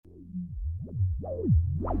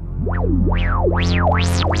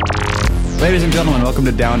Ladies and gentlemen, welcome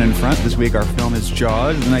to Down in Front. This week our film is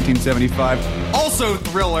Jaws, the 1975 also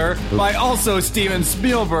thriller by also Steven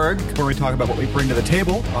Spielberg. Where we talk about what we bring to the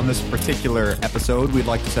table on this particular episode, we'd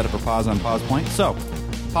like to set up a pause on pause point. So,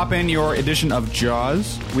 pop in your edition of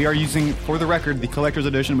Jaws. We are using, for the record, the collector's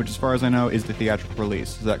edition, which as far as I know is the theatrical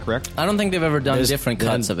release. Is that correct? I don't think they've ever done different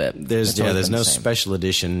cuts of it. There's no special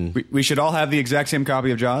edition. We should all have the exact same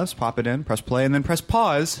copy of Jaws. Pop it in, press play, and then press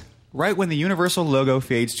pause right when the Universal logo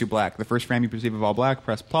fades to black. The first frame you perceive of all black,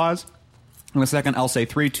 press pause. In a second, I'll say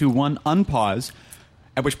 3, 2, 1, unpause,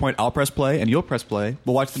 at which point I'll press play and you'll press play.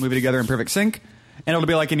 We'll watch the movie together in perfect sync, and it'll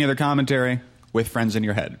be like any other commentary with friends in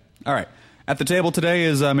your head. All right. At the table today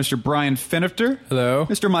is Mr. Brian Finifter. Hello.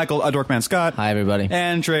 Mr. Michael Dorkman Scott. Hi, everybody.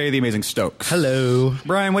 And Trey the Amazing Stokes. Hello.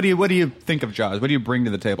 Brian, what do you think of Jaws? What do you bring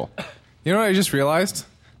to the table? You know what I just realized?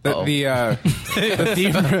 That the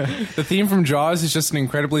theme from Jaws is just an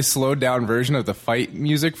incredibly slowed down version of the fight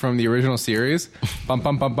music from the original series. Bum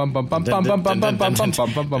bum bum bum bum bum bum bum bum bum bum bum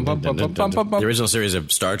bum bum bum bum bum bum. The original series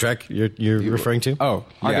of Star Trek you're referring to? Oh,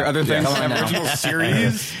 Are there other things Yeah. in the original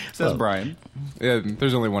series? Says Brian. Yeah,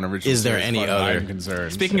 there's only one original. Is there series, any as far as other? I'm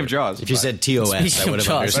concerned. Speaking of Jaws. If you said TOS, I Speaking would of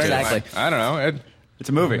have Jaws, understood. exactly. I don't know. It's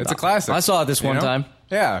a movie. It's a classic. I saw it this one time.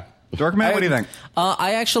 Yeah. Dorkman, what do you think?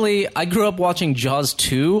 I grew up watching Jaws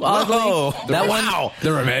 2. Whoa. That Wow. one.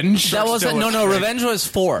 The Revenge. That wasn't. No. Revenge was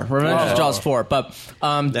 4. Revenge was Jaws 4. But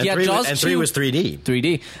yeah, Jaws 2. 3 was 3D.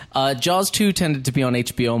 3D. Jaws 2 tended to be on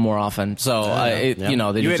HBO more often. So you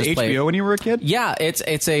know, they You had just play. HBO when you were a kid? Yeah, it's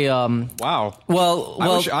a Wow. Well, I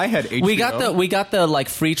wish I had HBO. We got the like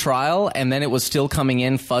free trial, and then it was still coming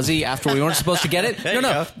in fuzzy after we weren't supposed to get it.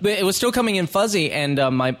 No, but it was still coming in fuzzy, and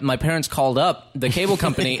my parents called up the cable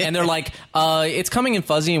company, and they're like, "It's coming in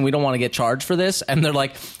fuzzy, and we don't want to get charged for this." And they're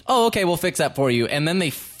like, "Oh, okay, we'll fix that for you." And then they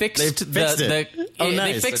fixed it. They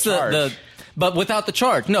Nice. fixed The charge. but without the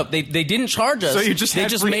charge. No, they didn't charge us. So you just they had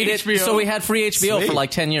just free made HBO? it so we had free HBO for Sweet.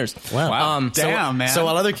 like 10 years. Wow. Damn, man. So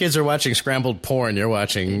while other kids are watching scrambled porn, you're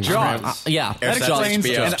watching Jaws. Yeah, That explains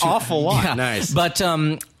HBO. an awful lot. Yeah. Nice. But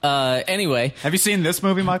anyway, Have you seen this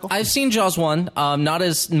movie, Michael? I've seen Jaws 1, not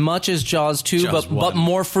as much as Jaws 2, Jaws but 1.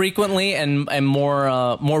 more frequently and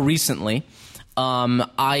more recently.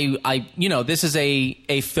 I you know, this is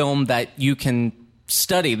a film that you can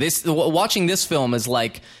study. Watching this film is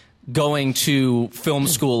like going to film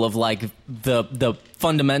school of like the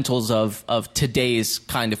fundamentals of today's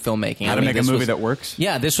kind of filmmaking. How to make a movie that works?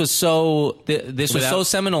 Yeah, this was so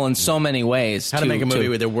seminal in so many ways. How to make a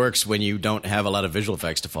movie that works when you don't have a lot of visual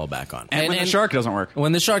effects to fall back on. And when the shark doesn't work.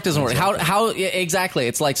 When the shark doesn't work. How exactly?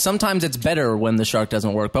 It's like sometimes it's better when the shark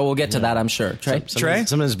doesn't work, but we'll get to that, I'm sure. Trey?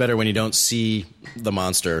 Sometimes it's better when you don't see the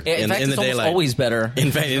monster In fact, in the it's almost daylight. always better.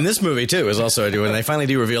 In fact, in this movie too is also when they finally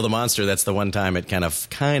do reveal the monster. That's the one time it kind of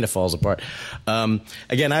falls apart.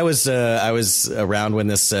 Again, I was around when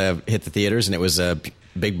this hit the theaters, and it was a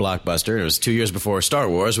big blockbuster. It was 2 years before Star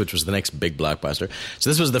Wars, which was the next big blockbuster. So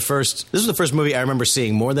this was the first movie I remember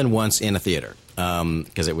seeing more than once in a theater,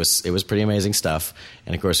 because it was pretty amazing stuff,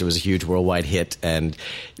 and of course it was a huge worldwide hit. And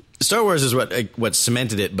Star Wars is what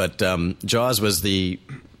cemented it, but Jaws was the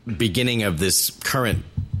beginning of this current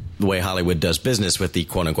the way Hollywood does business with the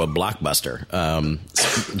quote-unquote blockbuster.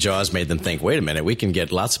 Jaws made them think, wait a minute, we can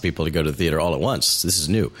get lots of people to go to the theater all at once. This is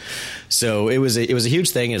new. So it was a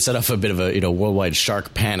huge thing. It set off a bit of a worldwide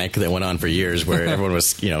shark panic that went on for years, where everyone was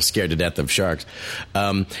scared to death of sharks.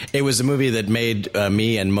 It was a movie that made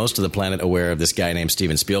me and most of the planet aware of this guy named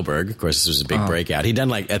Steven Spielberg. Of course, this was a big breakout. He'd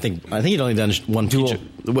done I think he'd only done one feature.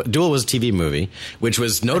 Duel was a TV movie, which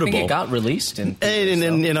was notable. I think it got released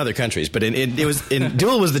in other countries, but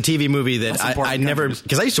Duel was the TV movie that I never,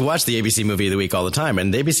 because I used to watch the ABC Movie of the Week all the time,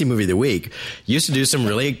 and the ABC Movie of the Week used to do some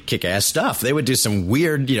really kick-ass stuff. They would do some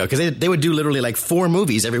weird, because they would do literally like 4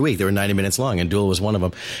 movies every week. They were 90 minutes long, and Duel was one of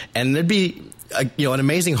them. And there'd be an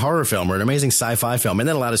amazing horror film or an amazing sci-fi film, and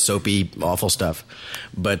then a lot of soapy, awful stuff.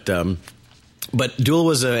 But Duel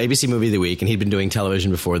was an ABC Movie of the Week, and he'd been doing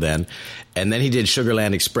television before then. And then he did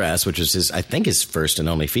Sugarland Express, which was his first and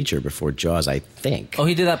only feature before Jaws, I think. Oh,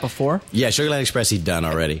 he did that before? Yeah, Sugarland Express he'd done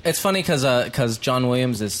already. It's funny because John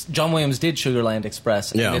Williams did Sugarland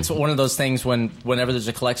Express. Yeah. And it's one of those things whenever there's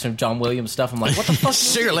a collection of John Williams stuff, I'm like, what the fuck?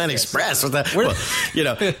 Sugarland Express. What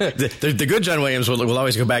the good John Williams will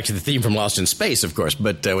always go back to the theme from Lost in Space, of course.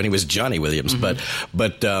 But when he was Johnny Williams,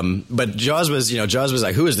 Mm-hmm. but Jaws was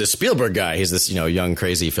like, who is this Spielberg guy? He's this young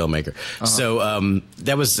crazy filmmaker. Uh-huh. So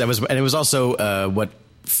that was, and it was also what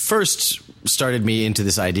first started me into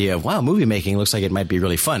this idea of, wow, movie making looks like it might be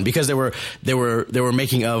really fun, because there were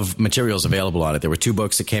making of materials available on it. There were 2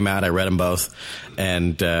 books that came out. I read them both,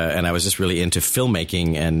 and I was just really into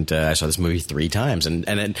filmmaking, and I saw this movie 3 times, and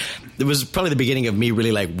it was probably the beginning of me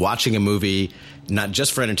really like watching a movie, not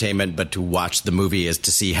just for entertainment, but to watch the movie as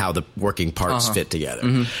to see how the working parts fit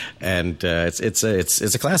together. And it's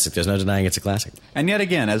a classic. There's no denying it's a classic. And yet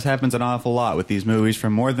again, as happens an awful lot with these movies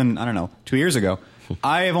from more than, 2 years ago,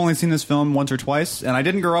 I have only seen this film once or twice, and I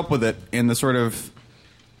didn't grow up with it in the sort of,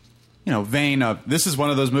 vein of, this is one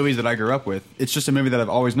of those movies that I grew up with. It's just a movie that I've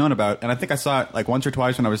always known about, and I think I saw it like once or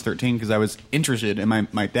twice when I was 13 because I was interested, and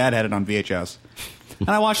my dad had it on VHS. And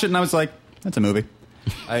I watched it, and I was like, that's a movie.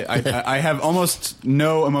 I have almost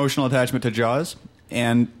no emotional attachment to Jaws,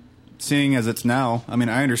 and seeing as it's now, I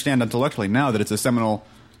understand intellectually now that it's a seminal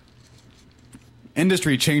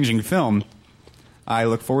industry-changing film. I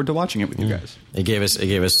look forward to watching it with you guys. It gave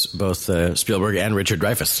us both Spielberg and Richard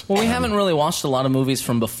Dreyfuss. Well, we haven't really watched a lot of movies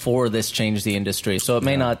from before this changed the industry, so it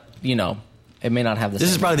may not, it may not have the This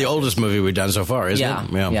same is probably the oldest movie we've done so far, isn't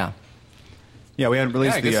it? Yeah. Yeah, we haven't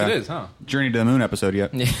released I guess it is, huh? Journey to the Moon episode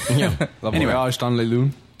yet. Anyway, Stanley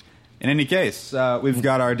Loon. In any case, we've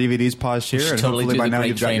got our DVDs paused here, and totally hopefully do by the now Great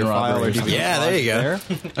you've got Train your file or Robbery. DVD. Yeah, there you go.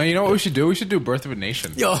 there. You know what we should do? We should do Birth of a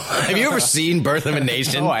Nation. Yo, have you ever seen Birth of a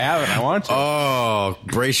Nation? Oh, I haven't. I want to. Oh,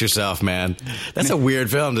 brace yourself, man. That's a weird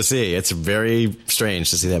film to see. It's very strange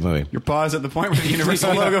to see that movie. You're paused at the point where the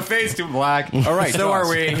Universal logo fades to black. All right, so pause. are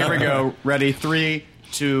we. Here we go. Ready? 3,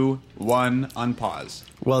 2, 1. Unpause.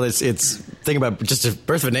 Well, it's think about just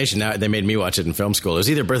Birth of a Nation. Now they made me watch it in film school. It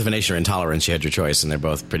was either Birth of a Nation or Intolerance. You had your choice, and they're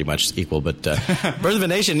both pretty much equal. But Birth of a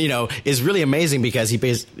Nation, is really amazing because he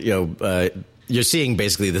pays, you're seeing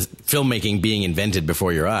basically the filmmaking being invented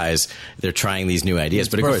before your eyes. They're trying these new ideas,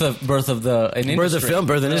 but of course, birth of an industry. birth of film,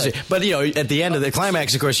 birth of industry. But at the end of the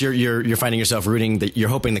climax, of course, you're finding yourself rooting that you're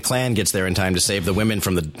hoping the Klan gets there in time to save the women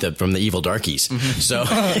from the evil darkies. So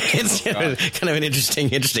it's kind of an interesting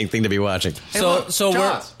thing to be watching. So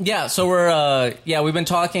Jaws. we've been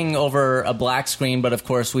talking over a black screen, but of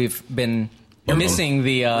course we've been missing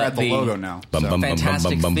the We're at the logo now. So.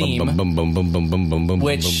 fantastic theme,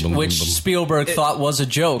 which Spielberg thought was a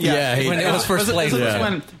joke. Yeah, when it was first played. This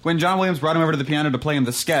was when John Williams brought him over to the piano to play him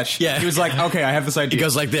the sketch. Yeah. He was like, "Okay, I have this idea." He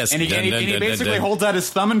goes like this. and he basically holds out his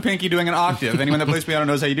thumb and pinky doing an octave. Anyone that plays piano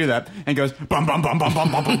knows how you do that. And goes bum bum bum bum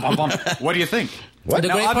bum bum bum bum bum. What do you think? What? The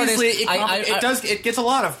Now, great part obviously, is, it gets a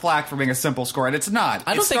lot of flack for being a simple score, and it's not.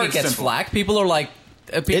 I don't think it gets simple. flack. People are like,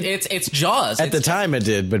 it's Jaws. At the time, it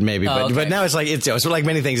did, but maybe. Oh, okay. But now it's like it's like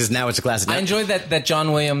many things. Now it's a classic. I enjoyed that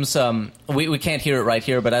John Williams. We can't hear it right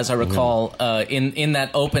here, but as I recall, in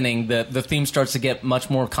that opening, the theme starts to get much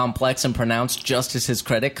more complex and pronounced just as his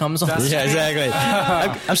credit comes on. Yeah, exactly.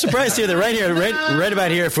 I'm surprised here that right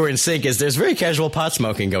about here, if we're in sync, is there's very casual pot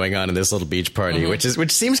smoking going on in this little beach party,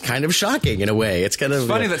 which seems kind of shocking in a way. It's kind of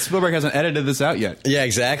Funny that Spielberg hasn't edited this out yet. Yeah,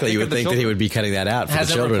 exactly. You would of the think that he children. would be cutting that out for the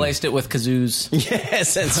Hasn't children. replaced it with kazoos.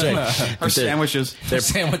 Yes, that's right. Or sandwiches.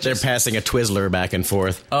 They're passing a Twizzler back and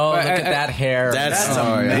forth. Oh, look at that hair. That's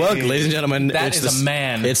amazing. Look, ladies and gentlemen, That it's is a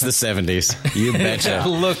man. It's the 70s. You betcha.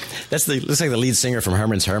 Look. Looks like the lead singer from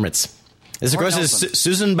Herman's Hermits. This, of Or course, is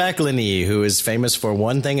Susan Backlini, who is famous for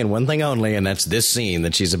one thing and one thing only, and that's this scene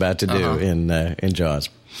that she's about to do in Jaws.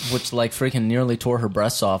 Which like freaking nearly tore her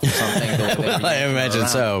breasts off or something. I imagine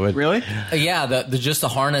so. But Really? Yeah, the just the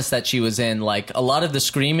harness that she was in. Like a lot of the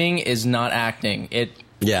screaming is not acting.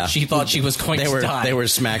 Yeah, she thought she was going to die. They were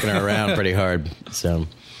smacking her around pretty hard. So,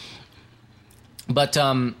 but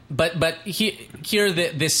here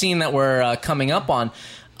the scene that we're coming up on,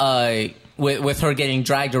 with her getting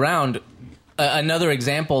dragged around. Another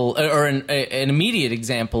example, or an immediate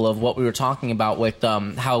example of what we were talking about with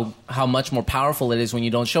how much more powerful it is when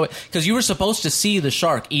you don't show it. Because you were supposed to see the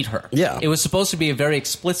shark eat her. Yeah. It was supposed to be a very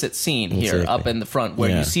explicit scene here Exactly. up in the front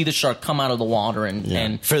where you see the shark come out of the water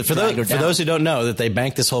and for drag her down. those who don't know, that they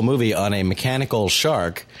banked this whole movie on a mechanical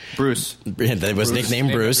shark. Bruce. That was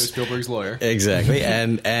nicknamed Bruce. Spielberg's lawyer. Exactly,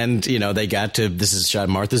 and they got to. This is shot at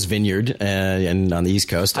Martha's Vineyard, and on the East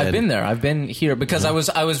Coast. I've been there. I've been here because I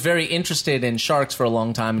was very interested in sharks for a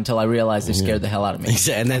long time until I realized they scared the hell out of me.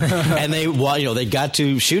 And then they got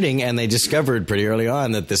to shooting and they discovered pretty early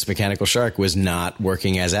on that this mechanical shark was not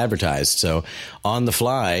working as advertised. So on the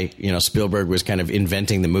fly, Spielberg was kind of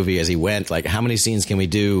inventing the movie as he went. Like, how many scenes can we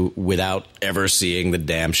do without ever seeing the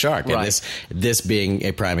damn shark? Right. And this being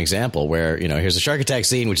a prime example where here's a shark attack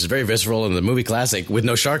scene which is very visceral in the movie classic with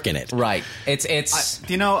no shark in it. Right. It's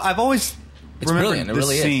I've always remembered brilliant. It this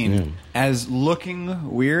really is. scene as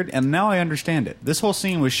looking weird, and now I understand it. This whole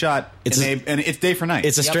scene was shot and it's day for night.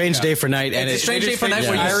 It's a strange day for night, and It's a strange day for night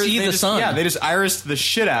where you see the sun. Yeah, they just irised the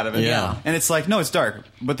shit out of it. Yeah. And it's like, no, it's dark,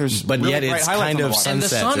 but there's But really yet bright it's highlights kind on of the water. And the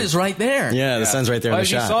sunset. sun is right there. Yeah, the sun's right there in the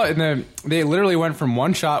As you shot. saw it they literally went from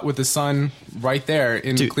one shot with the sun right there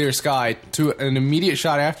in the clear sky to an immediate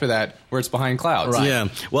shot after that where it's behind clouds. Right. Yeah,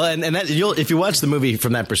 well, and that if you watch the movie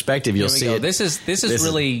from that perspective, you'll Here we see go. it. This is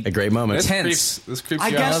really a great moment. tense. This creeps I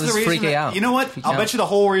you guess out. this the is reason freaking out. you know what? Freaking I'll out. bet you the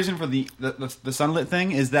whole reason for the sunlit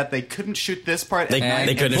thing is that they couldn't shoot this part. They, at night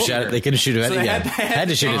they couldn't and shot. her. They couldn't shoot it. So they yeah, had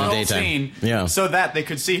to shoot it in the whole daytime. Scene Yeah. so that they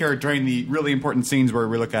could see her during the really important scenes where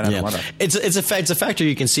we look at it. Yeah. Yeah. It's a factor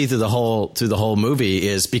you can see through the whole movie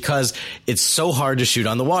is because it's so hard to shoot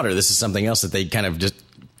on the water. This is something else that they kind of just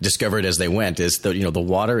discovered as they went is the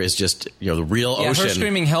water is just the real Yeah, ocean. her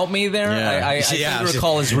screaming "Help me!" there, Yeah. I Yeah, do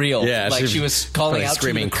recall is real. Yeah, like she was calling probably out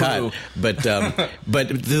screaming to the crew. cut. But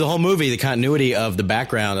through the whole movie, the continuity of the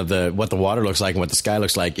background of what the water looks like and what the sky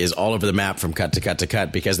looks like is all over the map from cut to cut to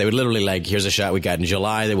cut because they would literally here's a shot we got in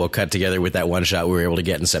July, they will cut together with that one shot we were able to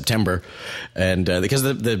get in September, and because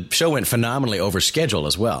the show went phenomenally over schedule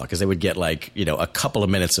as well because they would get a couple of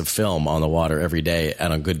minutes of film on the water every day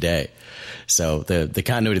on a good day. So the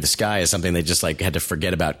continuity of the sky is something they just had to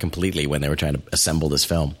forget about completely when they were trying to assemble this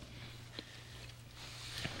film.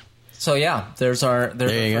 So yeah, there's our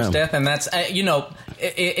There you first go. death, and that's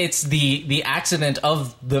it's the accident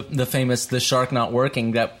of the famous the shark not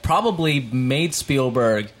working that probably made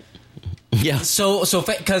Spielberg. Yeah. So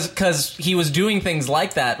because he was doing things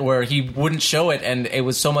like that where he wouldn't show it, and it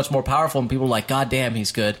was so much more powerful, and people were like, "God damn,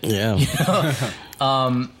 he's good." Yeah.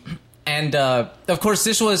 And of course,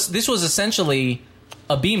 this was essentially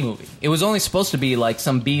a B movie. It was only supposed to be like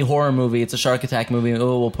some B horror movie. It's a shark attack movie.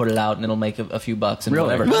 Oh, we'll put it out and it'll make a few bucks and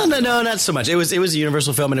whatever. Well, no, not so much. It was a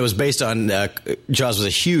Universal film, and it was based on Jaws was a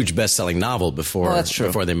huge best-selling novel before Well, that's true.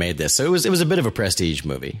 before they made this. So it was a bit of a prestige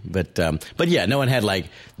movie, but yeah, no one had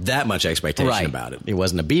that much expectation Right. about it. It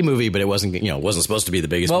wasn't a B movie, but it wasn't wasn't supposed to be the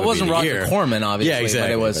biggest. Well, it movie wasn't of the Roger year. Corman, obviously. Yeah,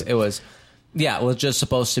 exactly. But it was. Yeah, it was just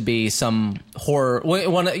supposed to be some horror.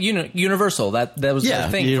 Universal. That was Yeah,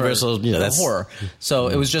 the thing. Universal, for that's- horror. So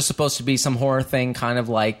it was just supposed to be some horror thing, kind of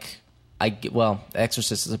like.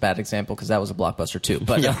 Exorcist is a bad example because that was a blockbuster too.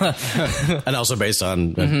 But and also based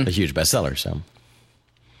on a huge bestseller. So.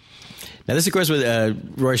 Now, this, of course, with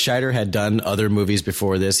Roy Scheider had done other movies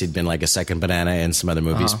before this. He'd been like a second banana in some other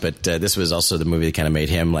movies, but this was also the movie that kind of made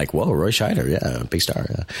him like, whoa, Roy Scheider, yeah, big star.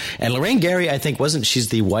 Yeah. And Lorraine Gary, I think, she's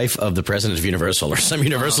the wife of the president of Universal or some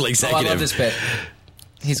Universal executive. I love this bit.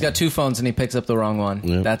 He's got two phones and he picks up the wrong one.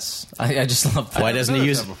 Yeah. I just love that. Why doesn't he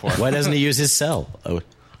use? Why doesn't he use his cell?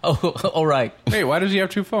 Oh, all right. Wait, why does he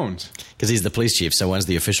have two phones? Because he's the police chief, so one's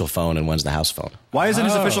the official phone and one's the house phone. Why isn't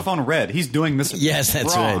his official phone red? He's doing this Yes,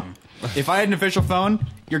 that's wrong. If I had an official phone,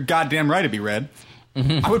 you're goddamn right it'd be red.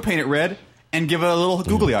 I would paint it red and give it a little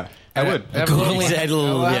googly eye. I would. Have a little, He's had a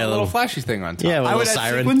little- have yeah, a a little little- flashy thing on top. Yeah, with I a would little add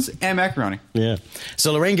siren. sequins and macaroni. Yeah.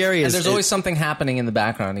 So Lorraine Gary And is. there's always something happening in the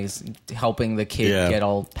background. He's helping the kid Yeah. get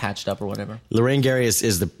all patched up or whatever. Lorraine Gary is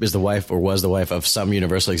the wife or was the wife of some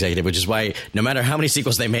Universal executive, which is why no matter how many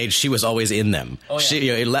sequels they made, she was always in them. Oh, yeah.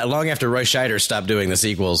 She, long after Roy Scheider stopped doing the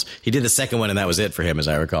sequels, he did the second one and that was it for him, as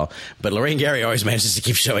I recall. But Lorraine Gary always manages to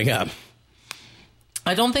keep showing up.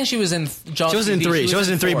 I don't think she was in Jaws. She was in 3. She was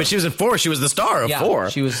in 3, 4. but she was in 4. She was the star of yeah, 4.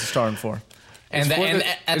 She was the star in 4. And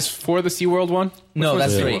Is for the SeaWorld one? no, Which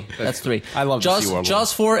that's one's 3. SeaWorld? That's 3. I love Jaws. the SeaWorld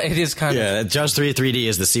Jaws 4. It is kind of Yeah, Jaws 3D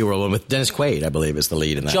is the SeaWorld one with Dennis Quaid, I believe, is the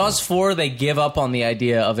lead in that. Jaws 4. They give up on the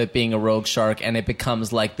idea of it being a rogue shark, and it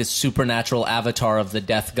becomes like this supernatural avatar of the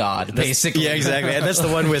death god, basically. Yeah, exactly. And that's the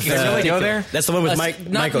one with. really go there? That's the one with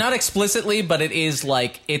Michael. Not explicitly, but it is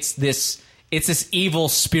like it's this evil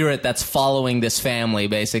spirit that's following this family,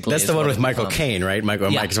 basically. That's is the one what with it Michael becomes. Caine, right?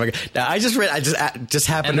 Michael. Yeah. Now, I just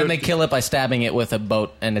happened And then to. they kill it by stabbing it with a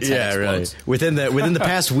boat, and its head Yeah, really. explodes. Within the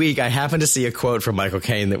past week, I happened to see a quote from Michael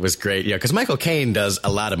Caine that was great. Yeah, because Michael Caine does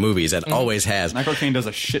a lot of movies and always has. Michael Caine does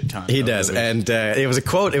a shit ton. He of does, movies. and it was a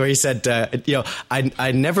quote where he said,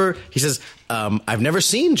 I never. He says, I've never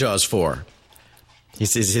seen Jaws 4. He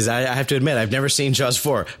says, I have to admit, I've never seen Jaws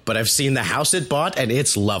 4, but I've seen the house it bought, and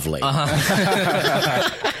it's lovely.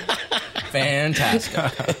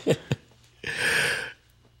 Fantastic.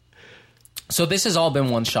 So this has all been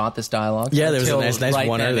one shot, this dialogue. Yeah, there was a until nice right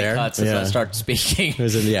one-er then it there. cuts as Yeah. I start speaking.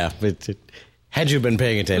 But had you been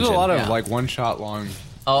paying attention, There's a lot of Yeah. like one shot long.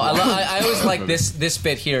 Oh, I always like this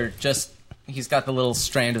bit here. Just he's got the little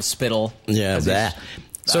strand of spittle. Yeah, As he's- that.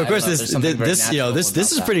 So of I course don't know, there's something very this natural this about is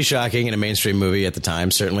that. pretty shocking in a mainstream movie at the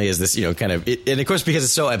time. Certainly is this kind of and of course because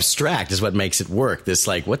it's so abstract is what makes it work. This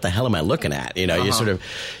like what the hell am I looking at? You Uh-huh. you sort of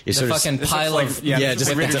fucking this pile looks of like- yeah,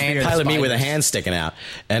 just with it's the a hand pile of meat with a spiders. hand sticking out,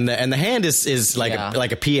 and the hand is like Yeah.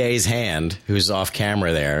 like a PA's hand who's off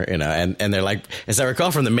camera there, and they're like, as I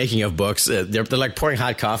recall from the making of books, they're like pouring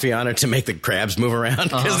hot coffee on her to make the crabs move around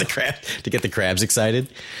because to get the crabs excited.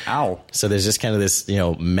 Ow. So there's just kind of this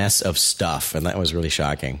mess of stuff, and that was really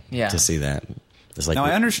shocking to see that. It's like Now,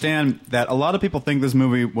 I understand that a lot of people think this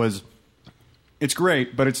movie it's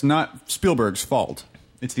great, but it's not Spielberg's fault.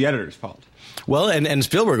 It's the editor's fault. Well, and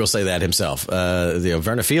Spielberg will say that himself.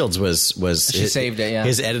 Verna Fields was She saved it, yeah.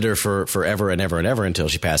 his editor for forever and ever and ever until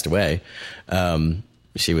she passed away.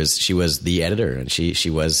 She was the editor, and she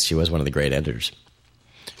was one of the great editors.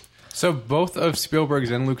 So both of Spielberg's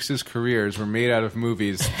and Lucas's careers were made out of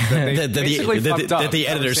movies that they basically fucked up. That the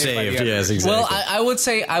That editor was saved by the saved. editor. Yes, exactly. Well,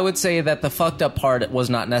 I would say that the fucked up part was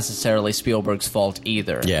not necessarily Spielberg's fault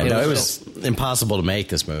either. yeah, it was impossible to make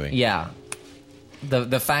this movie. Yeah.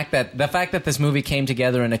 The fact that this movie came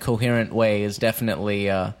together in a coherent way is definitely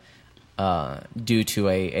due to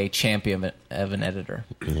a champion of an editor.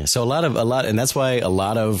 Yeah, so a lot, and that's why a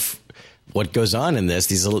lot of what goes on in this,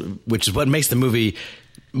 which is what makes the movie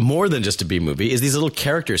more than just a B movie, is these little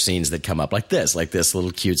character scenes that come up like this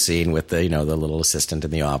little cute scene with the the little assistant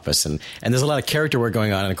in the office, and there's a lot of character work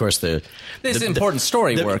going on, and of course This is important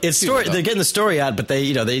story work. It's too, story. though. They're getting the story out, but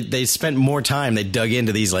they spent more time. They dug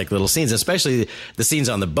into these like little scenes, especially the scenes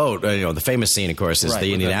on the boat. The famous scene, of course, is Right,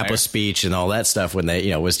 the with Indianapolis speech and all that stuff. When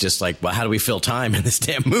they was just like, well, how do we fill time in this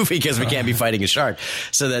damn movie because we can't be fighting a shark?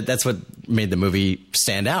 So that's what made the movie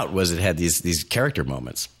stand out, was it had these character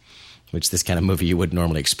moments, which this kind of movie you would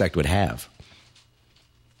normally expect would have.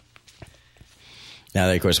 Now,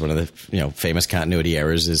 of course, one of the famous continuity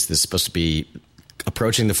errors is this is supposed to be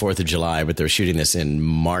approaching the 4th of July, but they're shooting this in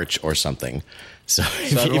March or something. So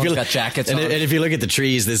if everyone's you got jackets and, on. and if you look at the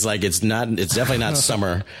trees, it's definitely not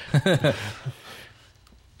summer.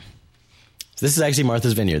 This is actually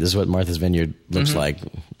Martha's Vineyard. This is what Martha's Vineyard looks like,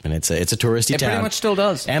 and it's a touristy It town. pretty much still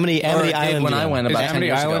does. Amity Or it did Island. when I went Is about 10 Amity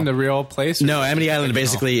years Island ago. a real place? No, Amity Island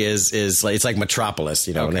basically is like, it's like Metropolis.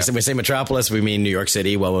 When Okay. we say Metropolis, we mean New York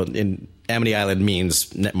City. Well, in Amity Island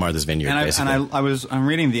means Martha's Vineyard. And basically. I'm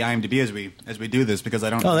reading the IMDb as we do this because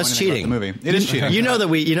I don't. Oh, know that's anything cheating. about the movie. It is cheating. You know how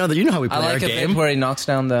we play I like our it game. where he knocks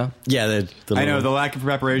down the. Yeah, I know the lack of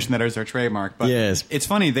preparation that is their trademark, but Yes. it's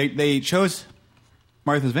funny they chose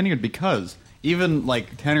Martha's Vineyard because even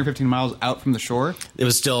like 10 or 15 miles out from the shore, It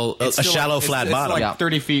was still a it's still- shallow, it's- flat it's bottom. like Yeah.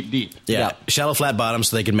 30 feet deep. Yeah, shallow, flat bottom,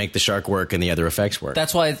 so they can make the shark work and the other effects work.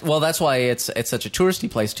 That's why. Well, that's why it's such a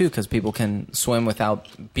touristy place too, because people can swim without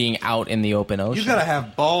being out in the open ocean. You've got to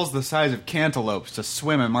have balls the size of cantaloupes to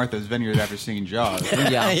swim at Martha's Vineyard after seeing Jaws.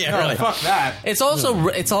 Yeah. Yeah, No, really. fuck that. It's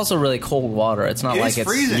also really cold water. It's not It like is it's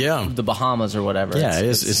freezing. Yeah. the Bahamas or whatever. Yeah, it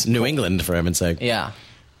is. It's New England, for heaven's sake. Yeah.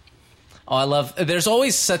 Oh, I love. There's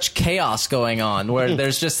always such chaos going on where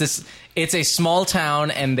there's just this. It's a small town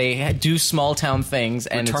and they do small town things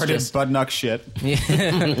and Retarded it's just. budnuck shit.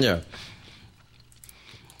 Yeah.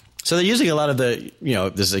 So they're using a lot of the,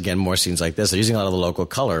 this is again more scenes like this. They're using a lot of the local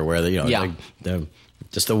color, where Yeah.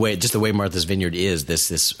 just the way Martha's Vineyard is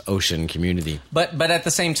this ocean community. But at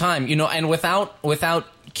the same time, and without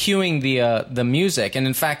cueing the music, and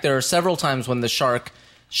in fact, there are several times when the shark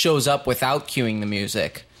shows up without cueing the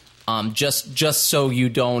music, just so you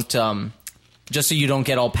don't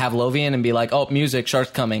get all Pavlovian and be like, oh, music,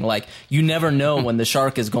 shark's coming. Like you never know when the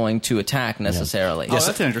shark is going to attack necessarily. Oh,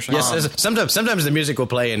 that's interesting. Yes, sometimes the music will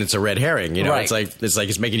play and it's a red herring. Right. It's like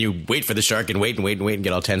it's making you wait for the shark and wait and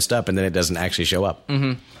get all tensed up, and then it doesn't actually show up.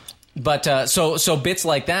 Mm-hmm. But so bits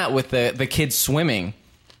like that with the kids swimming,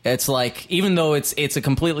 it's like even though it's a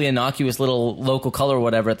completely innocuous little local color or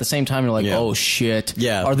whatever, at the same time you're like, Yeah. oh shit,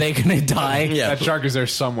 Yeah. are they gonna die? Yeah. That shark is there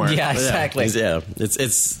somewhere. Yeah, exactly. Yeah,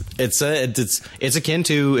 it's akin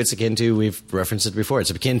to we've referenced it before. It's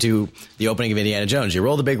akin to the opening of Indiana Jones. You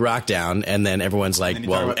roll the big rock down, and then everyone's like, And you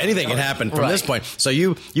talk "Well, about anything the can shark. happen from Right. this point." So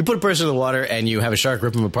you put a person in the water, and you have a shark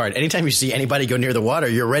rip them apart. Anytime you see anybody go near the water,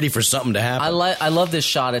 you're ready for something to happen. I love this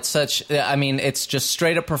shot. It's it's just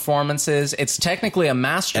straight up performances. It's technically a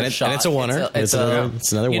master And shot. it's a oneer. It's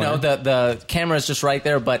another oneer. The camera is just right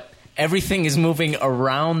there, but everything is moving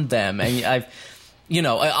around them. And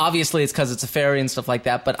obviously it's because it's a ferry and stuff like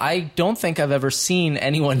that, but I don't think I've ever seen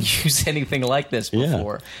anyone use anything like this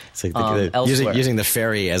before. It's like elsewhere. using the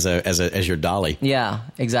ferry as your dolly. Yeah,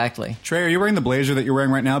 exactly. Trey, are you wearing the blazer that you're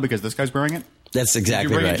wearing right now because this guy's wearing it? That's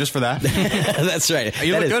exactly You bring right. it just for that? That's right.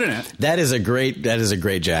 You look That is- good in it. That is a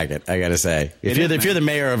great jacket. I got to say, if you're the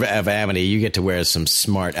mayor of Amity, you get to wear some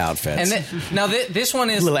smart outfits. And now this one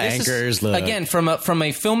is Little this anchors, is, little- again from a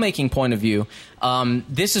filmmaking point of view.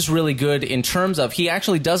 This is really good in terms of he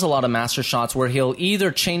actually does a lot of master shots where he'll either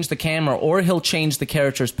change the camera or he'll change the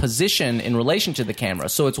character's position in relation to the camera.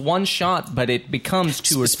 So it's one shot, but it becomes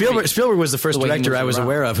two or three. Spielberg was the first the way he director moves I was around.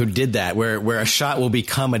 aware of who did that, where a shot will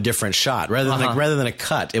become a different shot rather than a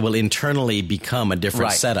cut. It will internally become a different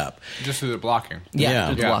Right. setup. Just through the blocking. Yeah,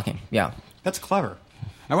 Yeah. the blocking. Yeah. That's clever.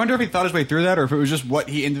 I wonder if he thought his way through that, or if it was just what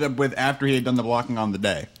he ended up with after he had done the blocking on the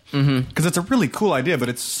day. Because it's a really cool idea, but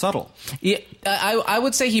it's subtle. Yeah, I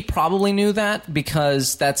would say he probably knew that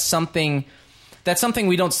because that's something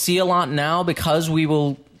we don't see a lot now because we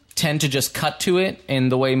will tend to just cut to it in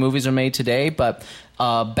the way movies are made today. But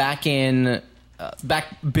back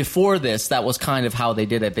before this, that was kind of how they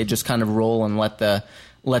did it. They just kind of roll and let the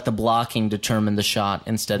blocking determine the shot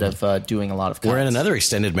instead of doing a lot of cuts. We're in another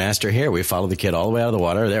extended master here. We followed the kid all the way out of the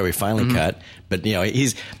water. There, we finally cut. But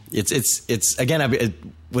it's again. It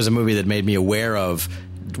was a movie that made me aware of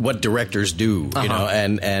what directors do,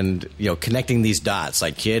 and connecting these dots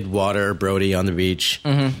like kid, water, Brody on the beach,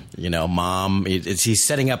 mom. He's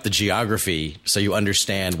setting up the geography so you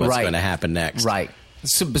understand what's Right. going to happen next. Right.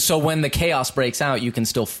 So when the chaos breaks out, you can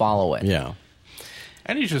still follow it. Yeah.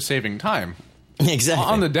 And he's just saving time. Exactly.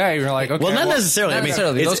 On the day, you're like, okay. Well, not necessarily. Not I mean,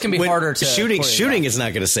 necessarily. Those can be harder to shooting. choreograph. Shooting is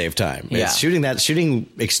not going to save time. Yeah. It's shooting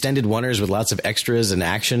extended oneers with lots of extras and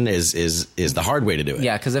action is the hard way to do it.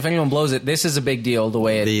 Yeah, because if anyone blows it, this is a big deal. The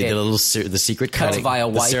way The secret cuts cutting, via the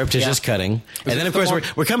wipe, surreptitious yeah. cutting, and then of course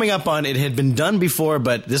we're coming up on it had been done before,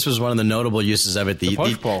 but this was one of the notable uses of it. The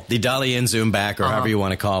push-pull. the dolly in zoom back, or however you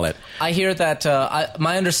want to call it. I hear that.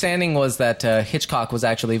 My understanding was that Hitchcock was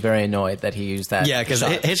actually very annoyed that he used that. Yeah, because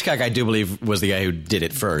shot. Hitchcock, I do believe, was the guy who did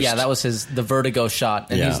it first. Yeah, that was the Vertigo shot,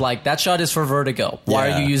 and Yeah. he's like, "That shot is for Vertigo. Why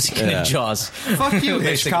Yeah, are you using it yeah. in Jaws?" Fuck you,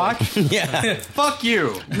 Hitchcock. yeah. Fuck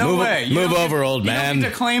you. No way. You move don't over, get- old you man. don't get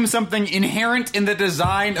to claim something inherent in the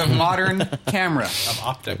design of modern camera. Of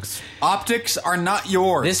optics. Optics are not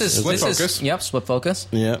yours. This is focus. split focus.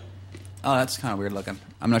 Yeah. Oh, that's kind of weird looking.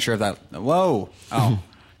 I'm not sure if that. Whoa. Oh.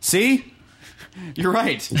 See? You're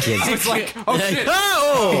right. I was like, oh shit.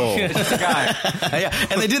 Oh! It's just a guy. Yeah,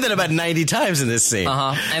 and they do that about 90 times in this scene.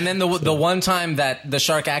 And then the one time that the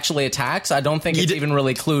shark actually attacks, I don't think it's even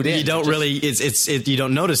really clued in. You don't really, you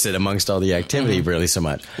don't notice it amongst all the activity really so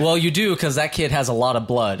much. Well, you do because that kid has a lot of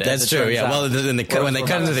blood. That's as it true. turns Yeah. out. Well, when they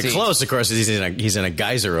cut into the See. close, of course, he's in a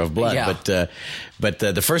geyser of blood. Yeah. But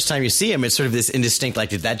the first time you see him, it's sort of this indistinct. Like,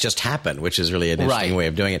 did that just happen? Which is really an interesting Right. way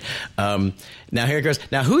of doing it. Now here it goes.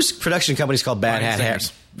 Now whose production company is called Bad Hat Harry?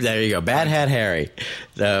 There you go, Bad Hat Harry.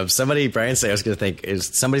 Brian said I was going to think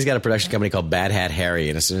somebody's got a production company called Bad Hat Harry,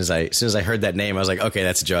 and as soon as I heard that name, I was like, okay,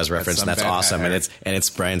 that's a Jaws reference, some and that's Bad Hat awesome, Harry. and it's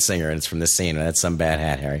Brian Singer, and it's from this scene, and that's some Bad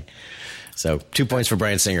Hat Harry. So 2 points for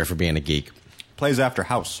Brian Singer for being a geek. Plays after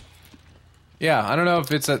House. Yeah, I don't know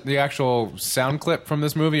if it's the actual sound clip from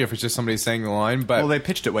this movie or if it's just somebody saying the line, but... Well, they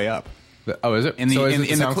pitched it way up. oh, is it? In the So is in,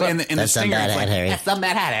 it in the sound cl- clip? in the, in the That's some stinger, Bad it's Hat like, Harry. that's some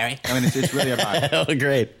Bad Hat Harry. I mean, it's really high. Oh,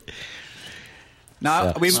 great.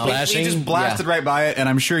 Now, we Splashing? just blasted right by it, and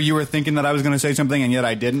I'm sure you were thinking that I was going to say something, and yet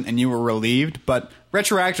I didn't, and you were relieved. But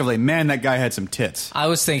retroactively, man, that guy had some tits. I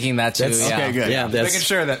was thinking that too. That's- yeah. Okay, good. Yeah, that's- Making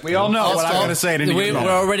sure that we all know what I'm going to say. At any We're given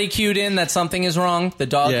already cued in that something is wrong. The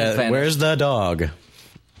dog Yeah, defends. where's the dog?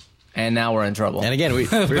 And now we're in trouble. And again,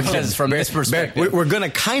 Because from this perspective. we're going to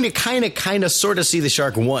kind of sort of see the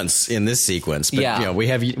shark once in this sequence, but Yeah. we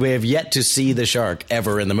have yet to see the shark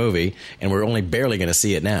ever in the movie, and we're only barely going to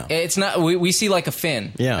see it now. It's not. We see like a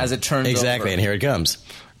fin as it turns exactly, over. and here it comes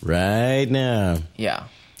right now. Yeah.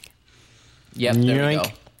 Yep. There we go.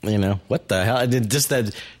 Yoink. You know what the hell? I did just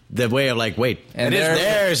the way of like, wait, And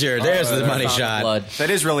there's the money found shot. blood. That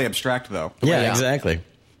is really abstract, though. Yeah, Yeah. exactly.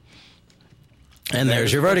 And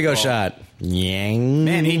there's your vertigo shot. Yang.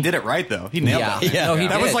 Man, he did it right, though. He nailed Yeah. it. Yeah. No, he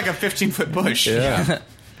That did. was like a 15-foot push. Yeah.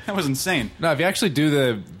 That was insane. No, if you actually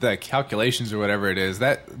do the calculations or whatever it is,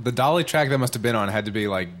 that the dolly track that must have been on had to be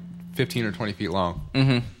like 15 or 20 feet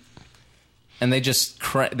long. And they just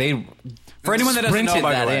For anyone that doesn't know, sprinted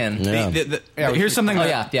by that the way, in. Yeah. here's something. Oh,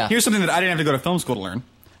 That, yeah. Here's something that I didn't have to go to film school to learn.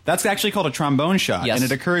 That's actually called a trombone shot, Yes.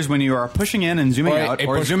 and it occurs when you are pushing in and zooming Or out, a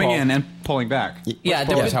or push zooming pull. in and pulling back. Yeah,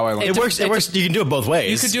 That's how I learned. It works. It works. You can do it both ways.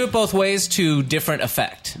 You could do it both ways to different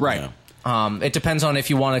effect. Right. Yeah. It depends on if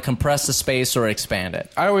you want to compress the space or expand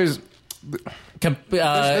it. I always Com- this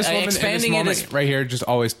woman in this expanding it moment is right here just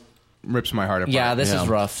always rips my heart apart. yeah. This Yeah. is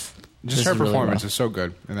rough. Just This her is really performance rough. is so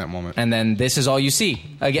good in that moment. And then this is all you see.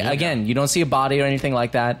 Again, you don't see a body or anything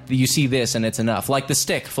like that. You see this, and it's enough. Like the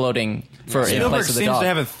stick floating in Spielberg place of the seems dog. to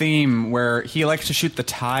have a theme where he likes to shoot the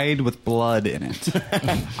tide with blood in it.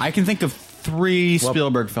 I can think of 3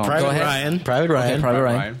 Spielberg films. Private ahead. Ryan. Private Ryan. Private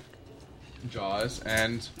Ryan. Jaws,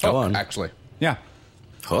 and Go Hook, on. actually. Yeah.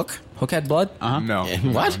 Hook? Hook had blood? No.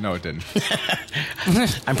 What? No, it didn't.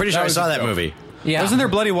 I'm pretty sure I was saw a that joke. movie. Yeah. Wasn't there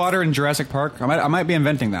bloody water in Jurassic Park? I might be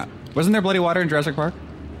inventing that. Wasn't there bloody water in Jurassic Park?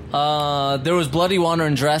 There was bloody water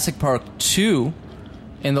in Jurassic Park 2.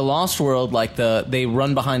 In the Lost World, like they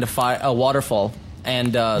run behind a waterfall,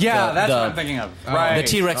 and That's what I'm thinking of. Right. The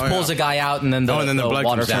T-Rex pulls a guy out, and then the, and then the blood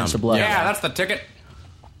water comes down. turns to blood. Yeah, that's the ticket.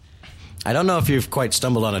 I don't know if you've quite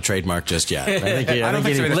stumbled on a trademark just yet. I think don't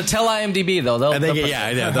think so either. Tell IMDb though. I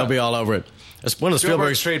think they'll be all over it. It's one of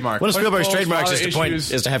Spielberg's trademark. One of Spielberg's Pulls, trademarks a is lot to of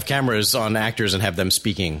issues. is to have cameras on actors and have them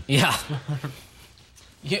speaking. Yeah.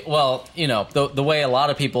 Yeah, well, the way a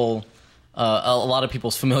lot of people's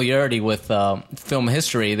familiarity with film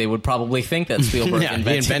history, they would probably think that Spielberg Yeah,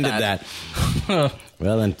 he invented that.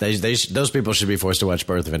 Well, then those people should be forced to watch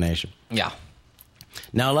Birth of a Nation. Yeah.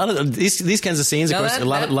 Now, a lot of these kinds of scenes, of Now course,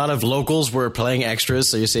 that- a lot of locals were playing extras,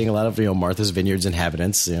 so you're seeing a lot of Martha's Vineyard's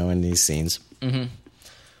inhabitants, in these scenes.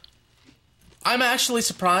 I'm actually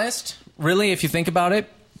surprised, really, if you think about it,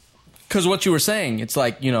 because what you were saying, it's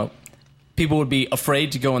like, people would be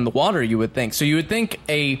afraid to go in the water, you would think. So you would think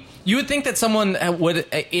that someone would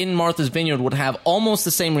in Martha's Vineyard would have almost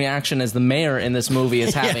the same reaction as the mayor in this movie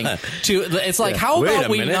is having. It's like, how Wait about a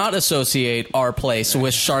we minute. not associate our place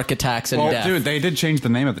with shark attacks and Well, death? dude, they did change the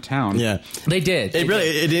name of the town. Yeah. They did. It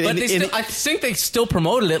really- did. it- But it- they it- I think they still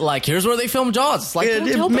promoted it like, here's where they filmed Jaws. It's like, don't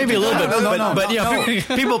tell Maybe a people little bit, that.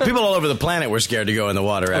 but people all over the planet were scared to go in the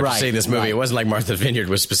water after Right, seeing this movie. right. It wasn't like Martha's Vineyard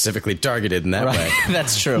was specifically targeted in that Right. way.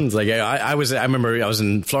 That's true. It's like I remember I was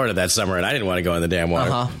in Florida that summer and I didn't want to go in the damn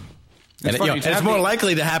water. Uh-huh. And funny, it's more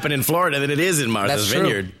likely to happen in Florida than it is in Martha's That's true.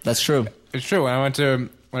 Vineyard. That's true. It's true.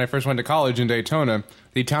 When I first went to college in Daytona,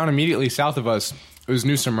 the town immediately south of us was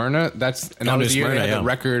New Smyrna. That was New the year they Smyrna, had yeah. the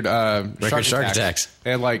record shark attacks.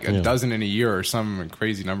 They had like a dozen in a year or some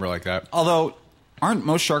crazy number like that. Although, aren't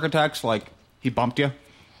most shark attacks like he bumped you?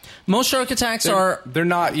 Most shark attacks are... They're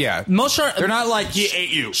not. Yeah. Most shark... They're not like he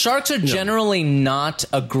ate you. Sharks are generally not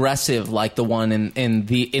aggressive like the one in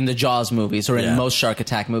the Jaws movies or in Yeah. most shark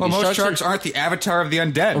attack movies. Well, most sharks are, aren't the avatar of the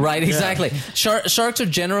undead. right, exactly. Sharks are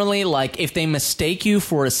generally like if they mistake you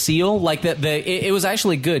for a seal, like it was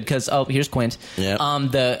actually good because here's Quint. Thank Yeah.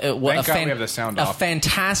 God we have the sound a off.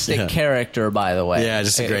 fantastic character, by the way. Yeah,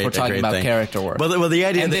 just a If great. we're talking a great about thing. character work. Well, the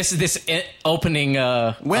idea and that- this opening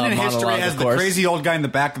When in history monologue, has of the course. crazy old guy in the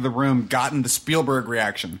back of the room gotten the Spielberg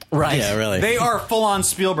reaction? right? Yeah, really. They are full-on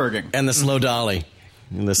Spielberging. and the slow dolly.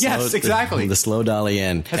 And the Yes, exactly. The slow dolly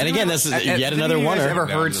in. And again, this is yet another Have you guys one. ever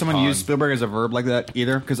Down heard to the someone pond. use Spielberg as a verb like that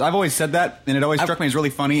either? Because I've always said that, and it always struck me as really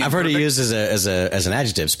funny. and I've heard it perfect. used as an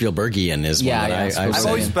adjective. Spielbergian is Yeah, one yeah, that I've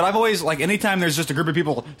Spielbergian. seen. I've always like anytime there's just a group of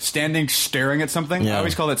people standing staring at something, Yeah. I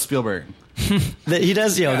always call that Spielberg. That he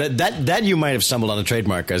does, that you might have stumbled on a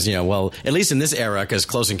trademark because, well, at least in this era, because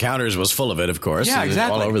Close Encounters was full of it, of course. Yeah, It was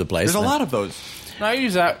exactly. all over the place. There's a lot of those. I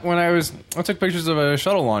used that when I took pictures of a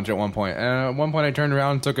shuttle launch at one point. And at one point I turned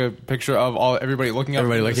around and took a picture of everybody looking up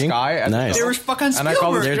Everybody in looking? the sky. At Nice. the They were shuttle. fucking And I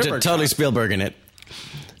called it Spielberg. They're Spielberg totally shot. Spielberg in it.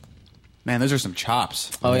 Man, those are some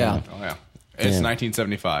chops. Oh yeah. Oh, yeah. It's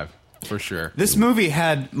 1975, for sure. This movie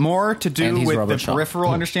had more to And do he's with Robert the Shaw.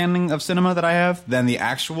 peripheral understanding of cinema that I have than the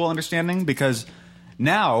actual understanding, because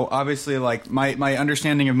now, obviously, like my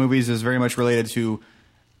understanding of movies is very much related to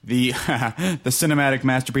the the cinematic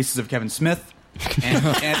masterpieces of Kevin Smith,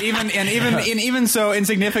 and even so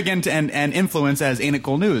insignificant and influence as Ain't It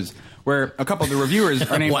Cool News, where a couple of the reviewers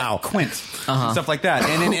are named Wow. like Quint, stuff like that,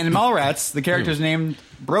 and in Mallrats the character's named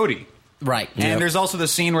Brody. Right. And there's also the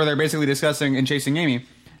scene where they're basically discussing in Chasing Amy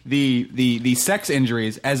the sex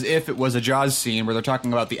injuries as if it was a Jaws scene where they're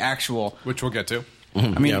talking about the actual. Which we'll get to. I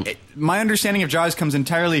mean, Yep. my understanding of Jaws comes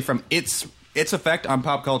entirely from its effect on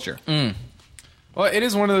pop culture. Well, it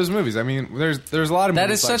is one of those movies. I mean, there's a lot of That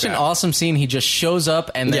movies is like such an that. awesome scene. He just shows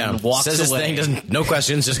up and then walks says his away. thing, doesn't, no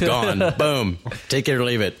questions, just gone. Boom. Take it or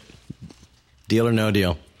leave it. Deal or no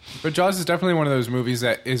deal. But Jaws is definitely one of those movies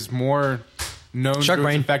that is more known Shark for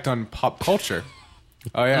Brain. its effect on pop culture.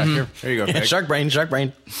 Oh yeah, here you go. Peg. Shark brain. Shark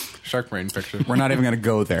Brain picture. We're not even going to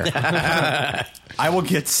go there. I will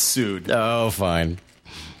get sued. Oh, fine.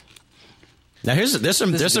 Now there's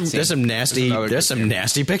some nasty another good scene.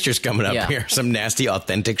 nasty pictures coming up Yeah. here. Some nasty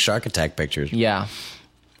authentic shark attack pictures. Yeah.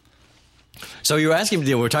 So you were asking,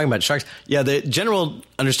 we're talking about sharks. Yeah, the general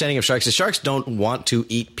understanding of sharks is sharks don't want to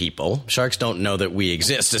eat people. Sharks don't know that we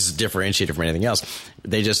exist. This is differentiated from anything else.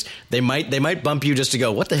 They might bump you just to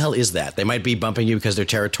go, what the hell is that? They might be bumping you because they're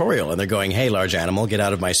territorial and they're going, hey, large animal, get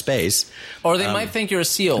out of my space. Or they might think you're a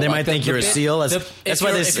seal. They might think you're a seal. If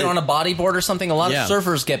you're on a bodyboard or something, a lot of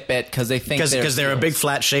surfers get bit because they think they're a big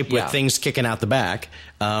flat shape with things kicking out the back.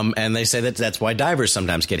 And they say that's why divers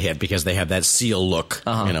sometimes get hit, because they have that seal look,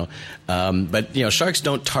 But sharks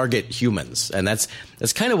don't target humans, and that's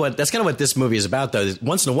kind of what this movie is about. Though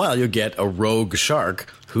once in a while, you'll get a rogue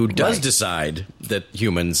shark who does decide that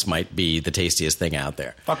humans might be the tastiest thing out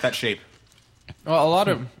there. Fuck that shape. Well, a lot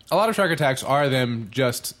of shark attacks are them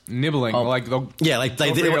just nibbling, like they'll go for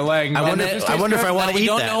your leg. I wonder if I want to eat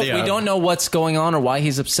that. We don't know what's going on or why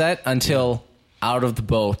he's upset until out of the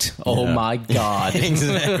boat. Oh my God!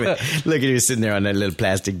 Exactly. Look at you sitting there on that little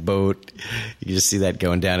plastic boat. You can just see that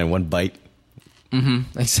going down in one bite.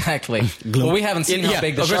 Mm-hmm. Exactly. Well, we haven't seen how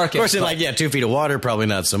big the shark is. Of course, in 2 feet of water, probably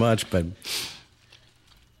not so much, but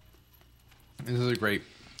this is a great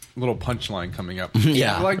little punchline coming up.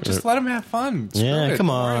 Yeah. Just let him have fun. Come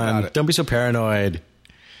on. Don't be so paranoid.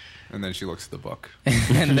 And then she looks at the book.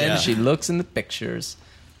 And then she looks in the pictures.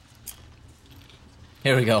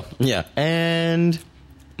 Here we go. Yeah. And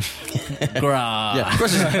Yeah, of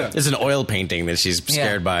course, it's an oil painting that she's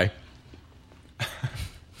scared by.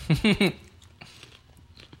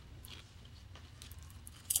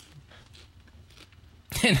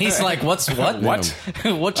 And he's like, what?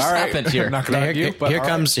 What just happened here? Not gonna argue, but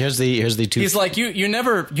Here's the two. He's like, you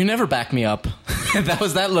never back me up. That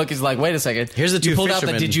was that look. He's like, wait a second. Here's the two you pulled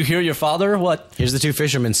fishermen. out the, did you hear your father? What? Here's the two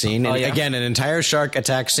fishermen scene. And again, an entire shark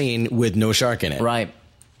attack scene with no shark in it. Right.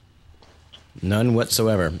 None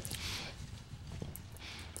whatsoever. I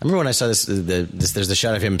remember when I saw this. There's the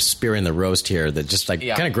shot of him spearing the roast here that just kind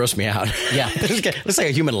of grossed me out. Yeah, looks like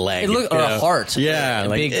a human leg or a heart. Yeah,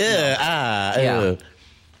 big, yeah.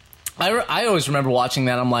 I always remember watching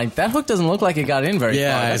that. I'm like, that hook doesn't look like it got in very far.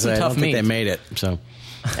 That's a I tough don't think meat. they made it. So,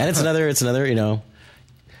 and it's another.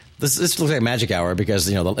 This looks like magic hour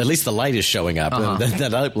because at least the light is showing up.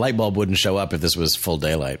 That light bulb wouldn't show up if this was full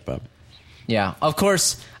daylight. But yeah, of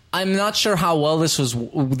course. I'm not sure how well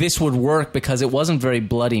this would work because it wasn't very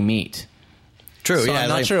bloody meat. True. So I'm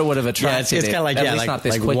not sure it would have attracted. It's kind of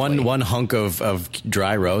like one hunk of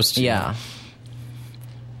dry roast. Yeah.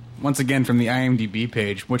 Once again, from the IMDb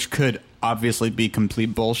page, which could obviously be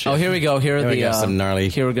complete bullshit. Oh, here we go. Here we go. Some gnarly.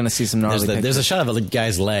 Here we're going to see some gnarly. There's a shot of a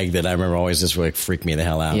guy's leg that I remember always just really freaked me the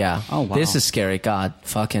hell out. Yeah. Oh, wow. This is scary. God,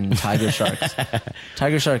 fucking tiger sharks.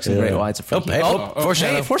 Tiger sharks and great whites are freaky.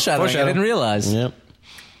 Foreshadowing. I didn't realize. Yep.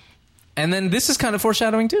 And then this is kind of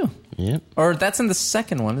foreshadowing too. Yep. Or that's in the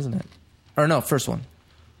second one, isn't it? Or no, first one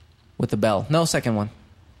with the bell. No, second one.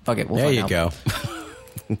 Fuck it. There you go.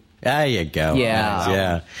 There you go.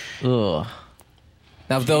 Yeah. Yeah. Ugh.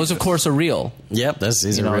 Now those, of course, are real. Yep,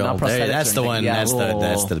 these are real. not prosthetics That's or the one. anything. Yeah.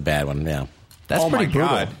 That's the bad one. Yeah. That's pretty brutal.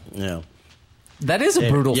 God. Yeah. That is a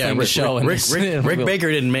brutal thing to show. Rick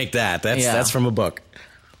Baker didn't make that. That's from a book.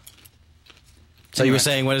 So you were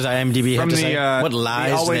saying, what does IMDb have to say? What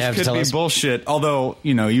lies do they have to tell us? Always could be bullshit. Although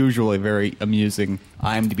usually very amusing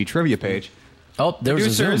IMDb trivia page. Oh, there was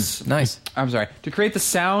a zoom. Nice. I'm sorry. To create the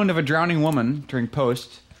sound of a drowning woman during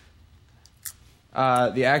post,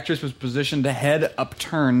 the actress was positioned head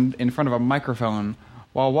upturned in front of a microphone,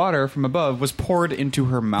 while water from above was poured into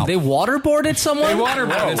her mouth. They waterboarded someone? They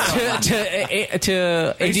waterboarded someone.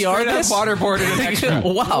 to ADR this? Waterboarded an extra.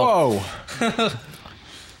 Wow. Whoa.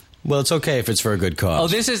 Well, it's okay if it's for a good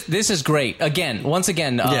cause. Oh, this is great. Once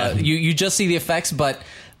again, you just see the effects, but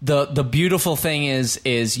the beautiful thing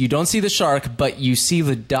is you don't see the shark, but you see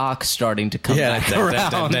the dock starting to come back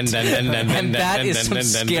around. And that is some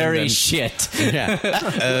scary shit. Yeah.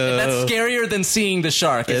 That's scarier than seeing the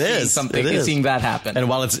shark. Seeing that happen. And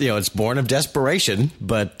while it's born of desperation,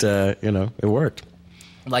 but it worked.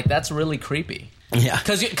 Like, that's really creepy. Yeah,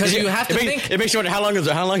 because you have to think. It makes you wonder how long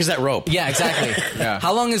is that rope? Yeah, exactly.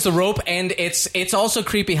 How long is the rope? And it's also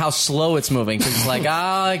creepy how slow it's moving. Because it's like,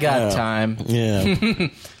 I got time. Yeah.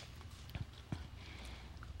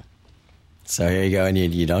 So here you go, and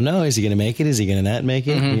you don't know, is he going to make it? Is he going to not make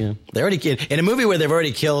it? Mm-hmm. Yeah. They already in a movie where they've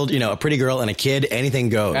already killed a pretty girl and a kid. Anything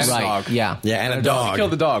goes. And a dog. Yeah, and a dog.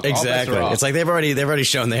 Killed the dog. Exactly. It's like they've already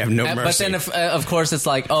shown they have no mercy. But then of course it's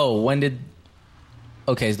like, when did?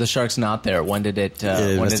 Okay, the shark's not there. When did it?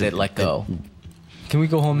 When did it let go? Can we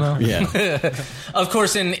go home now? Yeah. Of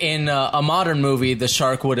course, in a modern movie, the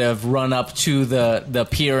shark would have run up to the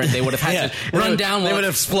pier, and they would have had to run down while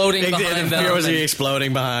exploding behind them. The pier was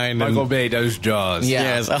exploding behind. Michael Bay does Jaws. Yeah.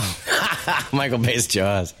 Yes. Oh. Michael Bay's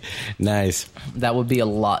Jaws. Nice. That would be a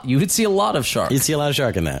lot. You would see a lot of sharks. You'd see a lot of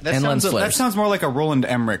shark in that. And lens that flares. sounds more like a Roland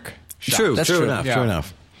Emmerich shot. True. That's true true. enough. Yeah. True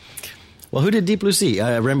enough. Well, who did Deep Blue Sea?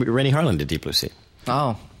 Rennie Harlan did Deep Blue Sea.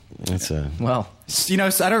 Oh, That's a. well. You know,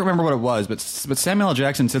 I don't remember what it was, but Samuel L.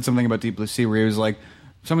 Jackson said something about Deep Blue Sea where he was like,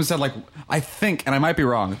 someone said like, I think, and I might be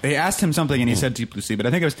wrong. They asked him something and he said Deep Blue Sea, but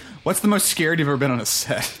I think it was, what's the most scared you've ever been on a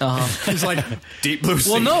set? He's like, Deep Blue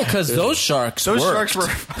Sea. Well, no, because those sharks Those worked. sharks were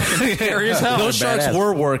fucking scary as hell. Those sharks badass.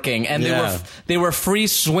 were working, and Yeah. they were free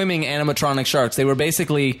swimming animatronic sharks. They were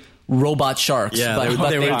basically robot sharks, Yeah, but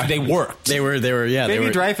they were- they worked. They were. Yeah. Baby they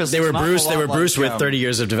were, Dreyfus They were looks an Bruce. awful They were lot Bruce like, with 30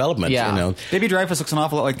 years of development. Yeah. You know, Baby Dreyfus looks an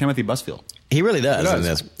awful lot like Timothy Busfield. he really does. He In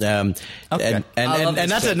does. this. Okay. I love And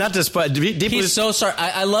this not to spoil. Deep Blue He's so sorry.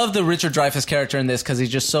 I love the Richard Dreyfuss character in this because he's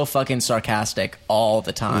just so fucking sarcastic all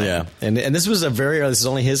the time. Yeah, and this was this is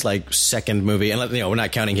only his like second movie, and we're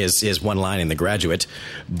not counting his one line in The Graduate,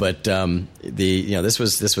 but this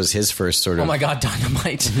was his first sort of. Oh my God,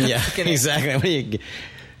 Dynamite. Yeah, exactly.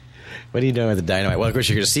 What are you doing with the dynamite? Well, of course,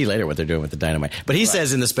 you're going to see later what they're doing with the dynamite. But he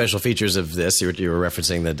says in the special features of this, you were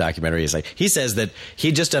referencing the documentary. He says that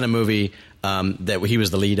he'd just done a movie that he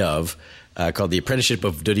was the lead of. Called The Apprenticeship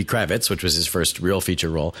of Duddy Kravitz, which was his first real feature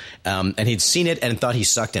role. And he'd seen it and thought he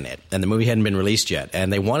sucked in it. And the movie hadn't been released yet.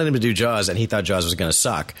 And they wanted him to do Jaws, and he thought Jaws was going to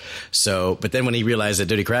suck. But then when he realized that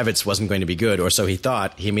Duddy Kravitz wasn't going to be good, or so he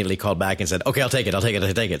thought, he immediately called back and said, okay, I'll take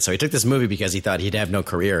it. So he took this movie because he thought he'd have no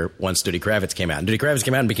career once Duddy Kravitz came out. And Duddy Kravitz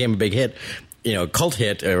came out and became a big hit. Cult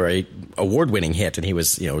hit or a award-winning hit, and he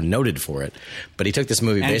was, noted for it. But he took this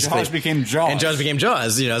movie And basically. Jaws became Jaws. And Jaws became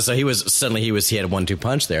Jaws. So he had a 1-2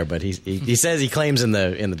 punch there. But he claims in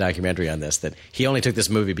the documentary on this that he only took this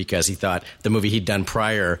movie because he thought the movie he'd done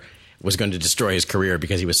prior was going to destroy his career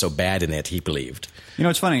because he was so bad in it. He believed. You know,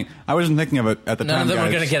 it's funny. I wasn't thinking of it at the None time, of them guys.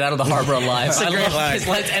 were going to get out of the harbor alive. That's a I great love line. his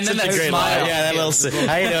lights, and then Such a that great smile. line. Yeah, that little.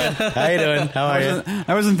 How you doing? How you doing? How are you?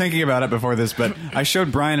 I wasn't thinking about it before this, but I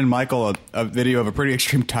showed Brian and Michael a video of a pretty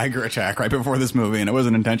extreme tiger attack right before this movie, and it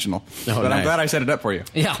wasn't intentional. Oh, but I'm nice. glad I set it up for you.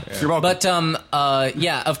 Yeah. You're welcome.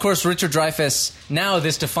 But of course, Richard Dreyfuss. Now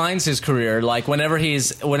this defines his career. Like whenever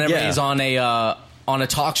he's on a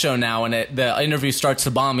talk show now, and the interview starts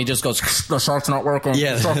to bomb, he just goes, "The shark's not working."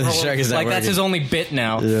 Yeah, the shark is not like that's working. his only bit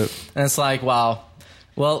now. Yep. And it's like, wow.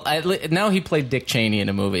 Well, now he played Dick Cheney in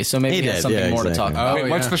a movie, so maybe He he has did, something yeah, more to exactly. talk about. Wait,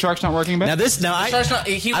 what's yeah. the shark's not working, Ben?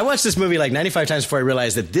 I I watched this movie like 95 times before I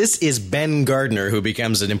realized that this is Ben Gardner, who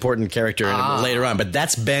becomes an important character later on. But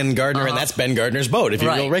that's Ben Gardner, and that's Ben Gardner's boat, if you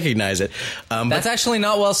Right. will recognize it. That's actually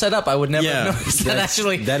not well set up. I would never have noticed that.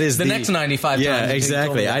 Actually, that is the next 95 times. Yeah,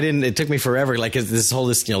 exactly. I didn't. It took me forever. Like this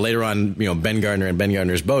later on, Ben Gardner and Ben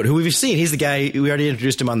Gardner's boat, who we've seen. He's the guy. We already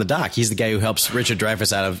introduced him on the dock. He's the guy who helps Richard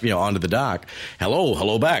Dreyfuss out of onto the dock.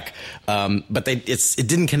 Hello back. But it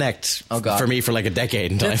didn't connect for me for like a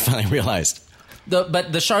decade until I finally realized.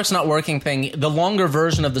 But the shark's not working thing, the longer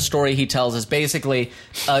version of the story he tells is basically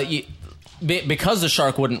because the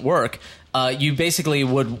shark wouldn't work, you basically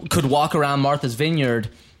could walk around Martha's Vineyard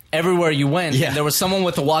everywhere you went, and there was someone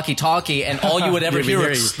with a walkie-talkie, and all you would ever hear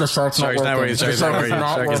is, the shark's not working. The shark is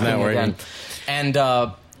not working again. And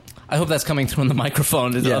I hope that's coming through in the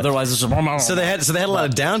microphone. Yeah. Otherwise, it's So they had a lot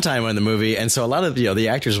of downtime on the movie, and so a lot of the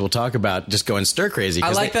actors will talk about just going stir crazy.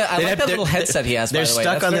 I like that little headset he has. They're by the way.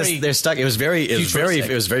 stuck That's on this. They're stuck. It was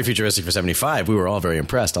very futuristic for 75. We were all very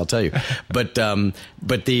impressed, I'll tell you. But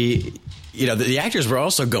the actors were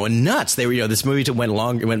also going nuts. They were, this movie went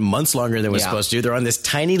months longer than it was supposed to. They're on this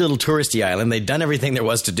tiny little touristy island. They'd done everything there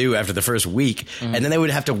was to do after the first week, and then they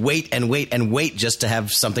would have to wait and wait and wait just to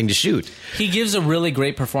have something to shoot. He gives a really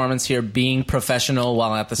great performance here, being professional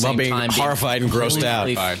while at the same being time horrified and grossed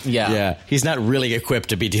out. Yeah. He's not really equipped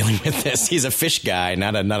to be dealing with this. He's a fish guy,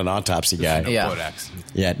 not an autopsy guy. Yeah. Boat accident.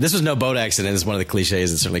 Yeah, this was no boat accident. It's one of the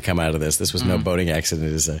cliches that certainly come out of this. This was no boating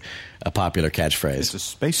accident. Is a popular catchphrase. It's a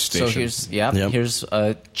space station. So here's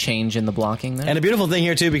a change in the blocking there. And a beautiful thing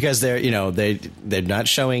here too, because they're not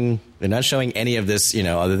showing any of this,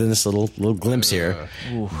 other than this little glimpse here.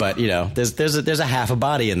 But there's a half a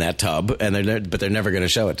body in that tub, and they're never going to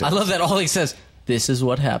show it to I us. love that all he says, this is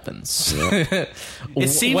what happens. It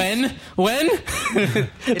seems- When?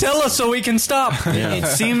 Tell us so we can stop. It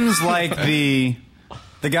seems like the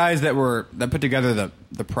guys that put together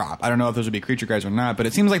the prop. I don't know if those would be creature guys or not, but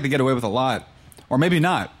it seems like they get away with a lot, or maybe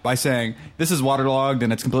not, by saying this is waterlogged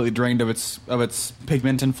and it's completely drained of its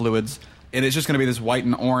pigment and fluids. and it's just going to be this white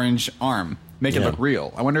and orange arm. Make it look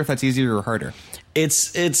real. I wonder if that's easier or harder.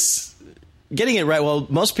 It's getting it right. Well,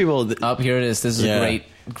 most people. Up here it is. This is a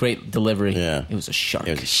great delivery. Yeah. It was a shark.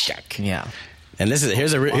 It was a shark. Yeah. And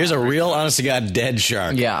here's a real, honest to God, dead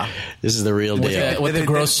shark. Yeah. This is the real deal. With the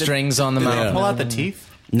gross strings on the mouth. Pull out the teeth?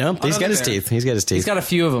 No, he's got his teeth. He's got his teeth. He's got a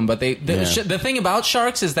few of them, but the thing about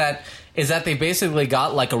sharks is that they basically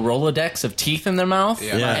got like a Rolodex of teeth in their mouth,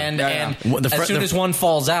 and as soon as one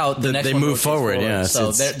falls out, the next they one move goes forward. forward. Yeah,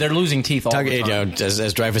 so they're losing teeth all the time.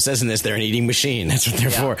 As Dreyfus says in this, they're an eating machine. That's what they're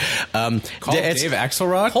for. Called Dave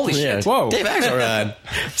Axelrod? Holy shit! Whoa, Dave Axelrod.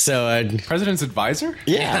 So President's advisor?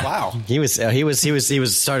 Yeah. Wow. He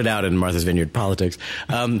was started out in Martha's Vineyard politics.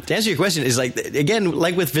 To answer your question, is like again,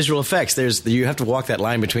 like with visual effects, you have to walk that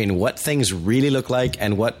line between what things really look like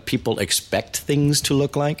and what people expect things to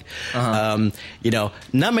look like. Not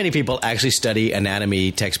many people actually study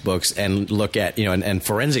anatomy textbooks and look at, and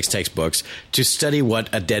forensics textbooks to study what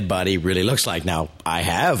a dead body really looks like. Now, I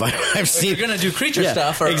have. I've seen. If you're going to do creature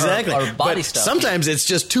stuff or body stuff. Sometimes it's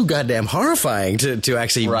just too goddamn horrifying to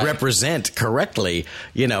actually represent correctly.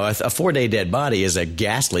 A 4-day dead body is a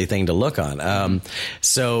ghastly thing to look on.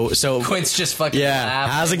 So Quint's just fucking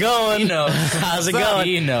laughing. How's it going? He knows. How's it going?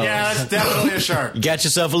 He knows. Yeah, that's definitely a shark. You got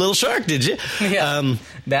yourself a little shark, did you? Yeah.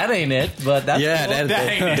 That ain't it, but that's cool.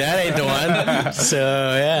 That ain't the one. So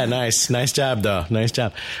yeah, nice job though. Nice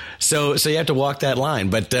job. So you have to walk that line.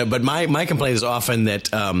 But my complaint is often that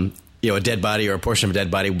a dead body or a portion of a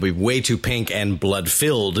dead body will be way too pink and blood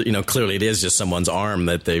filled. Clearly it is just someone's arm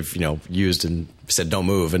that they've used and said don't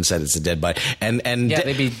move and said it's a dead body. And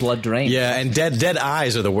they'd be blood drained. Yeah, and dead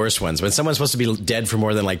eyes are the worst ones. When someone's supposed to be dead for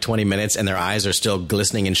more than like 20 minutes and their eyes are still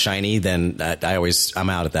glistening and shiny, then I'm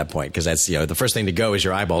out at that point, because that's the first thing to go is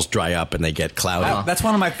your eyeballs dry up and they get cloudy. That's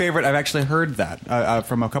one of my favorite. I've actually heard that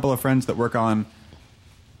from a couple of friends that work on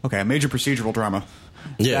a major procedural drama.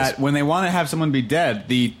 Yes. That when they want to have someone be dead,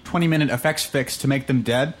 the 20-minute effects fix to make them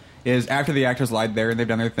dead is after the actors lied there and they've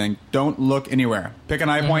done their thing, don't look anywhere. Pick an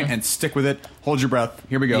eye point and stick with it. Hold your breath.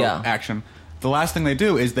 Here we go. Yeah. Action. The last thing they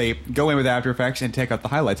do is they go in with After Effects and take out the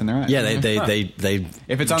highlights in their eyes. Yeah, they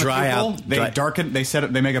if it's on dry a pupil, out, they darken.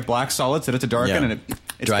 They make it black solid, set it to darken, and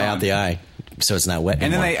it's dry gone. out the eye so it's not wet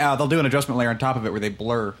and anymore. then they'll do an adjustment layer on top of it where they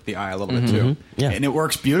blur the eye a little bit too. Yeah. And it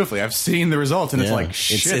works beautifully. I've seen the results, and it's like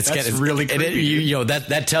shit. That's really creepy.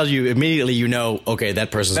 That tells you immediately. Okay,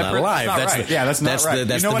 that person's not alive. That's not right.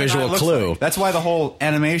 That's the visual clue. Like. That's why the whole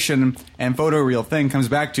animation and photoreal thing comes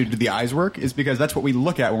back to do the eyes work, is because that's what we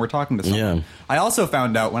look at when we're talking to someone. Yeah. I also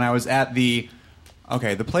found out when I was at the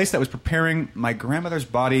place that was preparing my grandmother's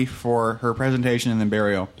body for her presentation and then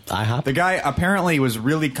burial. IHOP? The guy apparently was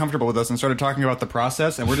really comfortable with us and started talking about the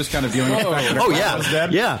process, and we're just kind of dealing with the fact that our grandma was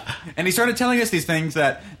dead. Yeah. And he started telling us these things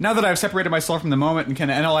that, now that I've separated myself from the moment and can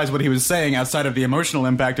analyze what he was saying outside of the emotional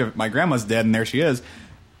impact of my grandma's dead and there she is,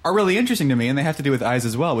 are really interesting to me, and they have to do with eyes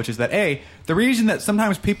as well, which is that, the reason that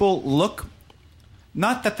sometimes people look,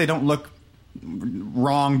 not that they don't look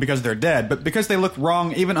wrong because they're dead, but because they look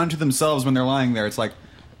wrong even unto themselves when they're lying there. It's like,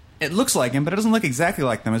 it looks like him, but it doesn't look exactly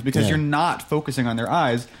like them, is because you're not focusing on their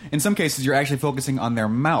eyes. In some cases, you're actually focusing on their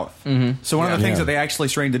mouth. So one of the things that they actually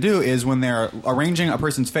strain to do is when they're arranging a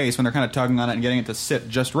person's face, when they're kind of tugging on it and getting it to sit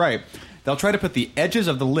just right, they'll try to put the edges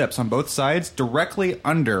of the lips on both sides directly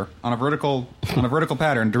under, on a vertical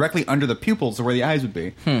pattern, directly under the pupils of where the eyes would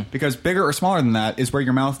be. Because bigger or smaller than that is where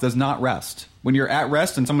your mouth does not rest. When you're at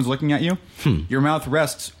rest and someone's looking at you, your mouth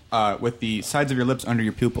rests with the sides of your lips under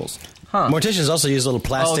your pupils. Morticians also use little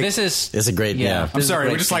plastic. Oh, this is... It's a great... Yeah. I'm sorry,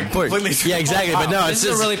 we're just like completely... Yeah, exactly. But no, this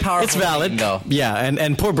is a really powerful it's valid. thing, though. Yeah,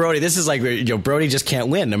 and poor Brody, this is like, Brody just can't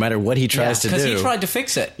win no matter what he tries to do. Because he tried to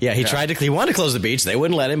fix it. Yeah, he wanted to close the beach. They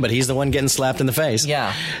wouldn't let him, but he's the one getting slapped in the face.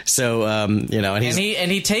 Yeah. So, and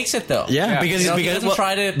he takes it though. Yeah, because he doesn't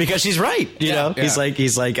try to... Because she's right. You know, he's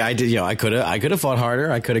like I did. I could have fought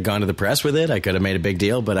harder. I could have gone to the press with it. I could have made a big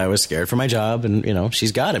deal, but I was scared for my job. And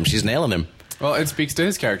she's got him. She's nailing him. Well, it speaks to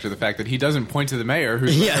his character, the fact that he doesn't point to the mayor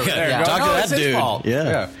who's over there. Yeah. Talk to that it's his dude. fault.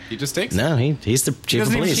 Yeah. He just takes it. No, he's the chief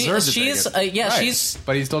of police. She's...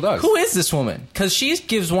 But he still does. Who is this woman? Because she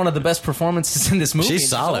gives one of the best performances in this movie. She's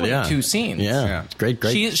solid, There's only 2 scenes. Yeah. Great.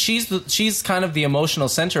 She's kind of the emotional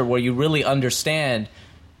center where you really understand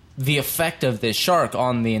the effect of this shark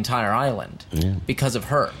on the entire island because of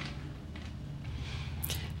her.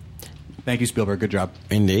 Thank you, Spielberg. Good job.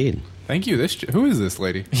 Indeed. Thank you. Who is this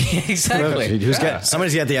lady? Exactly.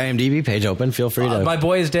 Somebody's got the IMDb page open. Feel free to... My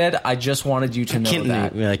boy is dead. I just wanted you to know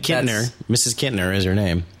that. Kintner. Mrs. Kintner is her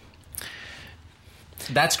name.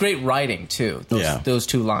 That's great writing, too. Those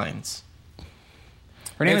 2 lines.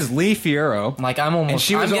 Her name is Lee Fierro. Like I'm almost. And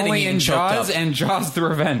she was I'm getting only even in choked Jaws up. and Jaws: The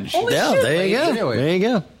Revenge. Yeah, there you go. Really? There you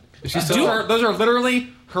go. Those are literally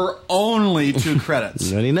her only 2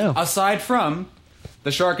 credits. What do you know? Aside from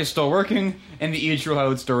The Shark is Still Working and the E. True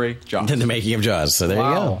Hollywood Story, Jaws. In the making of Jaws. So there you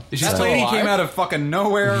Wow. go. Is she That still lady alive? came out of fucking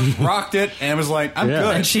nowhere, rocked it, and was like, I'm Yeah.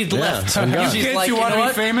 good. And she'd left. I'm gone. you She's kids like, who you want know to be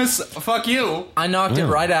what? famous, fuck you. I knocked it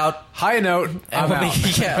right out. High note. I'm It'll out.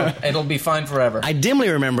 be, yeah, it'll be fine forever. I dimly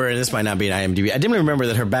remember, and this might not be an IMDb. I dimly remember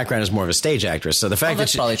that her background is more of a stage actress. So the fact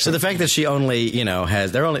that's that probably so true. the fact that she only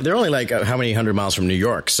has they're only like how many 100 miles from New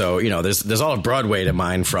York. So there's all of Broadway to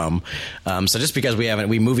mine from. So just because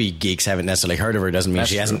we movie geeks haven't necessarily heard of her doesn't mean That's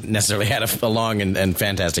she true. hasn't necessarily had a long and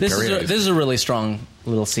fantastic this career. is a really strong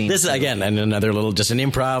little scene. This is again and another little just an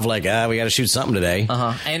improv like we got to shoot something today.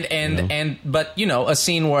 But a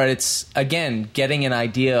scene where it's again getting an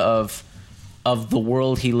idea of the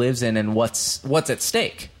world he lives in and what's at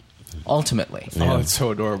stake ultimately. Oh, it's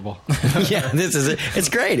so adorable. Yeah, this is it. It's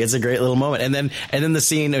great. It's a great little moment. And then the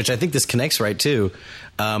scene, which I think this connects right to,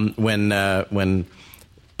 when the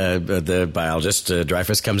biologist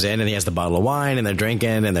Dreyfus comes in and he has the bottle of wine and they're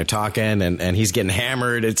drinking and they're talking and he's getting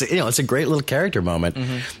hammered. It's it's a great little character moment.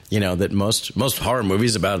 That most horror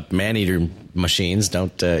movies about man-eater machines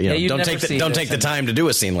don't you'd don't never take see don't this take the in- time to do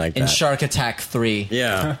a scene like In that. Shark Attack 3,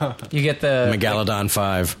 Yeah, you get the Megalodon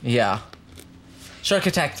 5. yeah. Shark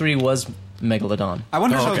Attack 3 was Megalodon. I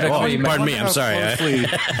wonder how Okay. I Oh, wonder pardon me. how I'm sorry.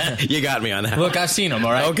 closely- You got me on that. Look, I've seen them.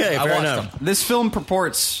 All right. Okay, I fair watched enough. them. This film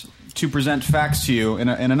purports to present facts to you in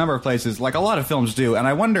a number of places, like a lot of films do, and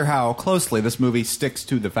I wonder how closely this movie sticks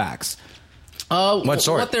to the facts. What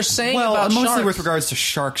sort? What they're saying Well, about mostly sharks. with regards to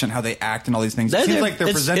sharks and how they act and all these things. It They're- seems like they're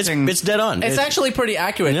it's- presenting. It's dead on. It's actually pretty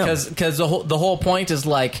accurate Yeah. because the whole point is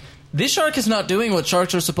like this shark is not doing what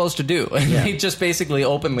sharks are supposed to do. And they just basically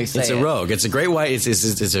openly say It's a it. rogue. It's a great white.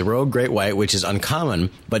 It's a rogue great white, which is uncommon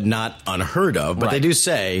but not unheard of. But Right. they do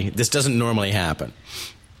say this doesn't normally happen.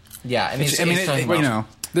 Yeah, and he's, I mean, he's talking you about- know,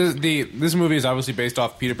 This movie is obviously based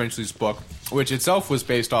off Peter Benchley's book, which itself was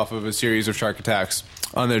based off of a series of shark attacks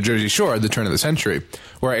on the Jersey Shore at the turn of the century,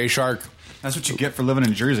 where a shark. that's what you get for living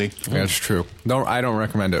in Jersey. Yeah, it's true. I don't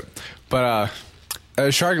recommend it. But a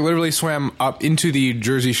shark literally swam up into the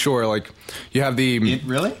Jersey Shore. Like you have the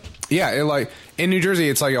Really? yeah, like in New Jersey,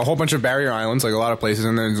 it's like a whole bunch of barrier islands, like a lot of places,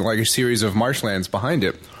 and there's like a series of marshlands behind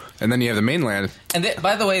it, and then you have the mainland. And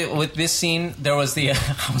by the way, with this scene, there was the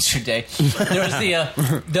how was your day? There was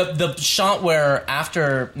the shot where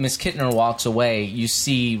after Miss Kittner walks away, you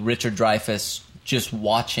see Richard Dreyfuss just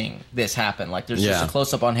watching this happen. Like there's just Yeah. a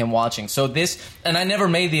close up on him watching. So this, and I never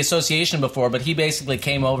made the association before, but he basically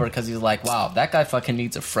came over because he's like, wow, that guy fucking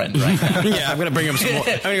needs a friend right now. Yeah, I'm gonna bring him some.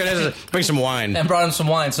 I'm gonna bring some wine. And brought him some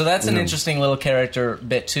wine. So that's an interesting little character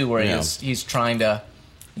bit too, where Yeah. he's trying to,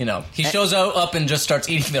 he shows up and just starts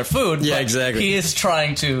eating their food. Yeah, but exactly. He is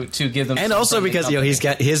trying to give them, And some also friendly because company. he's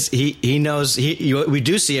got he knows we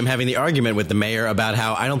do see him having the argument with the mayor about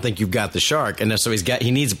how I don't think you've got the shark, and so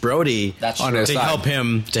he needs Brody That's on true. his to side.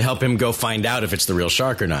 help him go find out if it's the real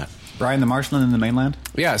shark or not. Brian the Marshland in the mainland?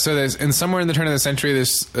 Yeah, so and somewhere in the turn of the century,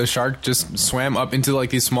 a shark just swam up into like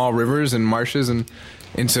these small rivers and marshes and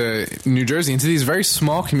into New Jersey, into these very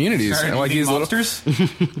small communities, Started and like eating these monsters?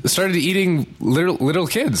 started eating little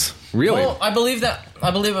kids. Really, Well, I believe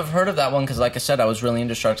I've heard of that one because, like I said, I was really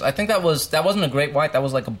into sharks. I think that wasn't a great white. That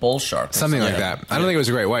was like a bull shark. or something like that. I don't think it was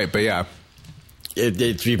a great white, but yeah.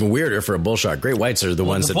 It's even weirder for a bull shark. Great whites are the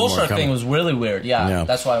ones The that are bull more shark common. thing was really weird. Yeah, Yeah.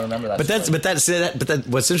 that's why I remember that. But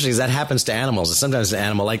what's interesting is that happens to animals. Sometimes an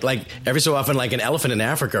animal, like every so often, like an elephant in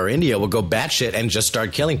Africa or India will go batshit and just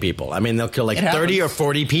start killing people. I mean, they'll kill like It 30 or happens.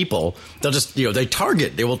 40 people. They'll just they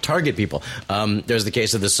will target people. There's the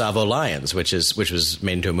case of the Tsavo lions, which was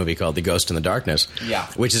made into a movie called The Ghost in the Darkness. Yeah.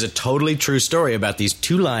 Which is a totally true story about these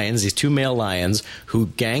two male lions who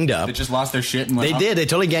ganged up. They just lost their shit and went They off? did. They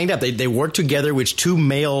totally ganged up. They worked together, which two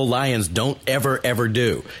male lions don't ever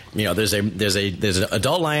do. There's an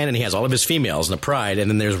adult lion, and he has all of his females and a pride, and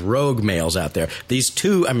then there's rogue males out there. These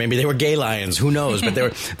two, maybe they were gay lions, who knows? But there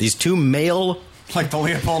were these two male. Like the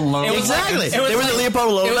Leopold and Loeb. It was Exactly. Like, They were the Leopold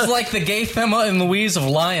and Loeb. It was like the gay Thelma and Louise of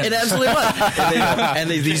lions. It absolutely was. And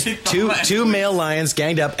these two male lions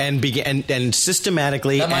ganged up and began and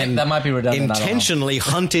systematically That might be redundant, I don't know. intentionally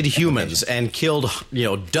hunted humans and killed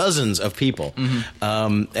dozens of people.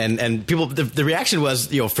 Mm-hmm. And people the reaction was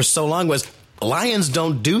for so long was lions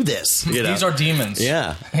don't do this. These are demons.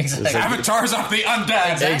 Yeah. Exactly. Avatars of the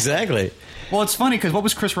undead. Exactly. Well, it's funny because what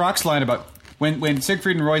was Chris Rock's line about when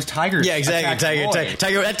Siegfried and Roy's tigers? Yeah, exactly. attacked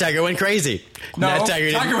Roy? That tiger went crazy. No, That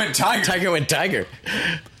Tiger went tiger. Tiger went tiger.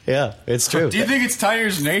 Yeah, it's true. Do you think it's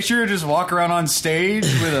Tiger's nature to just walk around on stage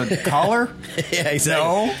with a collar? Yeah, exactly.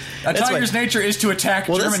 No. A That's tiger's why- nature is to attack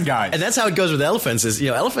German guys. And that's how it goes with elephants. Is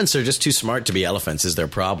elephants are just too smart to be elephants. Is their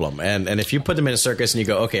problem. And if you put them in a circus and you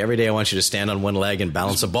go, okay, every day I want you to stand on one leg and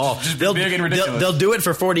balance a ball, be big and ridiculous. they'll do it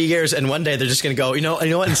for 40 years, and one day they're just going to go, you know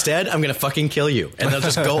what? Instead, I'm going to fucking kill you, and they'll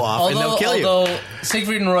just go off and they'll kill you. Although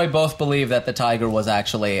Siegfried and Roy both believe that the tiger was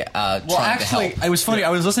actually trying to help. It was funny. I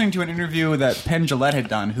was listening to an interview that Penn Jillette had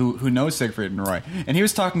done, who knows Siegfried and Roy, and he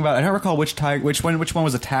was talking about. I don't recall which one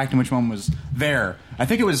was attacked and which one was there. I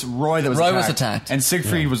think it was Roy that was Roy attacked. was attacked. And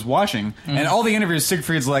Siegfried was watching. And all the interviews,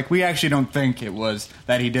 Siegfried's like, we actually don't think it was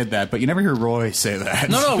that he did that, but you never hear Roy say that.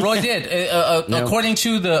 No, Roy did. According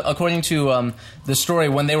to the story,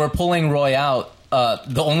 when they were pulling Roy out,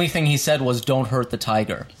 the only thing he said was, "Don't hurt the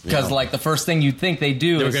tiger," because the first thing you'd think they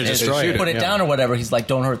do gonna is destroy it. put it down or whatever. He's like,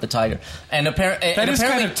 "Don't hurt the tiger," and apparently That is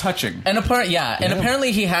kind of touching. And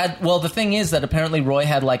apparently he had. Well, the thing is that apparently Roy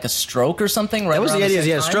had like a stroke or something. Right, That was around the idea. same He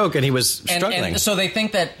had a time. stroke, and he was struggling. And so they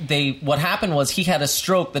think that what happened was he had a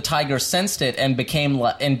stroke. The tiger sensed it and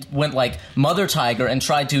went like mother tiger and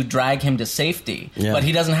tried to drag him to safety. Yeah. But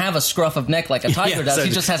he doesn't have a scruff of neck like a tiger Yeah, does. so He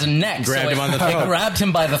just has a neck. grabbed so him on the it throat. grabbed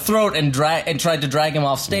him by the throat and tried to drag him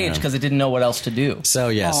off stage because it didn't know what else to do. So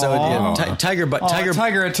Aw. tiger bite.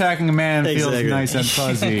 Tiger attacking a man feels Exactly. nice and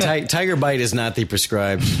fuzzy. Tiger bite is not the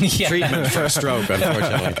prescribed Yeah. treatment for a stroke,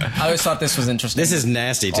 unfortunately. I always thought this was interesting. This is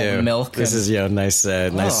nasty All too. the milk This and- is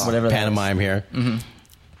nice whatever that pantomime here.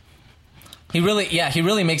 He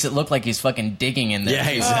really makes it look like he's fucking digging in there. Yeah,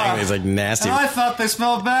 exactly. It's like nasty. I thought they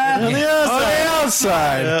smelled bad. On the outside.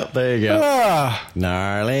 outside. Yep, there you go. Ah.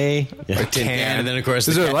 Gnarly. Yeah, Tan. and then of course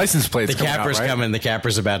These are license plates The coming out, capper's right? coming. The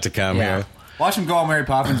capper's about to come Yeah. here. Watch him go on Mary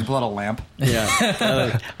Poppins and pull out a lamp. Yeah,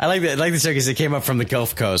 I like that. I like the circus. It came up from the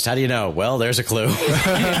Gulf Coast. How do you know? Well, there's a clue.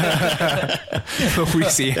 We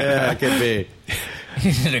see. Yeah, it could be.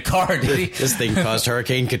 He did a car, did he? This thing caused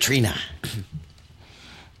Hurricane Katrina.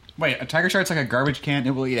 Wait, a tiger shark's like a garbage can.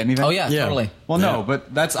 It will eat anything. Oh yeah, Yeah. totally. Well, no, Yeah.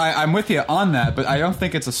 but I'm with you on that. But I don't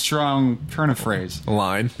think it's a strong turn of phrase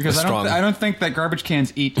Line. because A strong. I don't think that garbage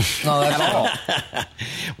cans eat No, that's at all.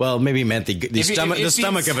 Well, maybe he meant the If he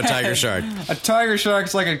stomach of a said tiger shark. A tiger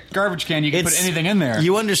shark's like a garbage can. You can put anything in there.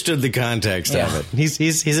 You understood the context of Yeah. it.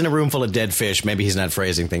 He's in a room full of dead fish. Maybe he's not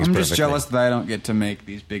phrasing things I'm perfectly. just jealous that I don't get to make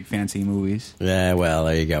these big fancy movies. Yeah, well,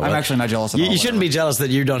 there you go. Well, actually not jealous at You all, shouldn't be whatever. jealous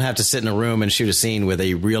that you don't have to sit in a room and shoot a scene with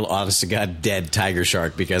a real, honest-to-God, dead tiger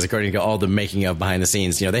shark, because according to all the making of behind the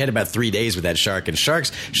scenes, they had about 3 days with that shark. And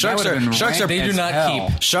sharks would've been rank They do as not hell.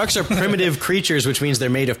 keep. Sharks are primitive creatures, which means they're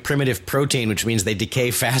made of primitive protein, which means they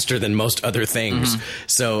decay faster than most other things.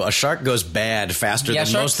 So a shark goes bad faster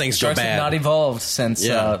than most things go sharks bad. have not evolved since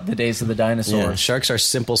Yeah. the days of the Yeah, dinosaurs. sharks are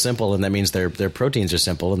simple, and that means their proteins are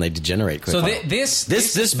simple and they degenerate quickly. So this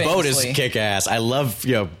boat is famously- kick ass. I love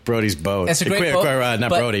Brody's boat. It's a great boat, not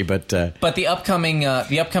but- Brody, but But the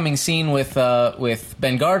upcoming scene with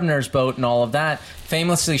Ben Gardner's boat and all of that,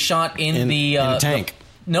 famously shot in the tank.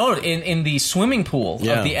 In the swimming pool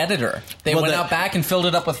Yeah. of the editor. They Well, went that- out back and filled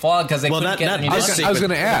it up with fog because they couldn't not, get not any this money. scene, I was but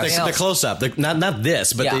gonna ask. the close up. Not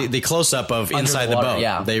this, but Yeah. the close up of Under inside the the water, boat.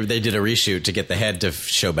 yeah. They did a reshoot to get the head to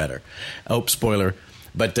show better. Oh, spoiler.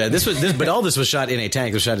 But but all this was shot in a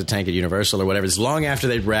tank. It was shot at a tank at Universal or whatever. It's long after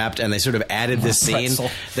they'd wrapped, and they sort of added this scene.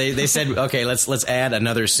 Pretzel. They said, okay, let's add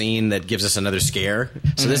another scene that gives us another scare.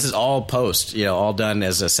 So this is all post, all done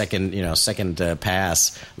as a second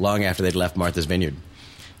pass long after they'd left Martha's Vineyard.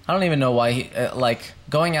 I don't even know why he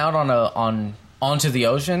going out onto the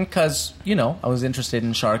ocean because I was interested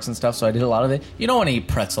in sharks and stuff, so I did a lot of it. You don't want to eat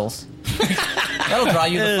pretzels. That'll draw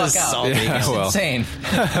you the fuck out. Salty. Yeah, It's well. insane.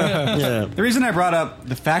 The reason I brought up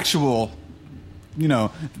the factual,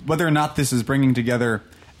 whether or not this is bringing together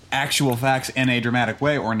actual facts in a dramatic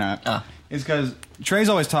way or not, is because Trey's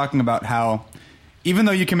always talking about how even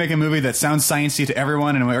though you can make a movie that sounds sciencey to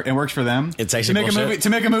everyone and it works for them, It's actually to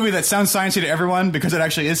make a movie that sounds sciencey to everyone because it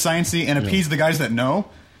actually is sciencey and appease the guys that know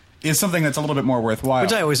is something that's a little bit more worthwhile.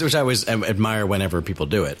 Which I always admire whenever people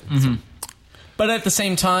do it. But at the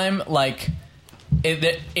same time,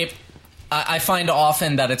 I find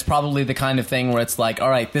often that it's probably the kind of thing where it's like, all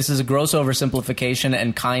right, this is a gross oversimplification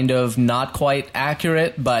and kind of not quite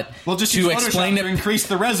accurate, but Well, just to use explain Photoshop to it increase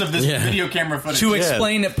the res of this Yeah. video camera footage. to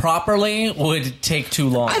explain it properly would take too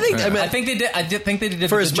long. I think they did. I did think they did a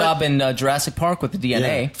For good as mu- job in Jurassic Park with the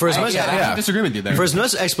DNA. Yeah. For as much, I don't disagree with you there. For as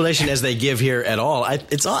much explanation as they give here at all, I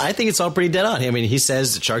think it's all pretty dead on. I mean, he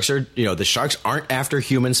says that sharks are, the sharks aren't after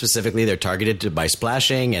humans specifically. They're targeted by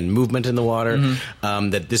splashing and movement in the water.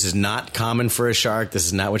 That this is not common for a shark. This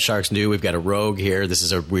is not what sharks do. We've got a rogue here. This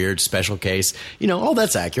is a weird special case. You know, all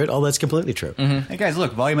that's accurate. All that's completely true. Hey guys,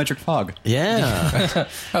 look, volumetric fog. Yeah.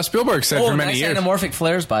 Spielberg said for many nice years. anamorphic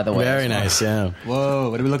flares, by the way. Very nice, yeah.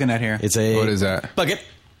 Whoa, what are we looking at here? It's a... What is that? Bucket.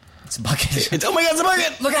 It's a bucket. It's, oh my God, it's a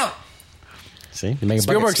bucket! Look out! See? You make a bucket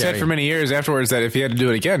Spielberg scary. said for many years afterwards that if he had to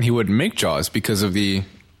do it again, he wouldn't make Jaws because of the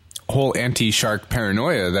whole anti-shark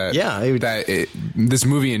paranoia that this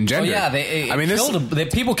movie Oh engendered. yeah,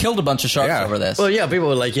 people killed a bunch of sharks Yeah. over this. Well, yeah, people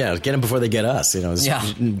were like, get them before they get us. You know,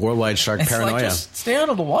 this worldwide shark it's paranoia. like, just stay out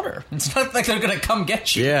of the water. It's not like they're going to come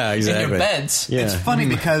get you Yeah, exactly. in your beds. Yeah. It's funny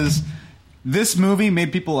because this movie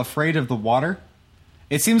made people afraid of the water.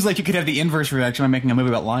 It seems like you could have the inverse reaction by making a movie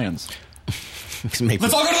about lions. Let's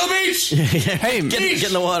all go to the beach! Hey, get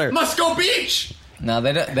in the water. Must go beach! No,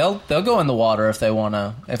 they'll go in the water if they want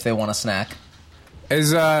a snack.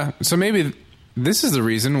 So maybe this is the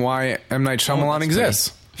reason why M. Night Shyamalan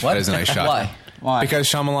exists. What? That is a nice shot. Why? Because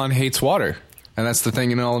Shyamalan hates water. And that's the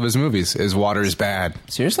thing in all of his movies, is water is bad.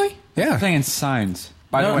 Seriously? Yeah. I'm saying signs.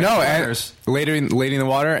 By the way, No, spoilers. and Lady in the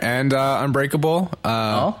Water and Unbreakable.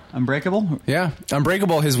 Unbreakable? Yeah.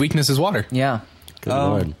 Unbreakable, his weakness is water. Yeah. Good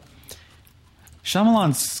Lord.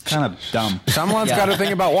 Shyamalan's kind of dumb. Shyamalan's Yeah. got a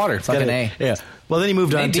thing about water. Fucking A. Yeah. Well, then he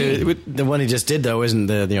moved on Maybe. to the one he just did. Though isn't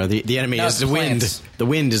the enemy No, is the it's wind. plants. The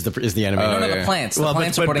wind is the enemy. No, yeah. the plants. The Well,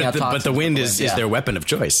 plants are putting out toxins. but the wind is Yeah. their weapon of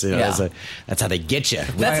choice. You know, Yeah. that's how they get you.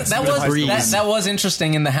 That was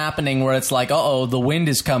interesting in The Happening, where it's like, the wind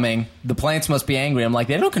is coming. The plants must be angry. I'm like,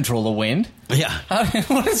 they don't control the wind. Yeah.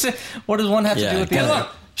 What is it? What does one have to Yeah, do with the kinda. other?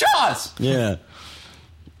 Jaws. Yeah.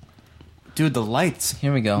 Dude, the lights.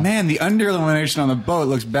 Here we go. Man, the under illumination on the boat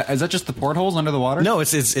looks bad. Is that just the portholes under the water? No,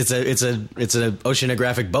 it's an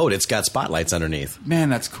oceanographic boat. It's got spotlights underneath. Man,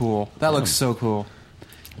 that's cool. That looks so cool.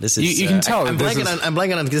 This is You can tell I'm this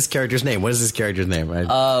blanking on this character's name. What is this character's name?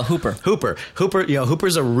 Hooper. Hooper.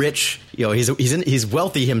 Hooper's a rich. He's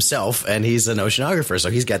wealthy himself, and he's an oceanographer. So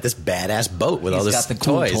he's got this badass boat with all He's this got the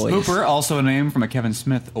cool toys. Hooper, also a name from a Kevin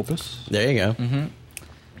Smith opus. There you go. Mm-hmm.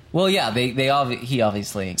 Well, yeah, he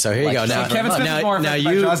obviously. So here you go. Now, Kevin Smith is more affected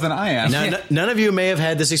by Jaws than I am. Now, none of you may have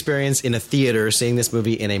had this experience in a theater, seeing this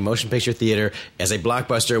movie in a motion picture theater as a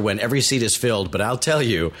blockbuster when every seat is filled. But I'll tell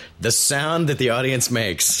you, the sound that the audience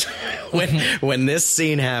makes when this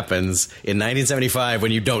scene happens in 1975,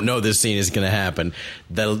 when you don't know this scene is going to happen,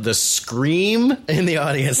 the scream in the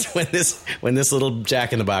audience when this little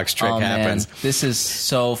Jack in the Box trick happens. Man. This is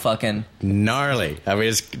so fucking gnarly. I mean,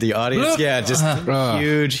 it's the audience, just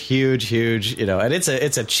huge, and it's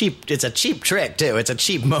a cheap trick too. It's a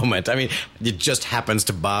cheap moment. I mean, it just happens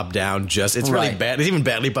to bob down. It's really bad. It's even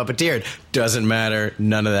badly puppeteered. Doesn't matter.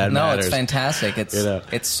 None of that matters. No, it's fantastic.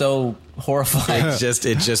 It's so horrifying.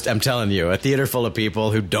 It's just. I'm telling you, a theater full of people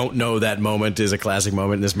who don't know that moment is a classic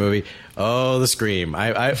moment in this movie. Oh, the scream!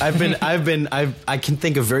 I can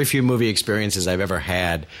think of very few movie experiences I've ever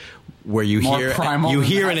had where you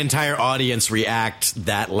hear an entire audience react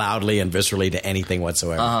that loudly and viscerally to anything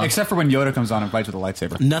whatsoever. Except for when Yoda comes on and fights with a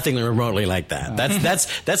lightsaber. Nothing remotely like that.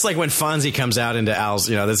 That's like when Fonzie comes out into Al's.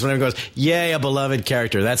 That's when everyone goes, "Yay, a beloved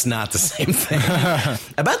character." That's not the same thing.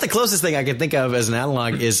 About the closest thing I can think of as an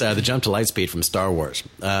analog is the jump to lightspeed from Star Wars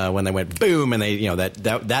when they went boom and they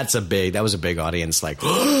that was a big audience like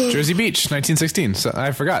Jersey Beach, 1916. So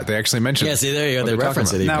I forgot they actually mentioned. Yeah, see, there you go. what They they're reference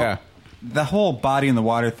talking it. about. Now, Yeah. the whole body in the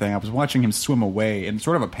water thing, I was watching him swim away in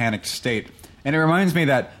sort of a panicked state. And it reminds me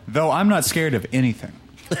that, though I'm not scared of anything,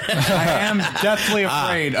 I am deathly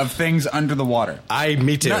afraid of things under the water.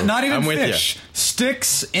 Me too. Not even I'm with fish.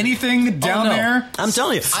 Sticks, anything down no. there. I'm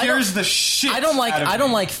telling you. Scares the shit I don't out of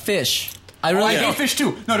me. like fish. I I really hate don't. fish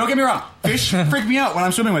too. No, don't get me wrong. Fish freak me out when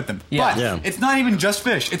I'm swimming with them. Yeah. But Yeah. it's not even just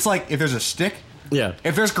fish. It's like if there's a stick. Yeah.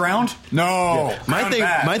 If there's ground, no. My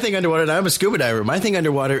thing underwater, and I'm a scuba diver. My thing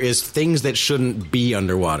underwater is things that shouldn't be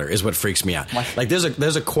underwater is what freaks me out. Like there's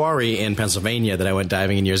a quarry in Pennsylvania that I went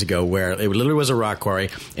diving in years ago where it literally was a rock quarry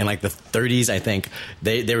in like the 30s, I think.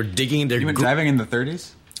 They were digging. You went diving in the 30s?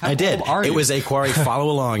 How I did. old are you? It was a quarry. Follow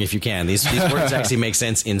along if you can. These words actually make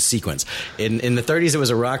sense in sequence. In the 30s, it was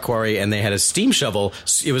a rock quarry, and they had a steam shovel.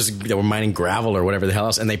 They were mining gravel or whatever the hell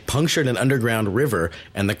else, and they punctured an underground river,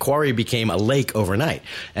 and the quarry became a lake overnight.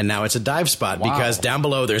 And now it's a dive spot because down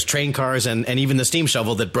below there's train cars and even the steam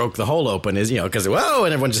shovel that broke the hole open is because whoa,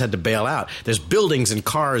 and everyone just had to bail out. There's buildings and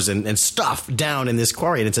cars and stuff down in this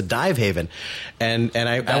quarry, and it's a dive haven. And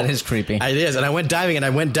That is creepy. It is. And I went diving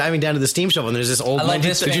down to the steam shovel, and there's this old I love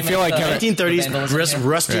this Did you feel like Kevin? 1930s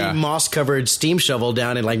rusty Yeah. moss-covered steam shovel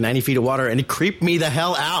down in like 90 feet of water, and it creeped me the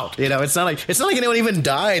hell out. You know, it's not like anyone even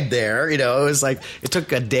died there. You know, it was like it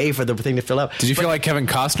took a day for the thing to fill up. Did you feel like Kevin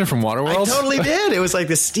Costner from Waterworld? I totally did. It was like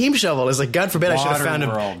the steam shovel. It's like God forbid I should have found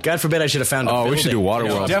Waterworld. God forbid I should have found a Oh, building. we should do Waterworld. You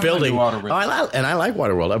know, a Definitely building. do Waterworld. I like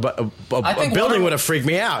Waterworld. I A think building would have freaked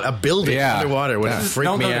me out. A building Yeah. underwater would have freaked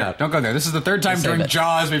Don't go me there. out. Don't go there. This is the third time We'll during save it.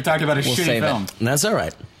 Jaws we've talked about a We'll shitty save it. film. And that's all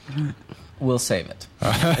right. We'll save it.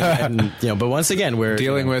 And, you know, but once again, we're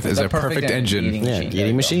Dealing with is The a perfect perfect engine. eating yeah, machine. There you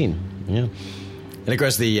eating go. machine. Yeah. And of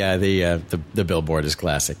course, the billboard is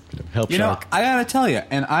classic. Help You know, Shark. I gotta tell you,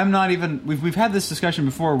 and I'm not even. We've had this discussion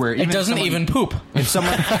before where It doesn't even poop. If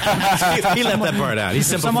someone he left that part out.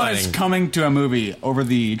 He's if someone is simplifying. coming to a movie over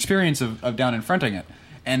the experience of down and fronting it,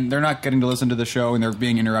 and they're not getting to listen to the show and they're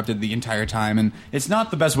being interrupted the entire time, and it's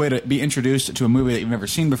not the best way to be introduced to a movie that you've never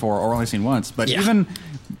seen before or only seen once. But Yeah. even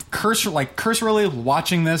cursorily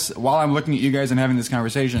watching this while I'm looking at you guys and having this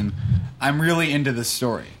conversation, I'm really into this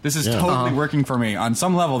story. This is Yeah. totally working for me on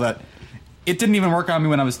some level that it didn't even work on me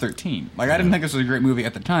when I was 13. Like I didn't think this was a great movie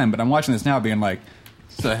at the time, but I'm watching this now being like,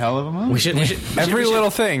 it's a hell of a movie. We should Every little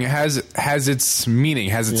thing has its meaning,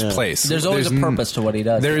 has its Yeah. place. There's always a purpose to what he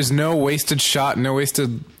does. There is no wasted shot, no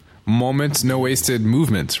wasted moments, no wasted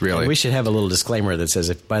movements, really. We should have a little disclaimer that says,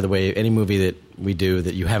 if, by the way, any movie that we do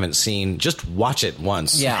that you haven't seen, just watch it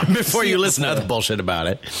once. Yeah. Before you listen to other bullshit about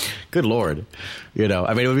it. Good Lord. You know,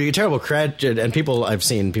 I mean, it would be a terrible tragedy. And I've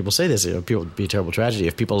seen people say this, it would be a terrible tragedy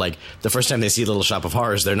if people, like, the first time they see Little Shop of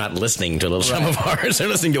Horrors, they're not listening to Little Shop of Horrors. They're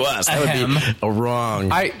listening to us. That would be a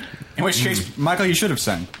wrong. In which case, Michael, you should have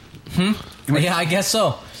sang. Yeah, I guess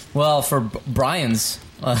so. Well, for Brian's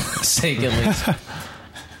sake, at least.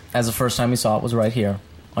 As the first time he saw it was right here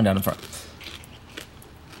on Down in Front.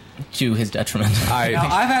 To his detriment. Now, I've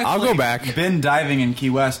actually I'll go back. been diving in Key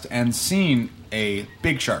West and seen a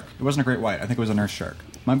big shark. It wasn't a great white. I think it was a nurse shark.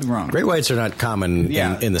 Might be wrong. Great whites are not common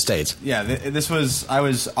Yeah. in the States. Yeah, I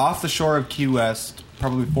was off the shore of Key West,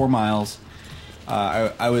 probably 4 miles.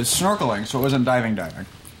 I was snorkeling, so it wasn't diving.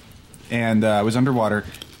 And I was underwater.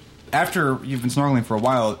 After you've been snorkeling for a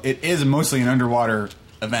while, it is mostly an underwater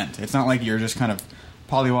event. It's not like you're just kind of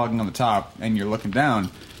pollywogging on the top and you're looking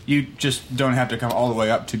down. You just don't have to come all the way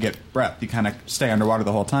up to get breath. You kind of stay underwater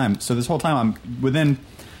the whole time. So this whole time I'm within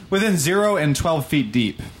 0 and 12 feet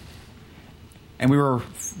deep. And we were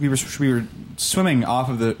swimming off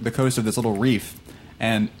of the coast of this little reef,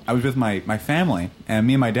 and I was with my family, and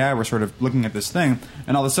me and my dad were sort of looking at this thing,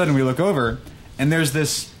 and all of a sudden we look over, and there's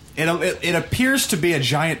this. It appears to be a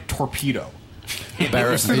giant torpedo. It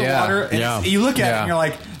moves through the Yeah. water. And Yeah. you look at it, Yeah. and you're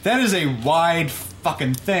like, that is a wide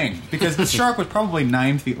fucking thing, because the shark was probably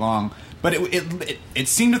 9 feet long, but it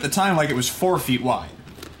seemed at the time like it was 4 feet wide.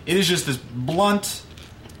 It is just this blunt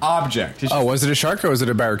object. It's Oh, just- was it a shark or was it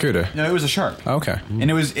a barracuda? no, it was a shark. Okay. And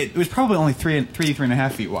it was probably only three and a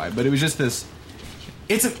half feet wide, but it was just this.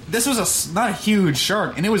 This was not a huge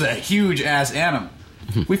shark, and it was a huge ass animal.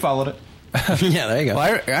 We followed it. Yeah, there you go.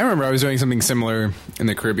 Well, I remember I was doing something similar in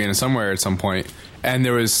the Caribbean somewhere at some point, and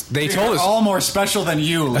they told We're us all more special than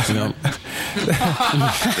you, listener.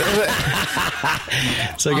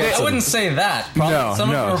 So I wouldn't say that. Probably, No, some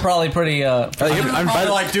of no. them are probably pretty. I'm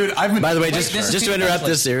like, dude, I've been. By the way, this just is to Peter interrupt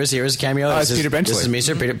Benchley. this, here's a cameo. it's Peter Benchley. This is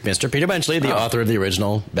Mr. Peter Benchley, the author of the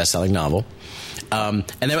original best-selling novel. And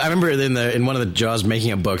then I remember in one of the Jaws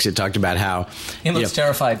making of books, it talked about how He looks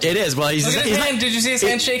terrified. It is. Well, he's Look at his he's hand. Did you see his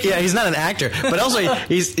hand shaking? Yeah, he's not an actor, but also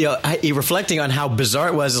he's he reflecting on how bizarre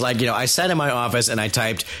it was. Like, I sat in my office and I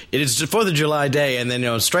typed, "It is the 4th of July day," and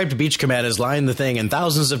then striped beach commanders line the thing, and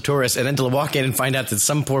thousands of tourists, and then to walk in and find out that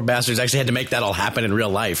some poor bastards actually had to make that all happen in real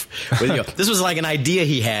life. This was like an idea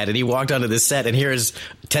he had, and he walked onto this set, and here's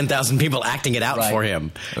 10,000 people acting it out Right. for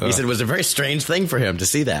him. He said it was a very strange thing for him to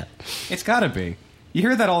see that. It's got to be. You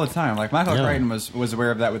hear that all the time. Like Michael Yeah. Crichton was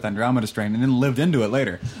aware of that with Andromeda Strain, and then lived into it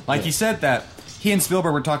later. Like he said that he and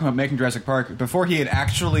Spielberg were talking about making Jurassic Park before he had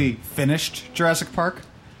actually finished Jurassic Park.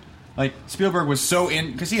 Like Spielberg was so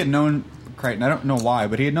in because he had known Crichton. I don't know why,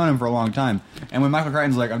 but he had known him for a long time. And when Michael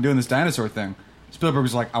Crichton's like, "I'm doing this dinosaur thing," Spielberg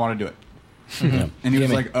was like, "I want to do it," and he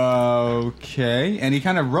was like, "Okay," and he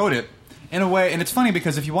kind of wrote it in a way. And it's funny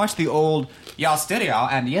because if you watch the old "Y'all Studio"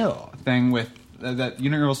 and "You" thing with that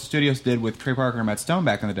Universal Studios did with Trey Parker and Matt Stone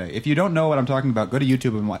back in the day. If you don't know what I'm talking about, go to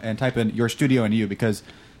YouTube and type in "Your Studio and You" because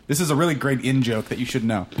this is a really great in-joke that you should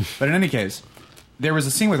know. But in any case, there was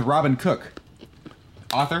a scene with Robin Cook,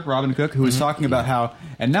 author Robin Cook, who was talking about how,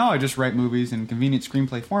 and now I just write movies in convenient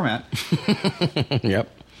screenplay format Yep.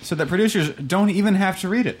 so that producers don't even have to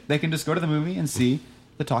read it. They can just go to the movie and see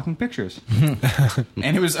the talking pictures.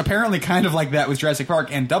 And it was apparently kind of like that with Jurassic Park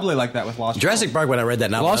and doubly like that with Lost Jurassic World. Park, when I read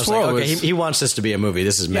that novel, Lost I was World like, okay, was- he wants this to be a movie.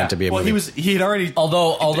 This is meant to be a movie. He had already...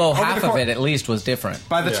 Although over half the of it at least was different.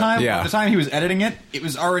 By the time Yeah. he was editing it, it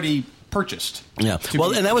was already purchased. Yeah,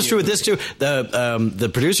 well, and that was true with this too.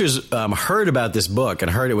 The producers heard about this book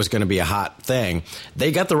and heard it was going to be a hot thing.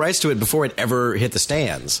 They got the rights to it before it ever hit the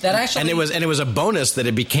stands. That actually- and it was a bonus that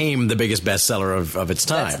it became the biggest bestseller of its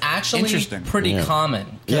time. That's actually Interesting. pretty common.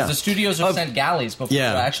 Because Yeah. the studios have sent galleys before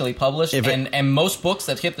yeah. they're actually published, If it- and most books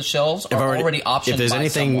that hit the shelves are already optioned If there's by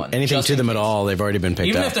anything someone, anything just to in them at case. all, they've already been picked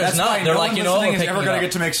Even up. if there's That's not, why they're no like, one you know, listening we're is ever picking going it to up.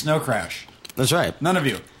 get to make Snow Crash. That's right. None of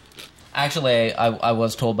you. Actually, I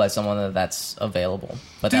was told by someone that that's available,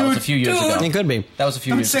 but that was a few years Dude. ago. It could be. That was a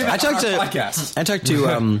few Don't years say ago. that. I talked on to our podcast. I talked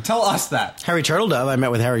to Tell us that. Harry Turtledove. I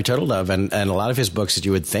met with Harry Turtledove, and a lot of his books that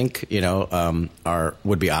you would think would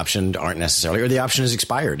be optioned aren't necessarily, or the option is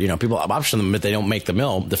expired. You know, people option them, but they don't make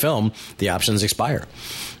the film. The options expire.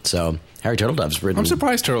 So Harry Turtledove's written. I'm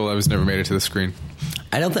surprised Turtle has never made it to the screen.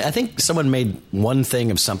 I think someone made one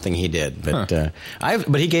thing of something he did, but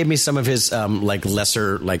but he gave me some of his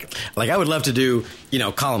lesser like I would love to do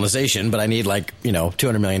colonization, but I need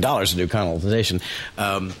 $200 million to do colonization.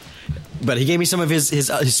 But he gave me some of his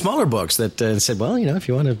smaller books that said, well, if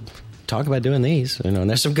you want to talk about doing these, and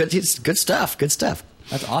there's some good stuff.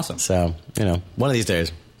 That's awesome. So one of these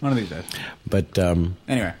days. One of these days. But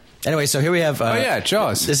Anyway, so here we have.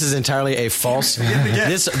 Jaws. This is entirely a false.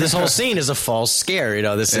 This whole scene is a false scare.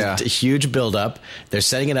 This is a huge buildup. They're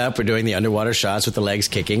setting it up. We're doing the underwater shots with the legs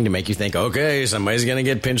kicking to make you think, okay, somebody's going to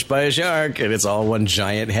get pinched by a shark, and it's all one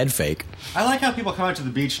giant head fake. I like how people come out to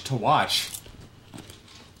the beach to watch.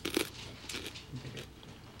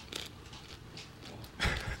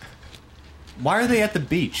 Why are they at the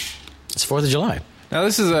beach? It's 4th of July. Now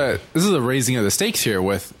this is a raising of the stakes here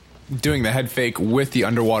with doing the head fake with the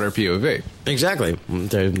underwater POV. Exactly.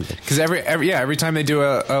 Because every time they do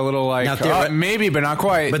a little Now, maybe but not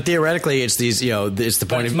quite. But theoretically, it's these. It's the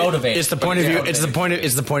point it's of motivating. It's the point of But view. it's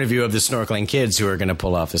It's the point of view of the snorkeling kids who are going to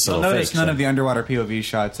pull off this little Notice fake. none of the underwater POV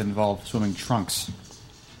shots involve swimming trunks.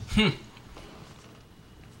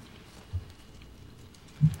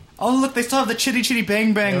 Oh, look, they still have the chitty chitty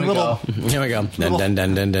bang bang Here we little... go. Here we go. Dun, dun,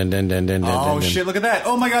 dun, dun, dun, dun, dun, dun, Oh, dun, shit, look at that.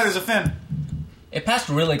 Oh, my God, there's a fin. It passed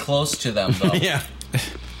really close to them, though. Yeah.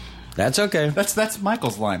 That's okay. That's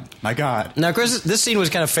Michael's line. My God. Now, of course, this scene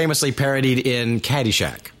was kind of famously parodied in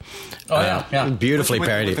Caddyshack. Oh, yeah. Beautifully With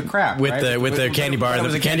parodied. the crab, with right? the With the the- candy bar, that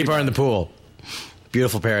was the a candy candy bar in the pool.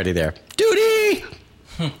 Beautiful parody there. Duty.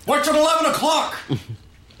 Watch at 11 o'clock.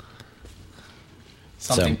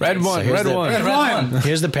 Something So- red big. one, here's red the- one. Red Red wine. one.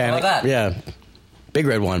 Here's the panic. How about that? Yeah, big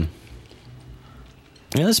red one.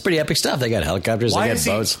 Yeah, that's pretty epic stuff. They got helicopters. Why they is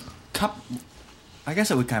got he... boats. I guess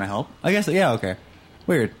it would kind of help. I guess, yeah, okay.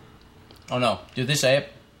 Weird. Oh, no. Did they say it?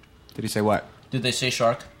 Did he say what? Did they say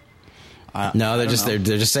shark? No, they're I just don't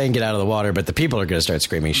they're just saying get out of the water, but the people are going to start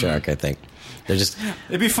screaming shark. I think they're just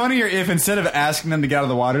It'd be funnier if instead of asking them to get out of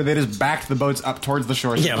the water, they just backed the boats up towards the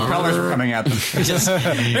shore. So Yeah. the propellers were coming at them. just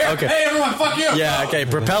Okay. Hey, everyone, fuck you! yeah. Okay,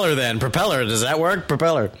 propeller then. Propeller. Does that work?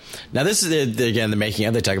 Propeller. Now this is again the making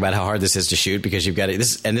of. They talk about how hard this is to shoot because you've got it.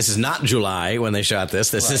 This is not July when they shot this.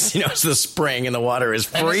 This is it's the spring and the water is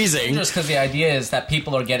freezing. Just because the idea is that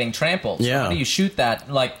people are getting trampled. So Yeah. how do you shoot that?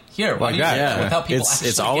 Like here, why do you that, shoot that Yeah, without people? it's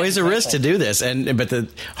actually always a getting risk to trampled? do this, but the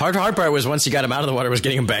hard part was once you got him out of the water was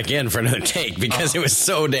getting him back in for another take because it was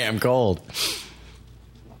so damn cold.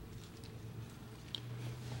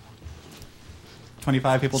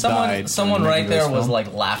 25 people Someone died. someone for right making there this was film.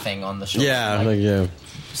 like laughing on the shoulder. Yeah, like, yeah.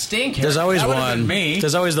 stink here. There's always That would've been one. me.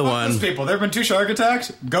 There's always the Fuck one. those people. There have been 2 shark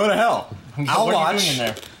attacks. Go to hell. I'll what are you watch. doing in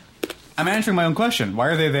there? I'm answering my own question. Why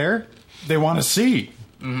are they there? They want to see.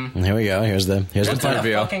 Here we go. Here's the Those fun are the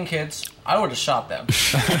reveal. fucking kids. I would have shot them.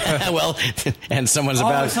 well, and someone's Oh,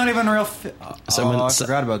 about. it's not even real. Someone- I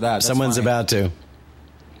forgot about that. That's Someone's funny. about to.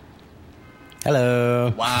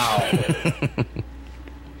 Hello. Wow.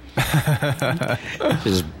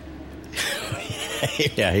 Just-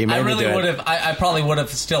 yeah, he made I me really do it. would have. I probably would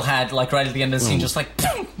have still had like right at the end of the scene, just like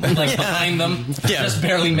behind them, Yeah. just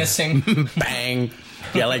barely missing. Bang.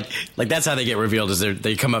 Yeah, like that's how they get revealed. Is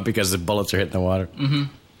they come up because the bullets are hitting the water.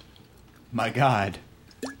 My God.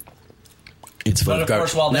 It's full But of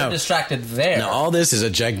course, while they're distracted there, Now, all this is a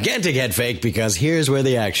gigantic head fake because here's where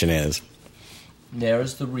the action is.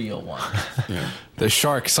 there's the real one. The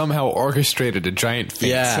shark somehow orchestrated a giant feat.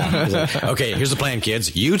 Yeah. He's like, okay, here's the plan,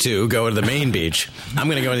 kids. You two go to the main beach. I'm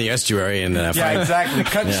going to go in the estuary and Yeah, fight. exactly.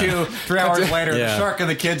 Cut Yeah. to 3 hours later. Yeah. The shark and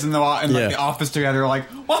the kids in the Yeah. the office together are like,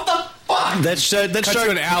 what the fuck? That shark. Cut to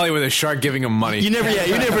an alley with a shark giving him money. You never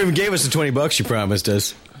even gave us the $20 you promised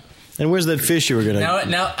us. And where's that fish you were gonna?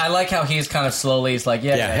 Now I like how he's kind of slowly. He's like,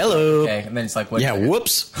 yeah, hello. okay, and then it's like, wait, Yeah,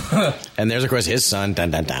 whoops. And there's of course his son. Dun,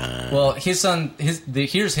 dun, dun. Well, his son.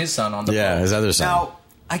 Here's his son on the Yeah, boat. his other son. Now,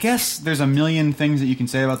 I guess there's a million things that you can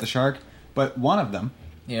say about the shark, but one of them.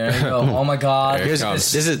 Yeah, there you go. Oh my God! Here it Here's-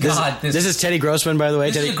 comes. This is Teddy Grossman, by the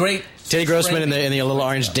way. This is a great- Teddy Grossman in the little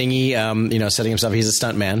orange dinghy. Setting himself. He's a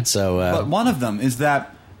stuntman. So, But one of them is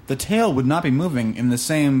that the tail would not be moving in the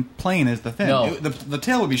same plane as the fin. No. The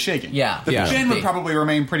tail would be shaking. Yeah. The Yeah. fin would probably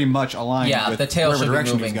remain pretty much aligned Yeah, with the tail whatever should be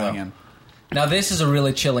direction moving, he's going though. in. Now this is a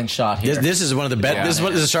really chilling shot here. this is one of the best. Yeah. This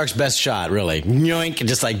is the shark's best shot, really. Yoink,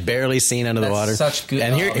 just like barely seen under the That's water. such good-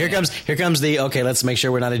 And here man. comes the. Okay, let's make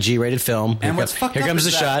sure we're not a G-rated film. And what's fucked here up comes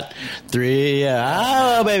is the that- shot. 3,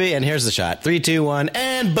 oh baby, and here's the shot. 3, 2, 1,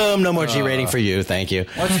 and boom! No more G rating for you. Thank you.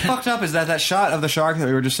 What's fucked up is that shot of the shark that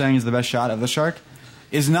we were just saying is the best shot of the shark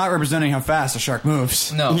is not representing how fast the shark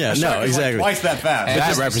moves. No. Yeah, The shark no, is like exactly. twice that fast. And That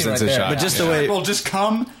just- represents right a there. shot. But just The the way. shark will just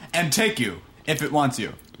come and take you if it wants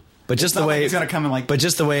you. But just It's the not way like it's gonna come in like- But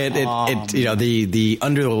just the way it the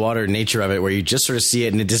under the water nature of it, where you just sort of see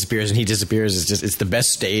it and it disappears and he disappears, it's the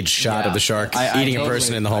best stage shot Yeah. of the shark I eating a totally-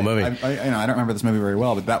 person in the whole movie. I don't remember this movie very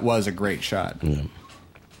well, but that was a great shot.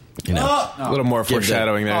 You know. Oh! A little more Give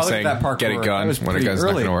foreshadowing there, look at saying that parkour. get a That gun was when a pretty gun's not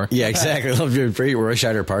early. going to work. Yeah, exactly. A little pretty Roy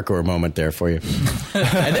Scheider parkour moment there for you.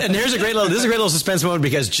 and here's a great little suspense moment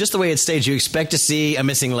because just the way it's staged, you expect to see a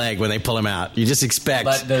missing leg when they pull him out. You just expect,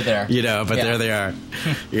 But they're there. But Yeah. there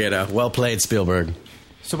they are. Well played, Spielberg.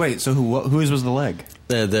 So wait, so whose was the leg?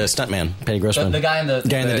 The stuntman, Teddy Grossman, The guy in the in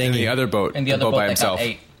the In dinghy. the other boat, in the other boat by that himself. got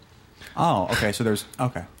ate. Oh, okay. So there's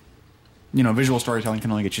okay. Visual storytelling can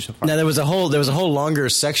only get you so far. Now there was a whole longer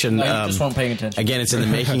section. No, you just weren't paying attention. Again, it's in the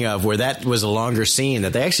making of where that was a longer scene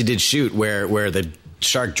that they actually did shoot where the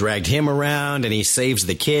shark dragged him around and he saves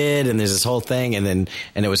the kid and there's this whole thing and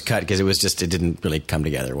it was cut because it didn't really come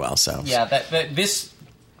together well. So Yeah, this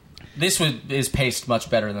is paced much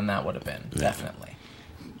better than that would have been, definitely.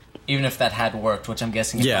 Even if that had worked, which I'm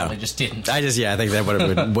guessing it probably just didn't. I think that would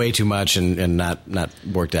have been way too much and not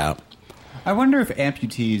worked out. I wonder if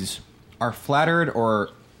amputees are flattered or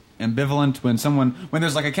ambivalent when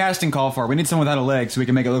there's like a casting call for we need someone without a leg so we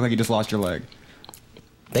can make it look like you just lost your leg.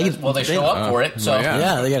 They show up for it, so...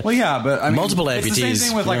 yeah. They got Well, yeah, but I mean, multiple it's the same amputees.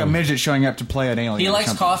 thing with like Yeah. a midget showing up to play an alien. He or likes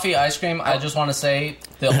something. coffee, ice cream. I just want to say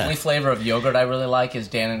the only flavor of yogurt I really like is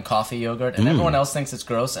Dannon coffee yogurt, and everyone else thinks it's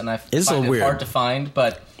gross, and I It's find so it weird. hard to find,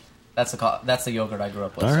 but that's the yogurt I grew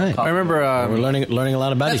up with. All so right. coffee I remember yogurt. We're learning a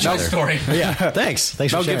lot about That's each my other. story. Yeah, thanks for Mel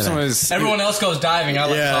sharing Gibson that. was Everyone else goes diving. I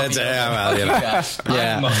like Yeah, coffee it's- yogurt. yeah, well, you know.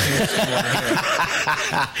 Yeah. I'm the most interested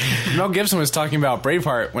one here. Mel Gibson was talking about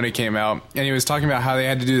Braveheart when it came out, and he was talking about how they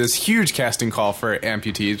had to do this huge casting call for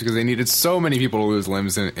amputees because they needed so many people to lose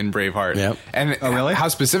limbs in Braveheart. Yep. And Oh, really? how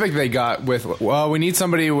specific they got with, well, we need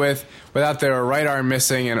somebody without their right arm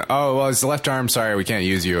missing, and it's the left arm. Sorry, we can't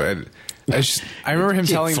use you. And I remember him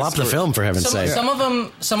telling Flop the film for heaven's sake. Some of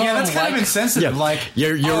them Yeah, that's kind of like... insensitive. Yeah. Like,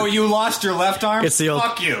 You're- oh, you lost your left arm. It's the old.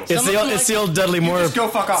 fuck you. It's Some the of old. them It's the old Dudley Moore. just go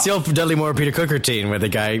fuck off. It's the old Dudley Moore Peter Cook routine where the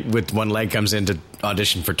guy with one leg comes in to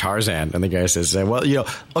audition for Tarzan, and the guy says, "Well,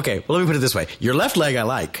 okay. Well, let me put it this way: your left leg, I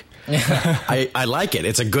like. I like it.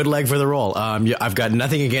 It's a good leg for the role. I've got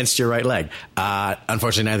nothing against your right leg.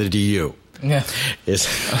 Unfortunately, neither do you." Yeah. Is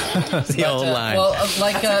the old line?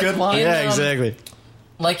 good line. Yeah, exactly.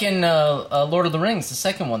 Like in Lord of the Rings, the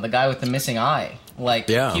second one, the guy with the missing eye.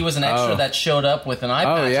 Yeah. He was an extra Oh. that showed up with an eye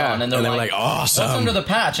patch yeah. on, and And they they're were like, awesome. "What's under the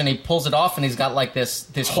patch?" And he pulls it off, and he's got like this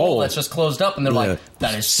hole Hole. that's just closed up, and they're Yeah. like,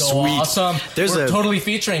 "That is so Sweet. awesome! There's We're a- totally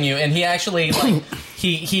featuring you." And he actually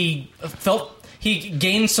he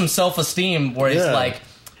gained some self esteem where he's Yeah. like,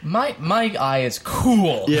 My eye is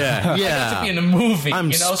cool. Yeah, I yeah. get to be in a movie. I'm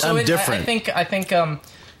different. I think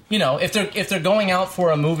if they're going out for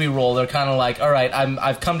a movie role, they're kind of like, all right,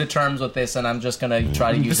 I've come to terms with this, and I'm just gonna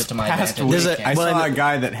try to use it to my Past advantage. week, I saw a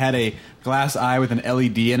guy that had a glass eye with an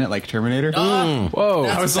LED in it, like Terminator. Whoa.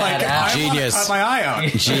 That's I was like, badass. I want to Genius. cut my eye out.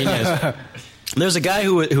 Genius. There's a guy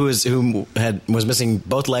who was missing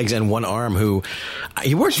both legs and one arm. Who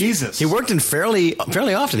he worked. Jesus. He worked in fairly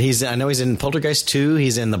often. I know he's in Poltergeist 2.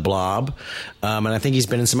 He's in The Blob, and I think he's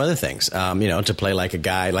been in some other things. To play like a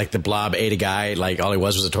guy, like The Blob ate a guy, like all he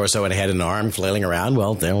was a torso and a head and an arm flailing around.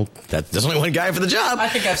 Well, there's only one guy for the job. I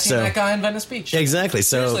think I've seen that guy in Venice Beach. Exactly.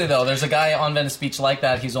 So Seriously though, there's a guy on Venice Beach like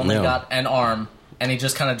that. He's only Yeah. got an arm. and he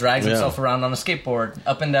just kind of drags himself around on a skateboard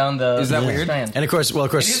up and down the. Is that weird? Strand. And of course,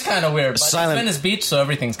 It is kind of weird. But Silent- it's Venice Beach, so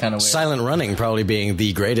everything's kind of weird. Silent running probably being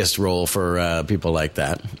the greatest role for people like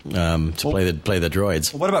that to play the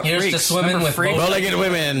droids. What about Here's Freaks? to swimming Remember with Freaks? both- Bowlegged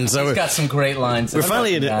women. So He's got some great lines. We're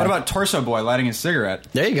finally into- What about Torso Boy lighting his cigarette?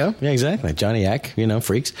 there you go. Yeah, exactly. Johnny Eck,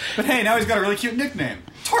 Freaks. But hey, now he's got a really cute nickname,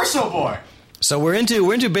 Torso Boy. So we're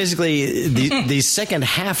into basically the second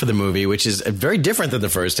half of the movie, which is very different than the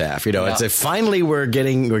first half. It's finally we're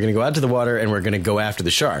going to go out to the water and we're going to go after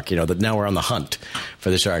the shark. That now we're on the hunt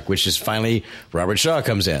for the shark, which is finally Robert Shaw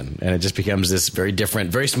comes in, and it just becomes this very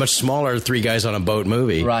different, very much smaller three guys on a boat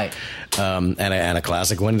movie, Right. And a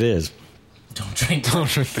classic one it is. Don't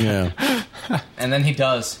drink. Yeah. And then he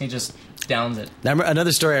does. He just downs it. Now,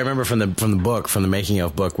 another story I remember from the book, from the making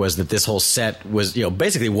of book, was that this whole set was,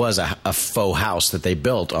 basically was a faux house that they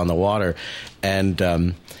built on the water, and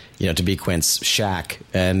to be Quint's shack.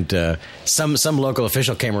 And some local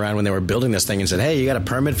official came around when they were building this thing and said, "Hey, you got a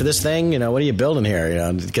permit for this thing? What are you building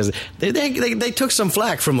here?" Because they took some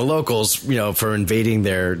flack from the locals, for invading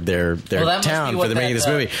their that town must for the be making of this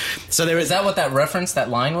movie. So they were, Is that what that reference, that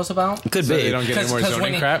line was about? could So be. they don't get any more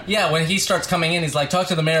zoning crap? Yeah, when he starts coming in, he's like, talk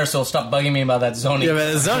to the mayor so he'll stop bugging me about that zoning. Yeah,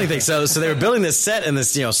 but the zoning thing. So they were building this set, and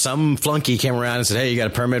this, some flunky came around and said, "Hey, you got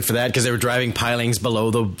a permit for that?" Because they were driving pilings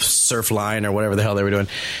below the surf line or whatever the hell they were doing,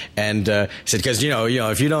 and said, "Because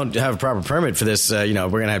if you don't have a proper permit for this, we're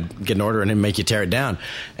gonna have to get an order and make you tear it down."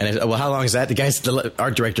 And I said, "Well, how long is that?" The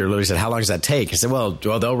art director literally said, "How long does that take?" I said, "Well,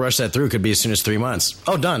 they'll rush that through. Could be as soon as 3 months."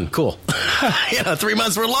 Oh, done. Cool. 3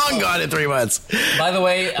 months. We're long gone in 3 months. By the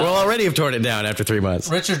way, We'll already have torn it down after 3 months.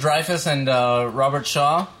 Richard Dreyfuss and Robert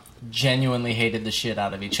Shaw genuinely hated the shit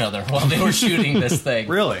out of each other while they were shooting this thing.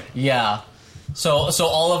 Really? Yeah. So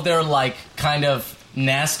all of their kind of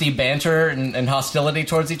nasty banter and hostility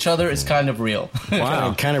towards each other is kind of real.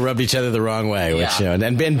 Wow. Kind of rubbed each other the wrong way, which, Yeah.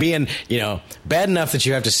 and being, bad enough that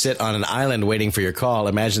you have to sit on an island waiting for your call.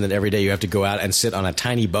 Imagine that every day you have to go out and sit on a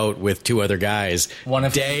tiny boat with two other guys, One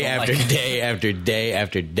of day them after like- day after day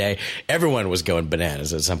after day. Everyone was going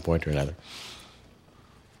bananas at some point or another.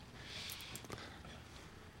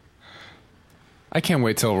 I can't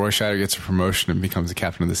wait till Roy Scheider gets a promotion and becomes the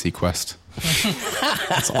captain of the Sea Quest.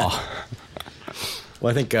 That's all.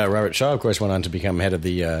 Well, I think Robert Shaw, of course, went on to become head of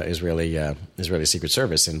the Israeli Secret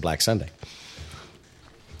Service in Black Sunday.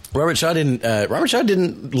 Robert Shaw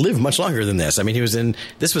didn't live much longer than this. I mean, he was in.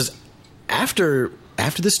 This was after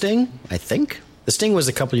The Sting, I think. The Sting was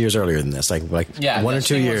a couple years earlier than this, like Yeah, 1 or 2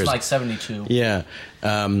 Sting years. was like 72. Yeah.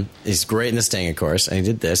 He's great in The Sting, of course, and he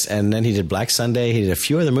did this, and then he did Black Sunday. He did a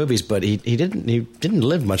few other movies, but he didn't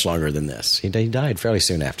live much longer than this. He died fairly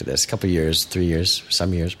soon after this, a couple of years, 3 years,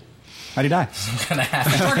 some years. How'd he die? Gonna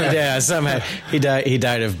happen. Yeah, somehow he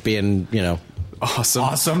died of being, Awesome.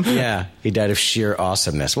 Awesome. yeah, he died of sheer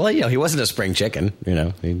awesomeness. Well, he wasn't a spring chicken,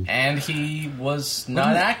 And he was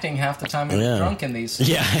not acting half the time. He was Yeah. drunk in these.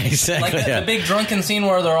 Yeah, exactly. Like yeah. the big drunken scene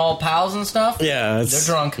where they're all pals and stuff. Yeah, They're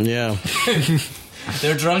drunk. Yeah,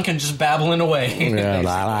 They're drunk and just babbling away. yeah,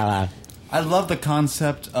 la la la. I love the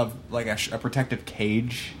concept of like a protective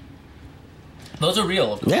cage. Those are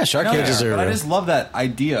real. Of course. Yeah, shark No, cages are. but I just love that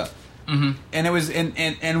idea. Mm-hmm. And it was,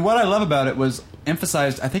 and what I love about it was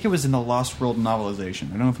emphasized. I think it was in the Lost World novelization.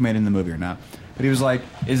 I don't know if it made it in the movie or not. But he was like,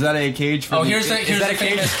 "Is that a cage for?" Oh, the, here's the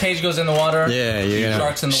famous cage goes in the water. Yeah,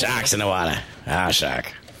 Sharks in the sharks in the water.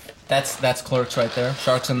 Shark. That's Clerks right there.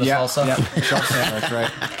 Sharks in the Yeah, salsa. yeah, Shark Sandwich,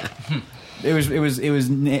 right?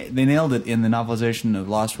 They nailed it in the novelization of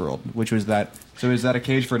Lost World, which was that. So is that a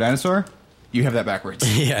cage for a dinosaur? You have that backwards.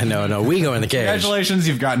 Yeah, no, we go in the cage. Congratulations,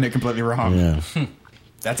 you've gotten it completely wrong. Yeah.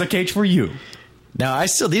 That's a cage for you. Now,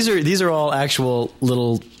 these are all actual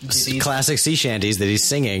little These- classic sea shanties that he's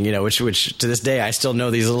singing. Which to this day I still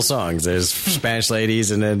know these little songs. There's Spanish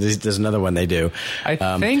Ladies, and then there's another one they do. I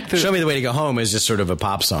think that- "Show Me the Way to Go Home" is just sort of a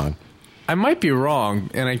pop song. I might be wrong,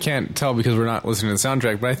 and I can't tell because we're not listening to the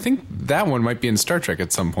soundtrack, but I think that one might be in Star Trek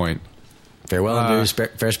at some point. Farewell and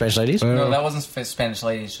Fair Spanish Ladies. No, that wasn't Spanish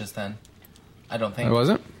Ladies just then. I don't think. It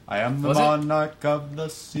wasn't? I am the Was it? monarch of the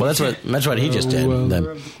sea. Well, that's what he just did. Then.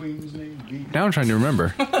 Of the queen's name. Now I'm trying to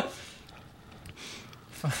remember.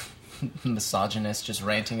 Misogynist, just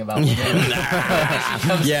ranting about women.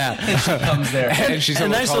 She Yeah. comes there. And she's a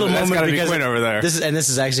nice little that's moment gotta be because Quinn over there. This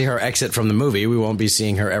is actually her exit from the movie. We won't be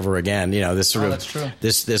seeing her ever again. This sort of that's true.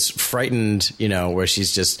 this frightened, where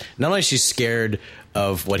she's just not only she's scared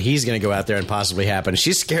of what he's going to go out there and possibly happen.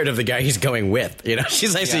 She's scared of the guy he's going with.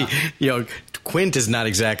 She's actually, Quint is not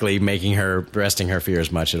exactly resting her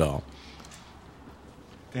fears much at all.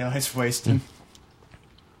 Daylight's wasting.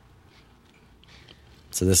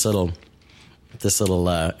 So this little this little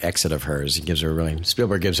exit of hers. He gives her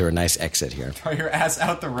Spielberg gives her a nice exit here. Throw your ass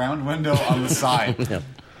out the round window on the side. Yeah.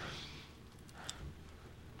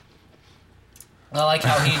 I like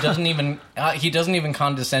how he doesn't even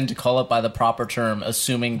condescend to call it by the proper term,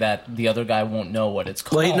 assuming that the other guy won't know what it's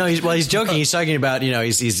called. Well, he's joking. He's talking about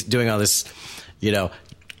he's doing all this,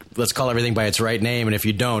 let's call everything by its right name, and if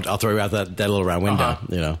you don't, I'll throw you out that little round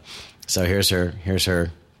window. So here's her.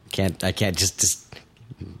 I can't just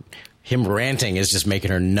him ranting is just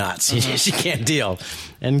making her nuts. She can't deal.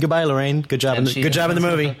 And goodbye, Lorraine. Good job in the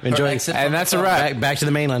movie. Enjoy. And that's a wrap. Back to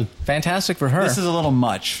the mainland. Fantastic for her. This is a little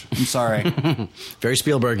much. I'm sorry. Very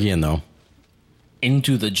Spielbergian, though.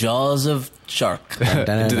 Into the jaws of shark.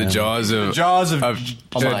 Into the jaws of Jaws of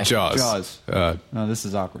my. Jaws. No, this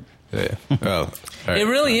is awkward. Yeah. Well, all right. It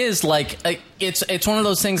really is like it's one of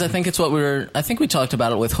those things. I think it's what I think we talked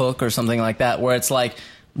about it with Hook or something like that, where it's like,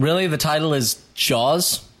 really, the title is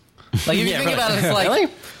Jaws. Like if you think about it, it's like Really?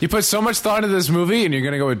 You put so much thought into this movie, and you're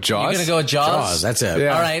going to go with Jaws? you're gonna go with Jaws. Jaws, that's it.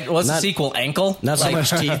 Yeah. All right, what's the Not- sequel? Ankle. Not so Like, much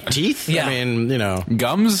teeth. Yeah. I mean,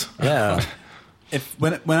 Gums? yeah. If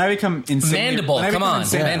when I become insanely, Mandible, when I come become on,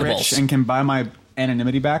 insanely mandibles. rich and can buy my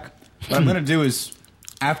anonymity back, what I'm going to do is,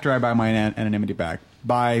 after I buy my anonymity back,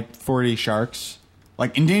 buy 40 sharks,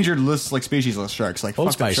 like endangered list, like species list sharks, like Old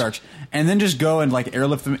fucked up Spice. sharks, and then just go and like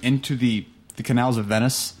airlift them into the canals of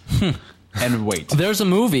Venice and wait. There's a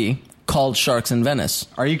movie called Sharks in Venice.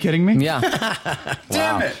 Are you kidding me? Yeah.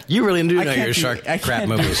 Damn it! You really do I know can't your do- shark I crap can't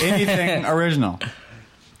movies. do anything original.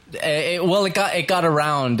 It got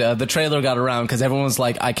around. The trailer got around because everyone was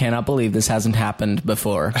like, "I cannot believe this hasn't happened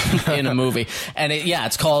before in a movie." And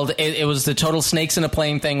it's called. It was the total snakes in a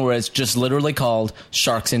plane thing, where it's just literally called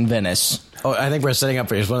Sharks in Venice. Oh, I think we're setting up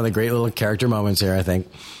for here's one of the great little character moments here. I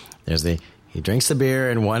think there's he drinks the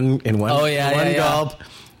beer in one gulp,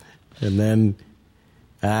 and then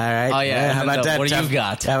all right. Oh, yeah, How and about then that? what do you tough,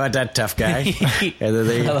 got? How about that tough guy? And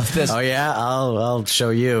then I love this. Oh yeah, I'll show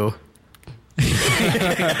you.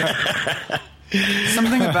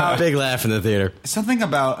 Something about Big laugh in the theater.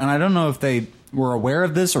 and I don't know if they were aware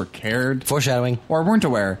of this or cared Foreshadowing. or weren't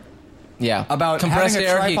aware. Yeah, About compressed having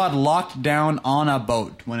a air. tripod locked down on a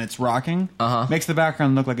boat when it's rocking makes the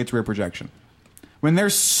background look like it's rear projection. When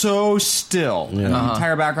they're so still and the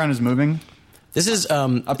entire background is moving, This is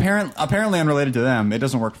apparently unrelated to them, it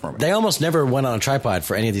doesn't work for me. they almost never went on a tripod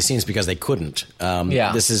for any of these scenes because they couldn't.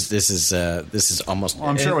 Yeah. This is almost. Well,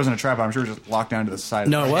 I'm sure it wasn't a trapod. I'm sure it was just locked down to the side.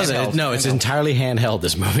 No, it wasn't. Handheld. No, it's entirely handheld.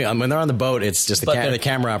 This movie. When they're on the boat, it's just But the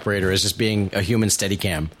camera operator is just being a human steady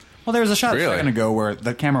cam. Well, there was a shot a Really? second ago where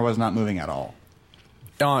the camera was not moving at all.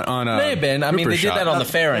 On May have been. I mean, they did that on the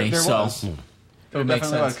ferry, There so was. it It would make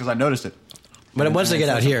definitely was sense. because I noticed it. But once they get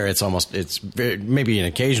out here, it's maybe an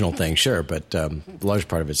occasional thing, sure, but the large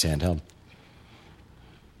part of it's handheld.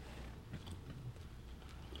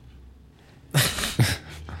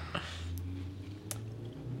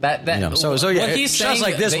 That So yeah, what he's shots saying,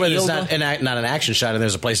 like this the where it's eel not an action shot and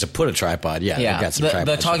there's a place to put a tripod. Yeah, Yeah, they've got some the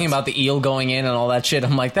tripod talking shots. about the eel going in and all that shit.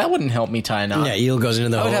 I'm like, that wouldn't help me tie a knot. Yeah, eel goes into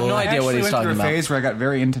the I would have hole. no I idea what actually he's went talking through a about. phase where I got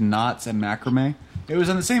very into knots and macrame. It was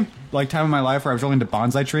in the same time in my life where I was really into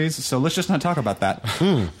bonsai trees. So let's just not talk about that.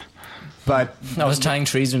 But I was tying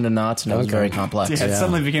trees into knots, and it was Okay. very complex. yeah, it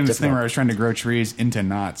suddenly became this thing where I was trying to grow trees into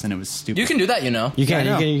knots, and it was stupid. You can do that, you know. You can,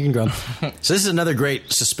 Yeah, I know. you can grow. So this is another great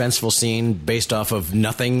suspenseful scene based off of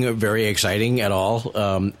nothing very exciting at all.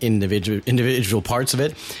 Individual parts of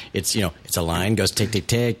it. It's it's a line goes tick tick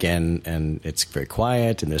tick, and it's very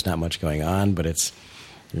quiet, and there's not much going on, but it's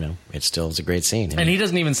it still is a great scene. And he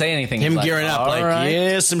doesn't even say anything. him He's like, gearing up "All like right."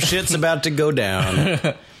 yeah, some shit's about to go down.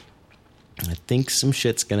 I think some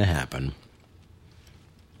shit's gonna happen.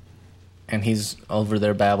 And he's over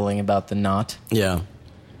there babbling about the knot. Yeah.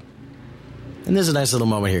 And there's a nice little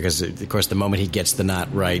moment here because, of course, the moment he gets the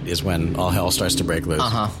knot right is when all hell starts to break loose.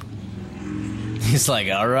 He's like,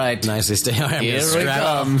 all right. Nicely stay. Here we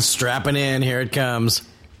go. Strapping in. Here it comes.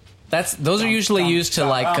 Those are usually used to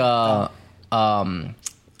like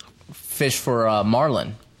fish for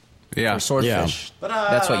marlin Yeah. or swordfish.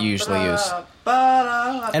 That's what you usually use.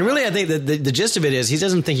 And really, I think that the gist of it is he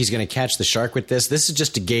doesn't think he's going to catch the shark with this. This is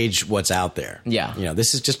just to gauge what's out there. Yeah.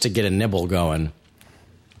 This is just to get a nibble going.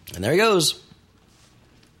 And there he goes.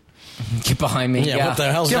 Get behind me. Yeah, what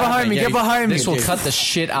the hell's Get that? behind me, Yeah, get behind me. This will cut the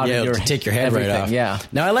shit out Yeah, of your to take your head right everything. off. Yeah.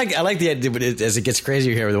 Now I like the idea, but as it gets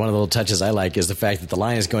crazier here, one of the little touches I like is the fact that the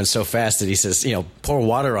line is going so fast that he says, pour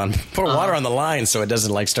water on the line so it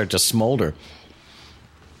doesn't like start to smolder.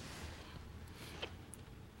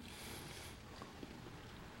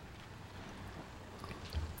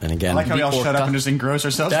 And again, I like how we all shut up orca. and just engross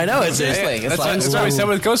ourselves. I know it's Seriously, it's That's like, what we said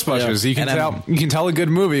with Ghostbusters. Yeah. You can tell a good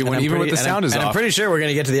movie when even with the sound is and off. I'm pretty sure we're going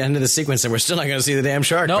to get to the end of the sequence and we're still not going to see the damn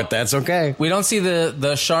shark, Nope. but that's okay. we don't see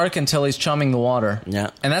the shark until he's chumming the water. Yeah.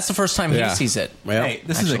 And that's the first time Yeah. he sees it. Well, Hey,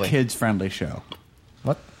 this is a Actually. kids-friendly show.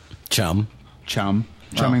 What? chum.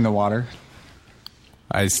 Chumming the water.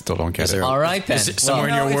 I still don't get Is it. there- All right, then. Is somewhere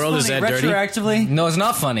Well, in your world, is that dirty? Retroactively, No, it's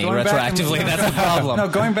not funny. Going back and Retroactively, listening- that's the problem. No,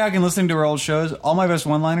 going back and listening to our old shows, all my best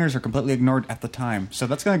one-liners are completely ignored at the time. So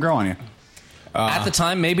that's going to grow on you. At the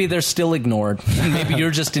time, maybe they're still ignored. Maybe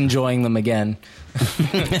you're just enjoying them again.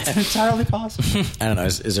 It's entirely possible. I don't know.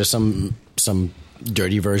 Is there some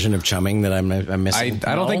dirty version of chumming that I'm missing?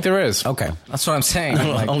 I don't think there is. Okay. That's what I'm saying.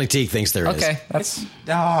 Like, Only Teague thinks there is. okay, that's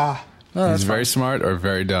He's very smart or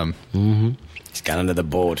very dumb. He's got under the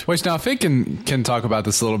board. Which now Fink can talk about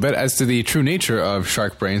this a little bit as to the true nature of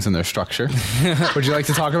shark brains and their structure. Would you like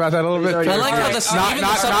to talk about that a little bit? I like how Alright, the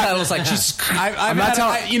subtitle is like, Jesus Christ. I've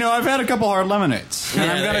had a couple hard lemonades, and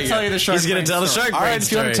I'm there going to you tell go. you the shark. He's going to brain tell the story. shark All brain right, if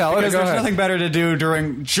you want to story. tell it, Because go there's ahead. nothing better to do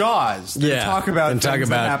during Jaws than talk about and talk things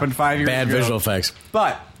about that happened 5 years bad ago. visual effects.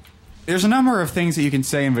 But there's a number of things that you can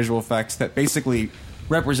say in visual effects that basically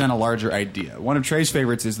represent a larger idea. One of Trey's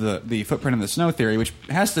favorites is the footprint in the snow theory, which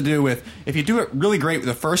has to do with if you do it really great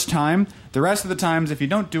the first time, the rest of the times, if you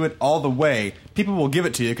don't do it all the way, people will give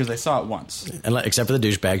it to you because they saw it once. Except for the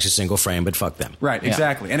douchebags who single frame, but fuck them. Right,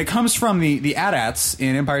 exactly. And it comes from the AT-ATs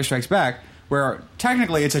in Empire Strikes Back, where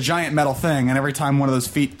technically it's a giant metal thing, and every time one of those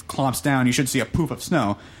feet clomps down, you should see a poof of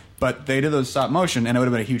snow. But they did those stop motion, and it would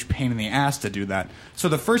have been a huge pain in the ass to do that. So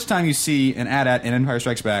the first time you see an AT-AT in Empire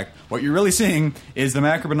Strikes Back, what you're really seeing is the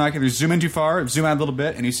macro binoculars zoom in too far, zoom out a little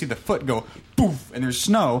bit, and you see the foot go poof, and there's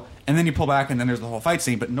snow, and then you pull back, and then there's the whole fight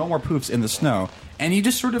scene, but no more poofs in the snow. And you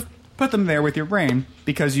just sort of put them there with your brain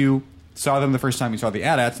because you saw them the first time you saw the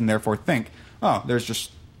AT-ATs, and therefore think, oh, there's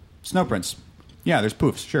just snow prints. Yeah, there's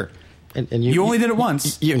poofs, sure. And you only did it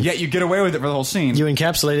once, yet you get away with it for the whole scene. You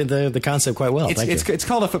encapsulated the concept quite well. Thank you. It's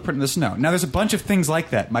called a footprint in the snow. Now, there's a bunch of things like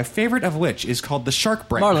that. My favorite of which is called the shark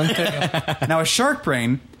brain. Marlon. Now, a shark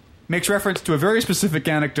brain makes reference to a very specific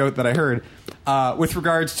anecdote that I heard with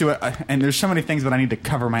regards to and there's so many things that I need to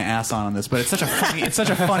cover my ass on this, but it's such a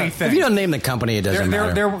funny thing. If you don't name the company, it doesn't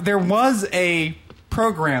matter. There was a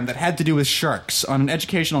program that had to do with sharks on an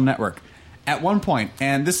educational network at one point,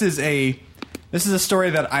 and this is a story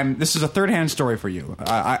that this is a third-hand story for you.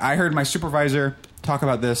 I heard my supervisor talk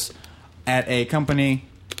about this at a company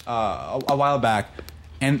a while back,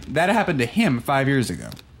 and that happened to him 5 years ago.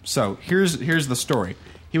 So here's the story.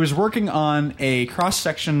 He was working on a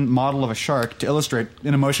cross-section model of a shark to illustrate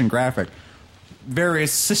in a motion graphic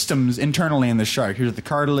various systems internally in the shark. Here's the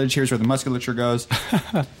cartilage. Here's where the musculature goes.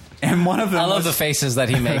 And one of them I love the faces that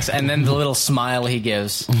he makes, and then the little smile he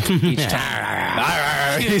gives each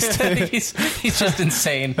time. he's just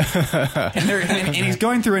insane. and he's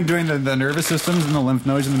going through and doing the nervous systems and the lymph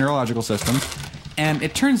nodes and the neurological systems. And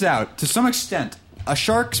it turns out, to some extent, a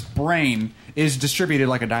shark's brain is distributed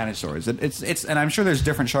like a dinosaur's. It's and I'm sure there's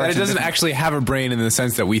different sharks. And it doesn't actually have a brain in the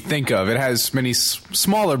sense that we think of. It has many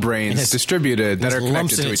smaller brains distributed that are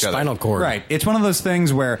connected to each other. Spinal cord. Right. It's one of those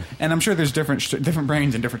things where, and I'm sure there's different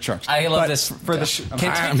brains in different sharks. I love But this. for the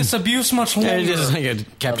Can't take this abuse much longer. Yeah, it is like a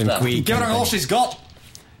Captain Love that. Queeg. give her all she's got.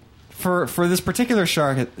 For this particular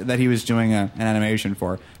shark that he was doing an animation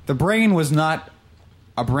for, the brain was not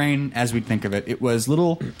a brain as we'd think of it. It was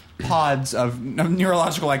little pods of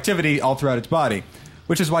neurological activity all throughout its body,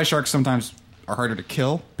 which is why sharks sometimes are harder to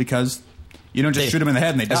kill because you don't just shoot them in the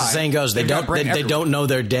head and they die. As the saying goes, they They've got brain don't everywhere. know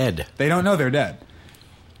they're dead. They don't know they're dead.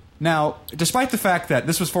 Now, despite the fact that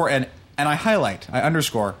this was for and I highlight, I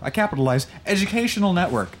underscore, I capitalize, educational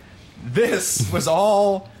network, this was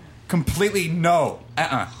all completely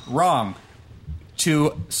wrong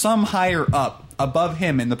to some higher up above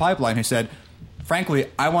him in the pipeline who said, frankly,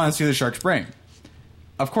 I want to see the shark's brain.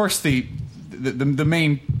 Of course, the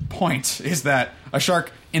main point is that a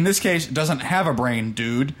shark, in this case, doesn't have a brain,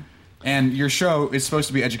 dude, and your show is supposed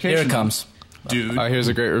to be educational. Here it comes. Dude. Here's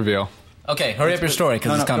a great reveal. Okay, hurry up your story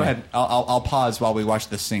because it's coming. Go ahead. I'll pause while we watch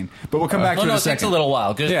this scene, but we'll come back to it in No, a it takes second. a little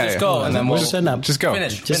while. Just go, and then we'll Just setting up. Just go.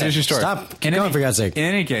 Finish. Just finish your story. Stop. Keep going, for God's sake. In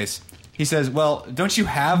any case, he says, well, don't you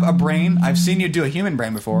have a brain? I've seen you do a human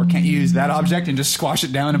brain before. Can't you use that object and just squash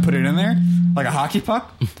it down and put it in there? Like a hockey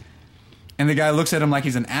puck? And the guy looks at him like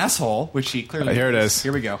he's an asshole, which he clearly Here it is.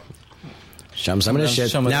 Here we go. Show him some of this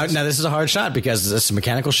shit. Some of Now, this. this is a hard shot because it's a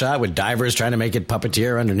mechanical shot with divers trying to make it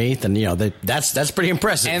puppeteer underneath, and that's pretty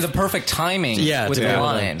impressive. and the perfect timing yeah, with to the be able to-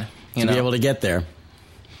 line. to be able to get there.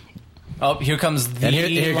 Oh, here comes the And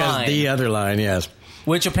here line, comes the other line. Yes.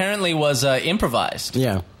 which apparently was improvised.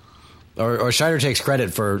 Yeah. or Scheider takes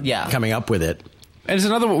credit for coming up with it. And it's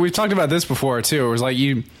another. We've talked about this before too. It was like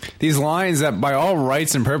these lines that, by all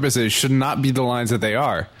rights and purposes, should not be the lines that they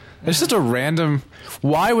are. It's just a random.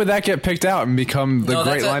 Why would that get picked out and become the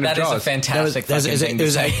great line of Jaws? That is a fantastic thing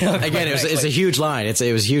to say. Again, it was a huge line. It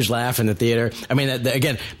was a huge laugh in the theater. I mean,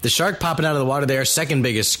 again, the shark popping out of the water there, second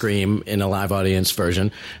biggest scream in a live audience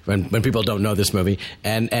version when people don't know this movie,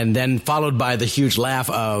 and then followed by the huge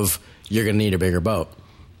laugh of "You're going to need a bigger boat."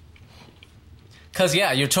 Because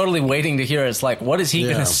you're totally waiting to hear. It's like, what is he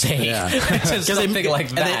going to say? Yeah. Just something like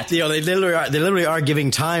that. They literally are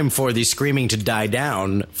giving time for the screaming to die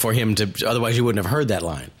down for him to. Otherwise, you wouldn't have heard that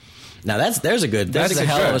line. Now there's a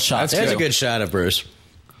hell of a shot. There's a good shot of Bruce.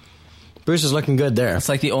 Bruce is looking good there. It's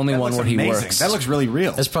like the only one where he works. That looks really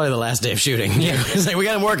real. That's probably the last day of shooting. Yeah. It's like, we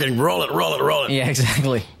got him working. Roll it. Yeah,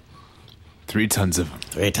 exactly. 3 tons of them.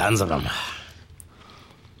 3 tons of them.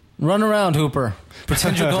 Run around, Hooper.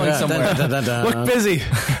 Pretend you're going somewhere. Look busy.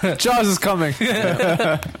 Jaws is coming.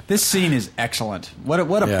 This scene is excellent. What a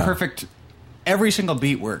perfect. Every single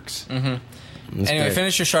beat works. Mm-hmm. Anyway,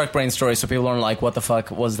 finish your shark brain story so people aren't like, what the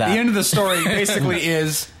fuck was that? The end of the story basically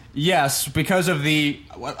is, yes, because of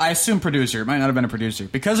I assume producer, it might not have been a producer,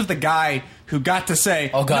 because of the guy who got to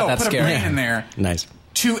say, oh God, no, that's put scary. a brain in there. Nice.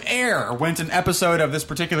 To air went an episode of this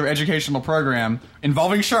particular educational program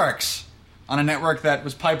involving sharks on a network that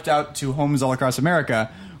was piped out to homes all across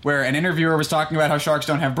America, where an interviewer was talking about how sharks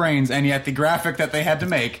don't have brains, and yet the graphic that they had to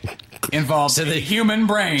make involved a human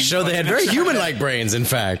brain. So they had very human-like brains, in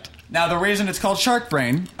fact. Now, the reason it's called Shark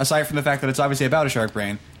Brain, aside from the fact that it's obviously about a shark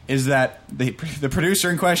brain, is that the producer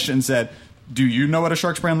in question said, do you know what a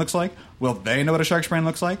shark's brain looks like? Will they know what a shark's brain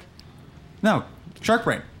looks like? No. Shark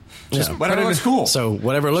brain. Just whatever looks cool. So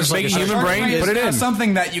whatever looks like a human brain, put it in.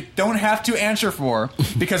 Something that you don't have to answer for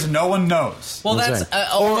because no one knows. Well, that's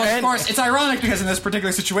of course, it's ironic because in this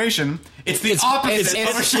particular situation, it's the opposite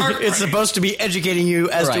of a shark brain. It's supposed to be educating you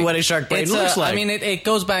as to what a shark brain looks like. I mean, it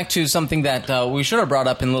goes back to something that we should have brought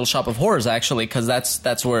up in Little Shop of Horrors, actually, because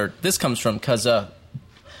that's where this comes from. Because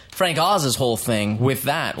Frank Oz's whole thing with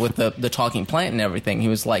the talking plant and everything, he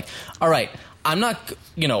was like, all right, I'm not,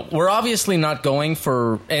 we're obviously not going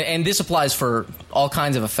for, and this applies for all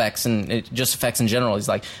kinds of effects and just effects in general. He's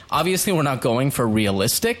like, obviously we're not going for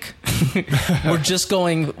realistic.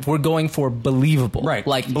 we're going for believable. Right.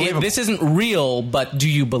 Like, this isn't real, but do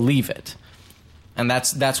you believe it? And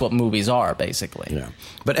that's what movies are, basically. Yeah.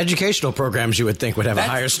 But educational programs, you would think, would have a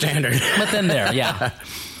higher standard. But then yeah.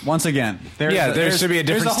 Once again, there should be a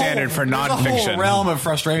different standard for nonfiction. There's a whole realm of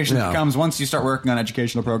frustration that comes once you start working on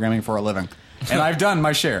educational programming for a living. And I've done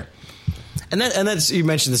my share. And that's, you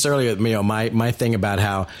mentioned this earlier, my thing about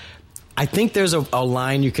how I think there's a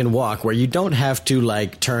line you can walk where you don't have to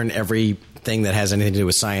like turn everything that has anything to do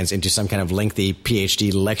with science into some kind of lengthy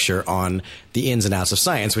PhD lecture on the ins and outs of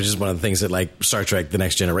science, which is one of the things that like Star Trek: The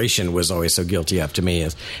Next Generation was always so guilty of to me.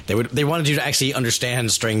 Is they wanted you to actually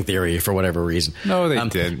understand string theory for whatever reason. No, they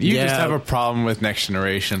didn't. You just have a problem with Next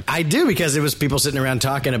Generation. I do, because it was people sitting around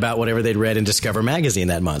talking about whatever they'd read in Discover magazine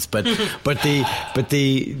that month. But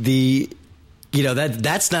the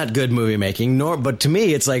that's not good movie making. But to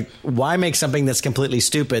me, it's like, why make something that's completely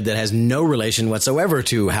stupid that has no relation whatsoever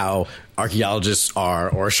to how archaeologists are,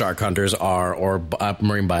 or shark hunters are, or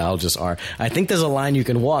marine biologists are? I think there's a line you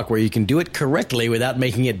can walk where you can do it correctly without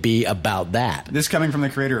making it be about that. This coming from the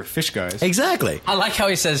creator of Fish Guys. Exactly. I like how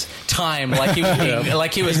he says time, like he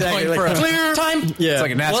was going for a clear time. Yeah, it's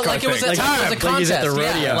like a NASCAR like it was thing. It was a contest. Like he's at the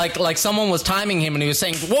rodeo. Yeah, like someone was timing him and he was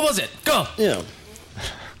saying, "What was it? Go." Yeah.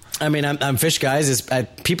 I mean, I'm Fish Guys.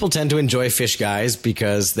 People tend to enjoy Fish Guys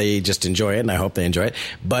because they just enjoy it, and I hope they enjoy it.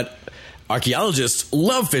 But archaeologists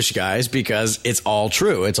love Fish Guys because it's all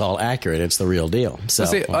true. It's all accurate. It's the real deal. So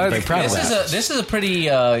I'm very proud of that. This is a pretty...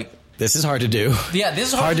 this is hard to do. Yeah,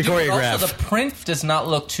 this is hard to choreograph. Also, the print does not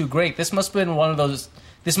look too great. This must have been one of those...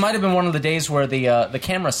 This might have been one of the days where the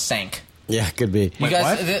camera sank. Yeah, could be. You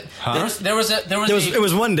guys, it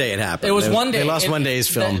was one day it happened. It was one day. They lost one day's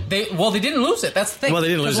film. They didn't lose it. That's the thing. Well, they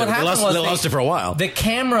didn't lose it. They lost it for a while. The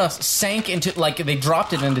camera sank into, like, they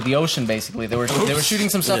dropped it into the ocean. Basically, they were shooting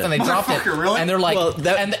some stuff and they dropped it. Really? And they're like,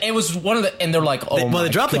 and it was one of the, and they're like, they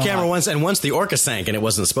dropped the camera once, and once the orca sank, and it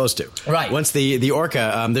wasn't supposed to. Right. Once the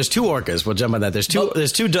orca, there's 2 orcas. We'll jump on that.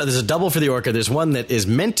 There's a double for the orca. There's one that is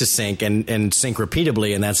meant to sink and sink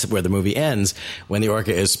repeatably, and that's where the movie ends when the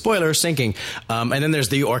orca is, spoiler, sinking. And then there's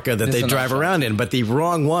the Orca that they drive around in. But the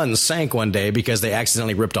wrong one sank one day because they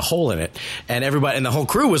accidentally ripped a hole in it. And everybody, and the whole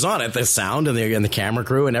crew was on it, the sound and the camera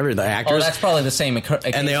crew and the actors. Oh, that's probably the same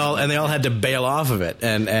occasion. And they all had to bail off of it.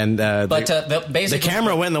 Basically, the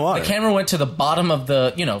camera went in the water. The camera went to the bottom of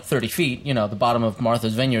the 30 feet, the bottom of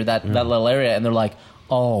Martha's Vineyard, that little area, and they're like,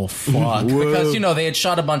 oh fuck, because they had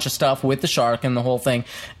shot a bunch of stuff with the shark and the whole thing,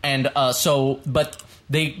 and but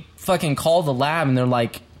they fucking called the lab and they're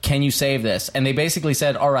like, can you save this? And they basically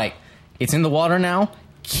said, all right, it's in the water now.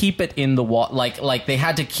 Keep it in the water. Like they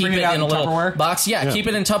had to keep it in a little Tupperware? box. Yeah, keep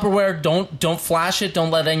it in Tupperware. Don't flash it.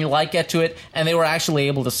 Don't let any light get to it. And they were actually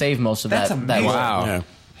able to save most of That's that. amazing. Wow. Yeah.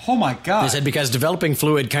 Oh my god! They said because developing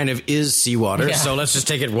fluid kind of is seawater, so let's just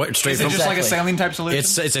take it straight Is it from. just like a saline type solution?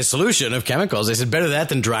 It's a solution of chemicals. They said better that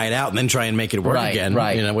than dry it out and then try and make it work again.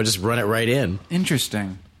 Right. We'll just run it right in.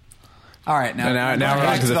 Interesting. All right, now we're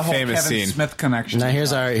on to the whole famous Kevin scene. Smith connection. Now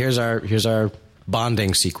here's our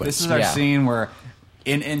bonding sequence. This is our scene where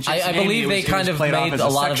in I believe they kind of made a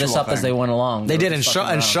lot of this up as they went along. They did, and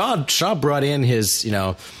Shaw brought in his,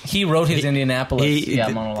 he wrote his Indianapolis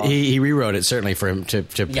monologue. He rewrote it certainly for him to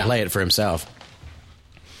play it for himself.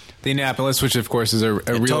 The Indianapolis, which of course is a real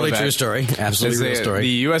totally event. true story, absolutely real story.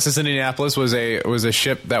 The USS Indianapolis was a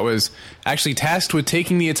ship that was actually tasked with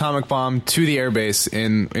taking the atomic bomb to the airbase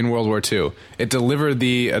in World War II. It delivered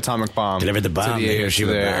the atomic bomb. Delivered the bomb to the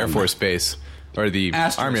Hiroshima bomb. Air Force base or the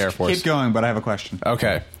Army Air Force. Keep going, but I have a question.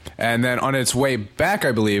 Okay, and then on its way back,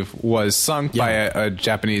 I believe, was sunk by a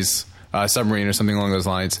Japanese submarine or something along those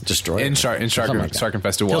lines. Destroyed in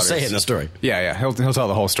shark-infested waters. He'll say it in the story. Yeah, he'll tell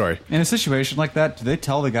the whole story. In a situation like that, do they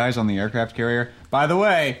tell the guys on the aircraft carrier, by the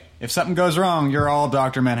way, if something goes wrong, you're all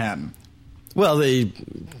Dr. Manhattan? Well,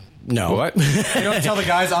 no. What? They don't tell the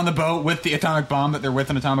guys on the boat with the atomic bomb that they're with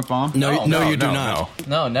an atomic bomb? No, you do not.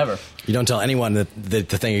 No, never. You don't tell anyone that the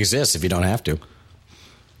thing exists if you don't have to.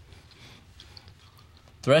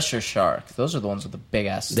 Thresher shark. Those are the ones with the big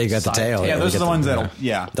ass. They got the tail. Yeah, those are the ones that'll...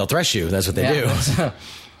 They'll thresh you. That's what they do.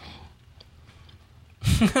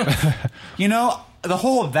 The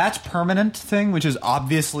whole that's permanent thing, which is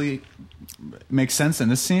obviously makes sense in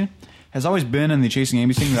this scene, has always been in the Chasing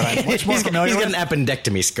Amy scene that I'm much more familiar with. He's got an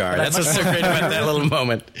appendectomy scar. That's what's so great about that little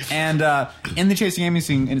moment. And in the Chasing Amy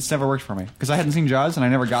scene, it's never worked for me because I hadn't seen Jaws and I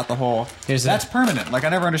never got the whole. That's permanent. Like I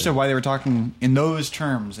never understood why they were talking in those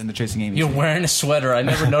terms in the Chasing Amy. You're scene. wearing a sweater. I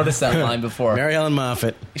never noticed that line before. Mary Ellen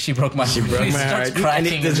Moffat. She broke my heart. He starts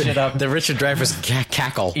cracking and shit up. The Richard Dreyfuss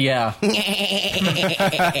cackle. Yeah. And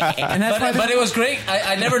but it was great.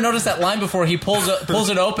 I never noticed that line before. He pulls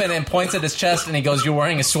it open and points at his chest and he goes, "You're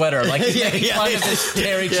wearing a sweater." Like he's making fun of his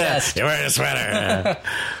hairy chest. You're wearing a sweater.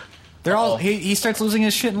 They're all. He starts losing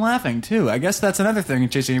his shit and laughing too. I guess that's another thing in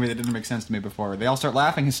Chasing Amy that didn't make sense to me before. They all start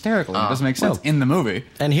laughing hysterically. It doesn't make sense in the movie.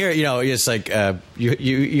 And here, it's like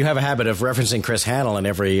you have a habit of referencing Chris Hannell in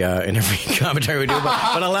every commentary we do,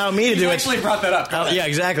 but allow me to do it. Actually brought that up. Yeah,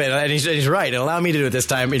 exactly, and he's right. And allow me to do it this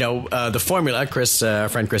time. The formula. Our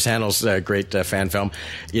friend Chris Hannell's great fan film.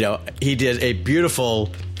 He did a beautiful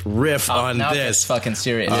riff on now this. It's fucking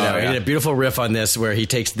serious. He did a beautiful riff on this where he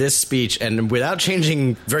takes this speech and without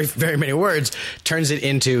changing very, very many words, turns it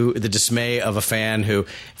into the dismay of a fan who,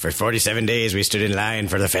 for 47 days, we stood in line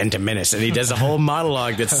for the Phantom Menace. And he does a whole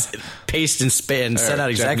monologue that's paced and set out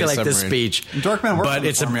exactly like this speech. Dorkman works on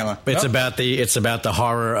the formula. It's about the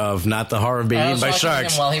horror of not the horror of being eaten by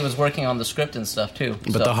sharks. Him while he was working on the script and stuff too.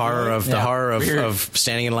 But the horror of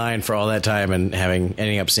standing in line for all that time and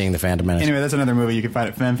ending up seeing the Phantom Menace. Anyway, that's another movie you can find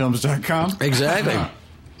at fanfilms.com. Exactly.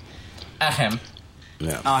 Ahem.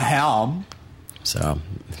 Yeah. Ahem. So,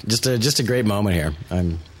 just a great moment here.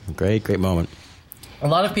 Great moment. A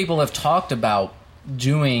lot of people have talked about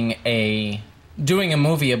doing a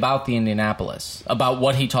movie about the Indianapolis, about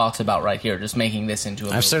what he talks about right here, just making this into a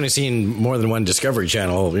movie. I've certainly seen more than one Discovery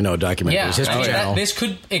Channel, documentaries. Yeah, History Channel.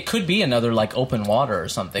 It could be another like Open Water or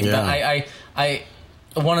something. Yeah. But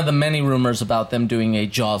one of the many rumors about them doing a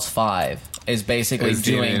Jaws 5 is basically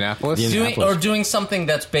doing something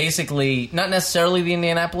that's basically not necessarily the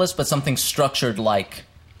Indianapolis, but something structured like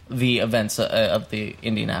the events of the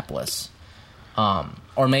Indianapolis.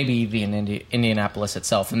 Or maybe the Indianapolis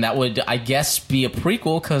itself. And that would, I guess, be a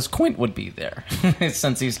prequel because Quint would be there.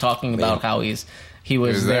 Since he's talking about how he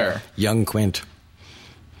was there. Young Quint.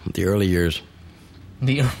 The early years.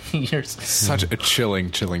 The early years. Such a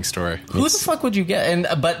chilling story. Who the fuck would you get? And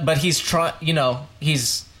but he's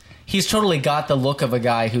he's totally got the look of a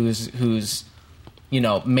guy who's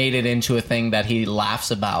made it into a thing that he laughs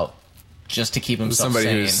about just to keep himself Somebody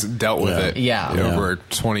sane. who's dealt with it Yeah. over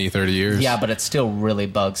 20, 30 years. Yeah, but it still really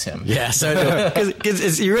bugs him. Yeah, so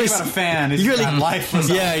because you really Think about a fan. It's you really lifeless.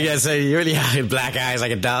 yeah. So you really have black eyes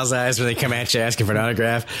like a doll's eyes when they come at you asking for an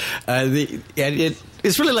autograph.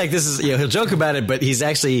 It's really like this is he'll joke about it, but he's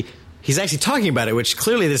actually talking about it, which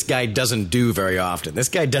clearly this guy doesn't do very often. This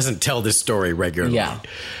guy doesn't tell this story regularly. Yeah.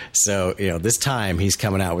 So this time he's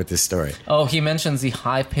coming out with this story. Oh, he mentions the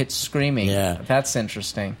high-pitched screaming. Yeah. That's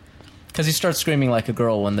interesting. Because he starts screaming like a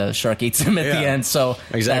girl when the shark eats him at the end. So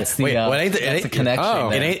Exactly. that's the, Wait, well, it ain't that's the connection. oh,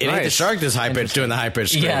 there. It ain't the Nice. shark that's high pitched doing the high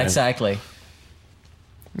pitched. Yeah, exactly.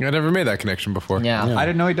 I never made that connection before. Yeah. I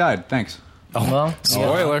didn't know he died. Thanks. Well,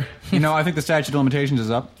 Spoiler. I think the statute of limitations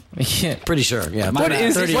is up. yeah. Pretty sure. Yeah. What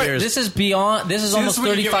is 30 it? years? This is beyond. This is almost This is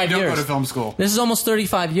what you get when 35 you don't years. go to film school. This is almost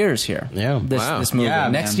 35 years here. Yeah. Wow. This movie. Yeah,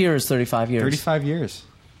 Next man. year is 35 years. 35 years.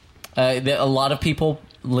 A lot of people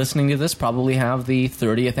listening to this probably have the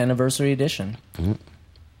 30th anniversary edition. Mm-hmm.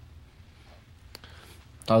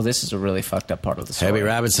 Oh, this is a really fucked up part of the story. Herbie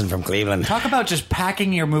Robinson from Cleveland. Talk about just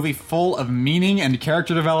packing your movie full of meaning and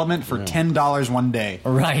character development for $10 one day.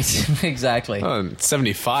 Right, exactly. Oh,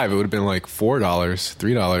 75, it would have been like $4,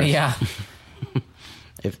 $3. Yeah,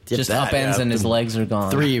 If just that, upends and his legs are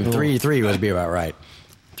gone. Three would be about right.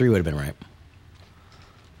 3 would have been right.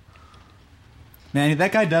 Man,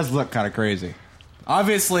 that guy does look kind of crazy.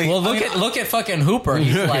 Obviously. Well, look at fucking Hooper.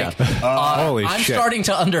 He's like, Holy I'm shit. starting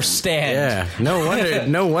to understand. Yeah.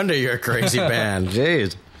 No wonder you're a crazy band.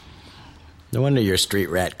 Jeez. No wonder you're street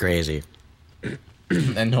rat crazy.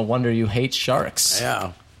 And no wonder you hate sharks.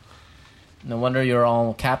 Yeah. No wonder you're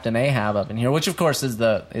all Captain Ahab up in here, which of course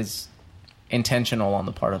is intentional on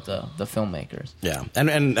the part of the filmmakers. Yeah.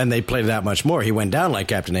 And they played it out much more. He went down like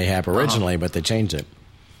Captain Ahab originally, but they changed it.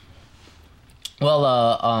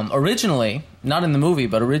 Well, originally, not in the movie,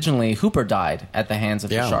 but originally Hooper died at the hands of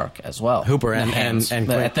the shark as well. Hooper and At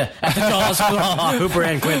Quint. the jaws. Hooper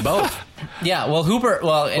and Quint both. Yeah, well, Hooper.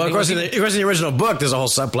 Well, Of course, in the original book, there's a whole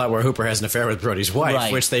subplot where Hooper has an affair with Brody's wife,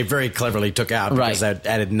 Right. which they very cleverly took out because that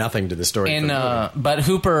added nothing to the story. but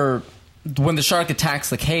Hooper, when the shark attacks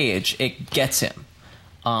the cage, it gets him.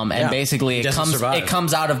 And basically He doesn't survive. it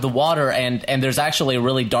comes out of the water, and there's actually a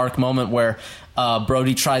really dark moment where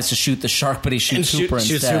Brody tries to shoot the shark, but he shoots Hooper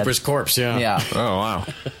instead. Shoots Hooper's corpse. Yeah. Yeah, Oh, wow.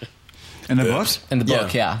 in the books? in the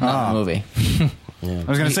book, not in the movie. I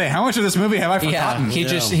was going to say, how much of this movie have I forgotten?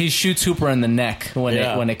 Yeah, he shoots Hooper in the neck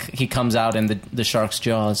when he comes out in the shark's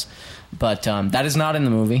jaws, but that is not in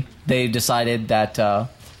the movie. They decided that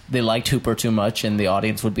they liked Hooper too much, and the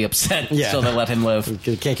audience would be upset, so they let him live.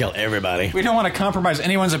 You can't kill everybody. We don't want to compromise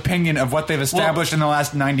anyone's opinion of what they've established in the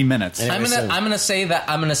last 90 minutes. I'm gonna say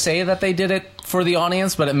that they did it for the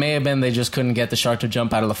audience, but it may have been they just couldn't get the shark to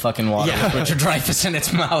jump out of the fucking water with Richard Dreyfuss in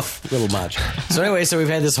its mouth. A little much. So anyway, we've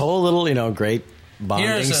had this whole little, great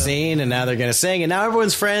bonding scene, and now they're going to sing, and now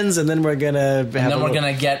everyone's friends, and then we're going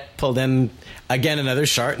to get pulled in again another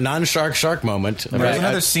non-shark moment. There was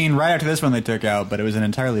another scene right after this one they took out, but it was an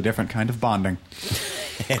entirely different kind of bonding.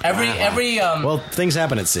 Well, things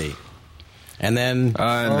happen at sea, and then what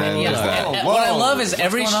I love is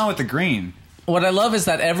What's going on with the green? What I love is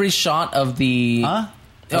that every shot of the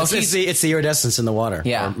it's the iridescence in the water.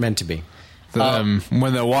 Yeah. Or meant to be.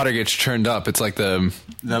 When the water gets churned up, it's like the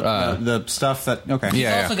stuff that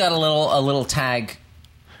yeah. also got a little tag.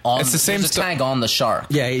 It's the same there's a tag on the shark.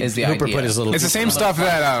 Yeah, is the Hooper idea. put his little. It's the same stuff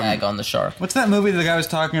that tag on the shark. What's that movie the guy was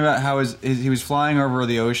talking about? How he was flying over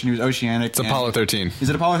the ocean? He was oceanic. it's Apollo 13. Is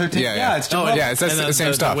it Apollo 13? Yeah. It's yeah, it's the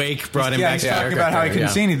same stuff. The wake brought him yeah, back. he's talking about how he couldn't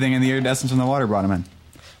see anything, and the iridescence in the water brought him in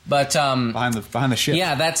But behind the ship.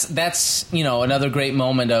 yeah, that's another great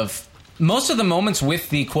moment of. Most of the moments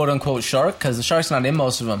with the quote-unquote shark, because the shark's not in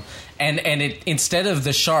most of them, and it instead of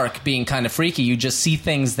the shark being kind of freaky, you just see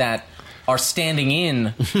things that are standing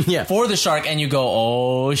in for the shark, and you go,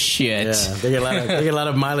 oh shit. Yeah, they get a lot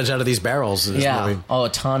of mileage out of these barrels in this movie. Oh, a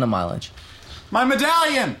ton of mileage. My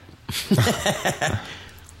medallion! I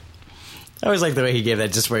always like the way he gave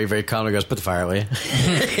that, just where he very calmly goes, put the fire away.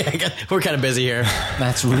 We're kind of busy here.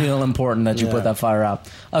 That's real important that you put that fire out.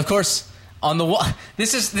 Of course, on the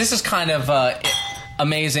this is kind of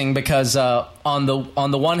amazing because on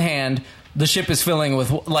the one hand, the ship is filling with,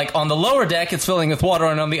 like, on the lower deck it's filling with water,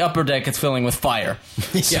 and on the upper deck it's filling with fire.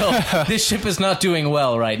 So this ship is not doing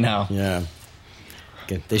well right now. Yeah.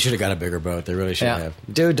 They should have got a bigger boat. They really should have.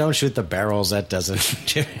 Dude, don't shoot the barrels. That doesn't.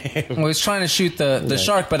 Well, he's trying to shoot the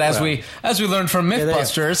shark, but as we learned from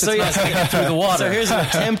Mythbusters, it's not going to get through the water. So here's an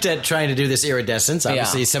attempt at trying to do this iridescence.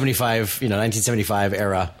 Obviously, 1975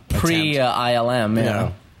 era. Pre-ILM,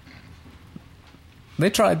 Yeah. They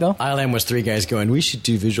tried, though. ILM was 3 guys going, we should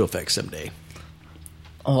do visual effects someday.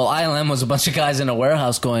 Well, ILM was a bunch of guys in a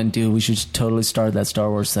warehouse going, dude, we should totally start that Star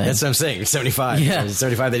Wars thing. That's what I'm saying. 75. Yeah.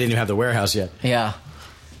 75. They didn't even have the warehouse yet. Yeah.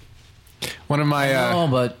 One of my Oh,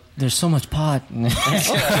 but there's so much pot. Nice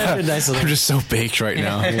I'm just so baked right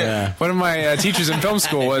now. Yeah. One of my teachers in film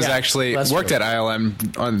school was actually That's worked true. at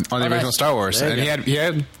ILM on the original nice. Star Wars, There you and he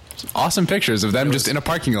had awesome pictures of them just in a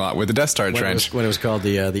parking lot with the Death Star trench. When it was called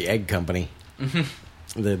the Egg Company.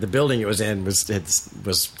 Mm-hmm. The building it was in was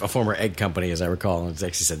a former egg company, as I recall. It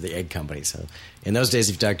actually said the Egg Company. So in those days,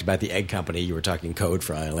 if you talked about the Egg Company, you were talking code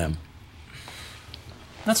for ILM.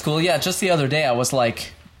 That's cool. Yeah, just the other day I was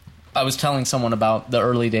telling someone about the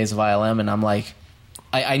early days of ILM, and I'm like,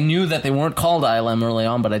 I knew that they weren't called ILM early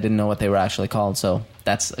on, but I didn't know what they were actually called. So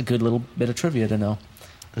that's a good little bit of trivia to know.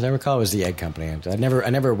 As I recall, it was the Egg Company. I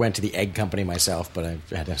never went to the Egg Company myself, but I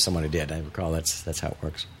had to have someone who did. I recall that's how it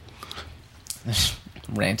works.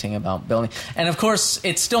 Ranting about building, and of course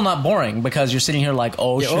it's still not boring because you're sitting here like,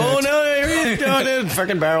 oh shit. Oh no,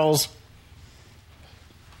 fucking barrels.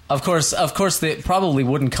 Of course, they probably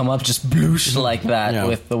wouldn't come up just bloosh like that Yeah.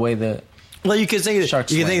 with the way the. Well, you could think Shark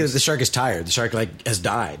that swims. the shark is tired. The shark has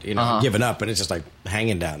died, given up, and it's just like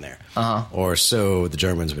hanging down there. Or so the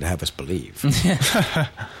Germans would have us believe.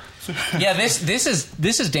 Yeah, this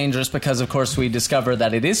is dangerous because of course we discover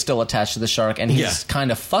that it is still attached to the shark, and he's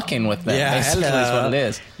kind of fucking with them. Basically, is what it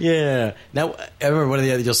is. Yeah. Now, I remember one of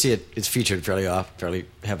the other. You'll see it's featured fairly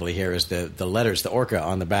heavily here. Is the letters, the orca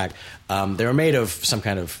on the back. They were made of some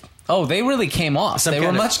kind of. Oh, they really came off. Some They were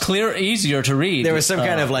kind of- much easier to read. There was some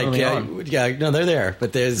kind of like early on. no, they're there,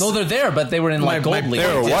 but there's No, they're there, but they were in like gold leaf.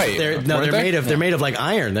 they were white. They're weren't they? made of like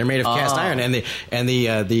iron. They're made of cast iron, and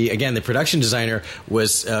the production designer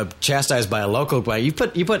was chastised by a local guy. You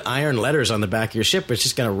put iron letters on the back of your ship, it's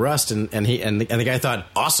just going to rust. And the guy thought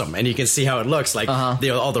awesome, and you can see how it looks like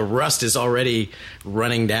all the rust is already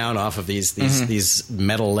running down off of these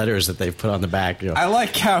metal letters that they've put on the back. I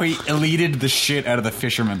like how he eluded the shit out of the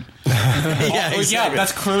fishermen. Yeah, exactly.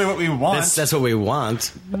 That's clearly what we want. That's what we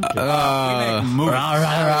want. We make movies.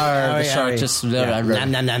 The shark just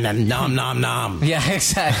Nom nom nom nom nom nom nom. Yeah,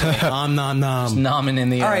 exactly. Nom nom nom. Nomming in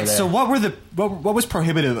the air. All right, there. so what was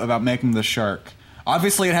prohibitive about making the shark?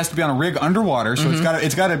 Obviously, it has to be on a rig underwater, so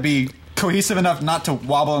it's got to be cohesive enough not to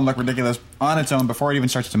wobble and look ridiculous on its own before it even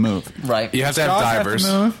starts to move. Right. You have to have Jaws divers.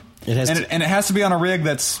 Have to move, It has and it has to be on a rig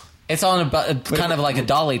that's. It's on kind of like a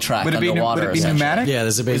dolly track Would it be underwater. pneumatic? Yeah,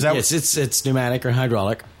 there's a big. Is that- It's pneumatic or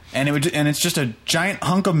hydraulic. And it's just a giant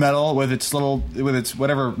hunk of metal with its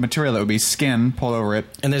whatever material that would be skin pulled over it.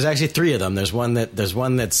 And there's actually three of them. There's one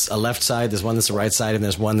that's a left side, there's one that's a right side, and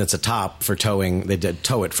there's one that's a top for towing. They did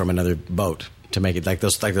tow it from another boat to make it like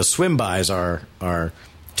those swim bys are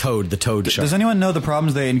towed. The towed shark. Does anyone know the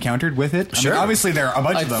problems they encountered with it? Sure. I mean, obviously there are a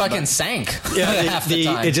bunch I of them. fucking but- sank Yeah, half the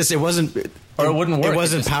time. it wasn't. Or it wouldn't work. It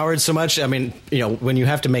wasn't It just- powered so much. I mean, when you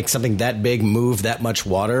have to make something that big move that much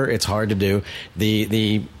water, it's hard to do.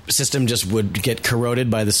 The system just would get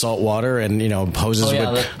corroded by the salt water, and hoses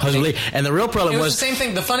would leak. And the real problem It was the same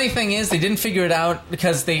thing. The funny thing is they didn't figure it out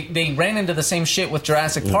because they ran into the same shit with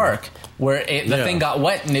Jurassic Park, where the thing got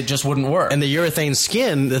wet and it just wouldn't work. And the urethane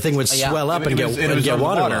skin, the thing would swell up and get waterlogged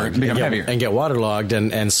waterlogged, and become heavier. and get waterlogged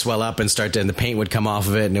and swell up and and the paint would come off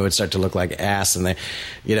of it, and it would start to look like ass. And they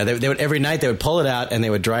would every night they would pull it out and they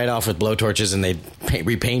would dry it off with blowtorches and they'd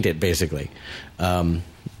repaint it basically.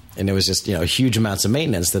 And it was just huge amounts of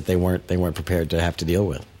maintenance that they weren't prepared to have to deal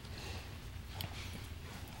with.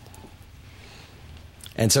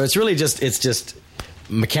 And so it's really just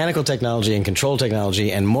mechanical technology and control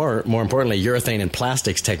technology, and more importantly, urethane and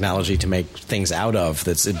plastics technology to make things out of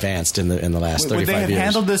that's advanced in the last 35 Would they have years.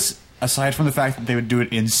 handled this, aside from the fact that they would do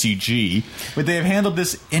it in CG, would they have handled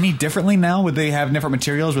this any differently now? Would they have different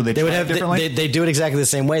materials? Would they They would try it have. differently? They do it exactly the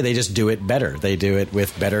same way. They just do it better. They do it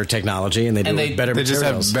with better technology, and they do it with better They just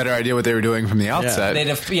materials. have a better idea what they were doing from the outset. They'd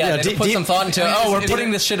have put some thought into. We're putting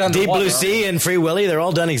this shit under Deep water. Blue Sea and Free Willy, they're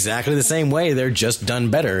all done exactly the same way. They're just done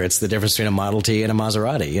better. It's the difference between a Model T and a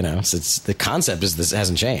Maserati. So it's the concept is this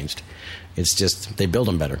hasn't changed. It's just they build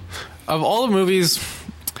them better. Of all the movies,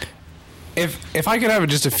 if I could have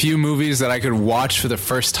just a few movies that I could watch for the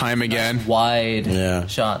first time again, Wide Yeah.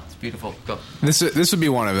 shot. It's beautiful. Go. this would be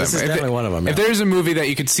one of them. This is definitely one of them, If yeah. there's a movie that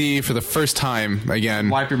you could see for the first time again,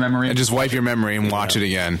 Wipe your memory. and just wipe your memory and watch it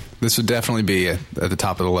again, this would definitely be at the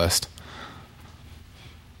top of the list.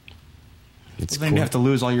 It's Then cool. you have to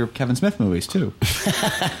lose all your Kevin Smith movies too.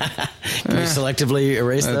 Can you selectively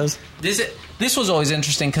erase those? This was always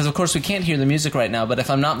interesting because, of course, we can't hear the music right now. But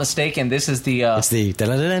if I'm not mistaken, this is the It's the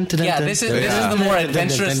this is the more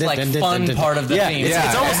adventurous, like fun part of the theme. It's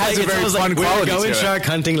Yeah, almost it has like, a very it's almost fun like we're quality going to it. shark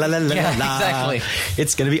hunting. La la la Yeah, la. exactly.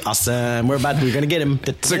 It's gonna be awesome. We're gonna get him.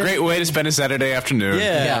 It's a great way to spend a Saturday afternoon.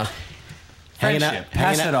 Yeah. Hanging out, Friendship.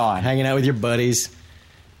 Pass hanging it out, on. hanging out with your buddies.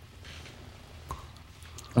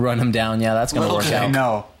 Run him down. Yeah, that's going to work I out.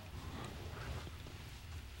 know.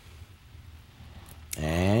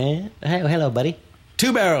 And hey, hello, buddy.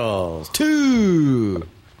 2 barrels. 2.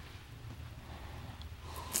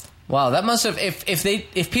 Wow, that must have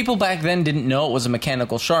if people back then didn't know it was a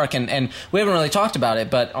mechanical shark, and we haven't really talked about it,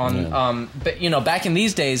 but back in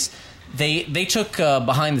these days, they took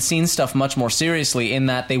behind the scenes stuff much more seriously in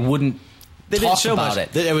that they wouldn't They didn't talk show about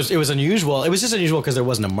much. it. It was unusual. It was just unusual because there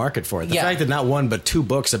wasn't a market for it. The Yeah. fact that not one but 2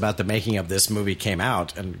 books about the making of this movie came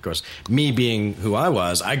out, and of course, me being who I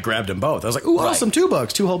was, I grabbed them both. I was like, "Ooh, Right. awesome! 2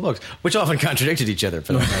 books, 2 whole books," which often contradicted each other.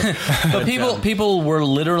 For the But people were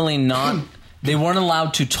literally not. They weren't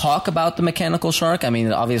allowed to talk about the mechanical shark. I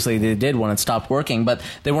mean, obviously they did when it stopped working, but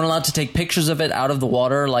they weren't allowed to take pictures of it out of the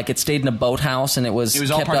water. Like, it stayed in a boathouse, and it was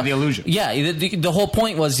all kept part of up. the illusion. Yeah, the whole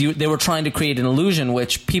point was they were trying to create an illusion,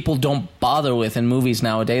 which people don't bother with in movies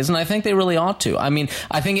nowadays, and I think they really ought to. I mean,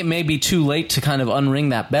 I think it may be too late to kind of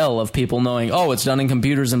unring that bell of people knowing, oh, it's done in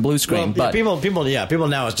computers and blue screen. Well, but people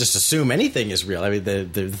now just assume anything is real. I mean,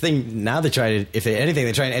 the thing now they try to, anything,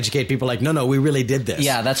 they try and educate people like, no, we really did this.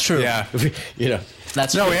 yeah, that's true. Yeah. You know.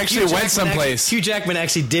 That's No, true. we actually went someplace. Hugh Jackman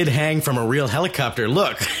actually did hang from a real helicopter.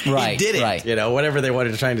 Look, Right, he did it. right. You know, whatever they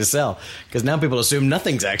wanted to try to sell, because now people assume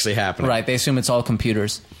nothing's actually happening. Right, they assume it's all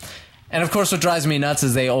computers. And of course, what drives me nuts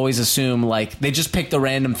is they always assume, like, they just pick the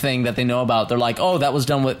random thing that they know about. They're like, oh, that was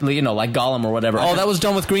done with, like Gollum or whatever. Oh, that was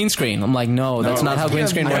done with green screen. I'm like, no, that's not how green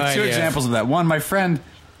screen I works. have 2 examples of that. One, my friend.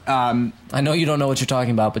 I know you don't know what you're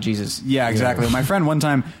talking about, but Jesus. Yeah, exactly. My friend one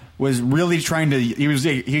time was really trying to.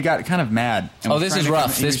 He got kind of mad. and Oh, was this trying is to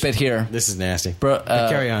rough, he this was bit here. This is nasty.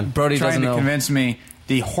 Carry on. Brody trying doesn't to know. convince me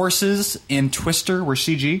the horses in Twister were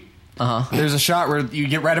CG. Uh-huh. There's a shot where you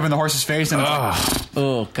get right up in the horse's face, and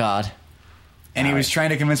Oh, God. and he was trying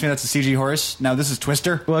to convince me that's a CG horse. Now this is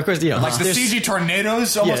Twister. Well, of course, Like the there's- CG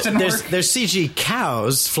tornadoes almost didn't work. there's CG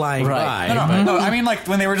cows flying Right. by. No, I mean like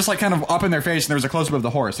when they were just like kind of up in their face, and there was a close up of the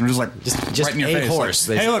horse, and it was just like Just right in your a face. horse.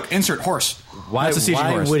 Like, They- hey, look, insert horse. Why, That's a CG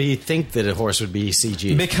why horse. would he think that a horse would be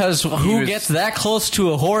CG? Because who was- gets that close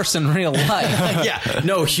to a horse in real life? Yeah,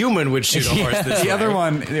 no human would shoot a horse Yeah. this The way. other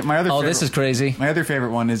one, my other. Oh, favorite, this is crazy. My other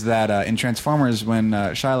favorite one is that in Transformers, when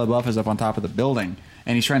Shia LaBeouf is up on top of the building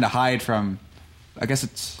and he's trying to hide from, I guess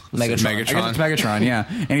it's Megatron. I guess it's Megatron, yeah.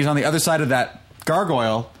 And he's on the other side of that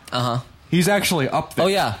gargoyle. Uh-huh. He's actually up there. Oh,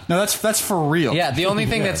 yeah. No, that's for real. Yeah, the only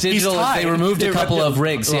thing that's He's digital is tied. they removed a Dude, couple but- of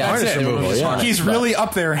rigs. Yeah, harness they removed removal, his yeah. harness, He's but- really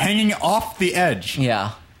up there, hanging off the edge.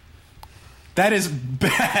 Yeah. That is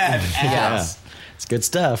bad ass. Yeah. It's good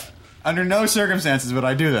stuff. Under no circumstances would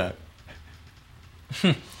I do that.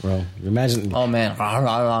 Well, imagine Oh, man.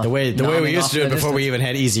 the way Nodding we used off to do it in the before we distance. even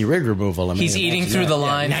had easy rig removal. I mean, He's eating through the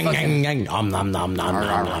line. Nyang, Fucking- nyang, nyang. Nom nom nom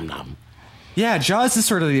nom nom nom. Yeah, Jaws is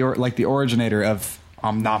sort of the originator of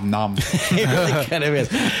nom nom. It really kind of is.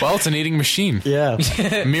 Well, it's an eating machine. Yeah.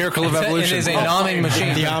 Miracle of evolution. It is a nomming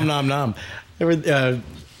machine. The om nom nom. There were,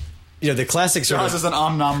 the classic sort Jaws of. is an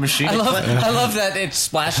nom machine. I love that it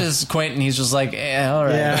splashes Quint and he's just like, all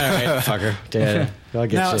right. Yeah, all right, fucker. Yeah, I'll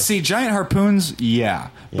get Now, you. see, giant harpoons, yeah.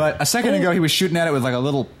 But a second ago, he was shooting at it with like a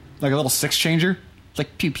little six changer. It's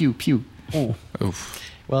like pew pew pew.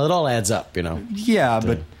 Well, it all adds up, you know. Yeah,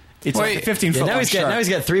 but it's like a Wait, 15 Yeah, foot now long he's shark.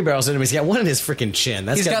 got 3 barrels in him. He's got one in his freaking chin.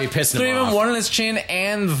 That's He's got got to be pissing three him of them, off. one in his chin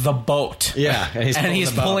and the boat. Yeah, and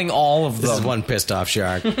he's pulling all of them. This is one pissed off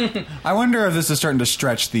shark. I wonder if this is starting to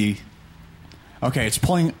stretch the. Okay, it's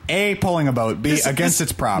pulling a boat. B against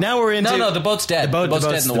its prop. Now we're into No, the boat's dead. The boat's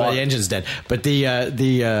dead in the water. The engine's dead. But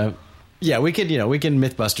yeah, we could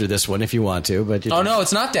Mythbuster this one if you want to. But Oh, no,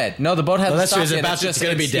 it's not dead. No, the boat hasn't well, that's true. stopped It's yet.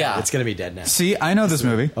 going to be dead. Yeah. It's going to be dead now. See, I know this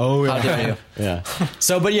movie. Oh, How dare you? Yeah.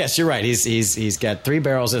 So, but yes, you're right. He's got 3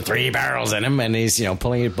 barrels in him, and he's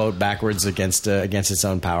pulling a boat backwards against its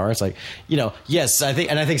own power. It's like yes, I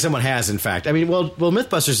think someone has in fact. I mean, well,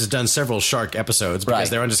 MythBusters has done several shark episodes because Right.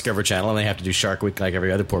 they're on Discovery Channel and they have to do Shark Week like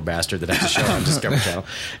every other poor bastard that has to show on Discovery Channel.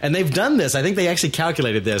 And they've done this. I think they actually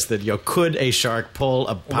calculated this that could a shark pull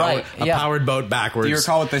a Right, yeah. powered boat backwards? Do you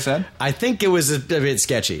recall what they said? I think it was a bit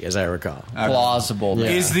sketchy, as I recall. Plausible. Yeah.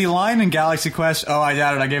 Is the line in Galaxy Quest? Oh, I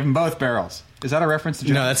doubt it. I gave them both barrels. Is that a reference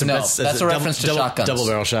to? No, that's a reference to shotguns. Double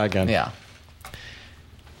barrel shotgun. Yeah.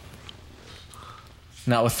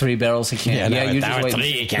 Not with 3 barrels, he can't. no, you that just with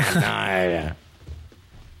wait. 3 you can't. No, yeah.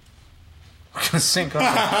 Sink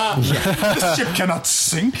This ship cannot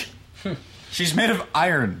sink. She's made of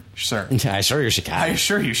iron, sir. I assure you she can. I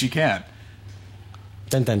assure you, she can.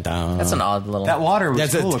 Dun, dun, dun. That's an odd little. That water was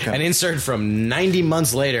That's cool looking. an insert from 90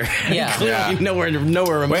 months later. Yeah. Clearly Yeah.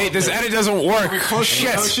 nowhere remote. Wait, this edit doesn't work. We're close to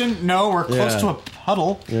the ocean. No, we're close Yeah. to a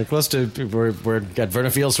puddle. We're close to we're got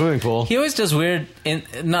Vernon Field swimming pool. He always does weird.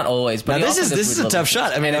 Not always, but Now he this also is does a weird tough little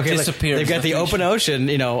shot. I things. mean, And okay, it look, disappears. they've got the open ocean.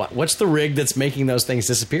 You know, what's the rig that's making those things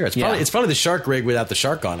disappear? It's probably Yeah. the shark rig without the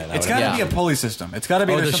shark on it. It's got to Yeah. be a pulley system. It's got to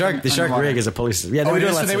be the shark. The shark rig is a pulley system. Yeah, Oh, they it were is?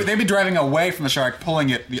 doing So lots of- they'd be driving away from the shark, pulling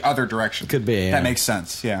it the other direction. Could be, yeah. That makes sense.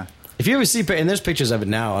 Yeah. If you ever see, and there's pictures of it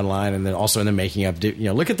now online, and then also in the making of, you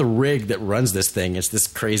know, look at the rig that runs this thing. It's this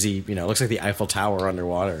crazy, you know, it looks like the Eiffel Tower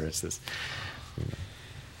underwater. It's this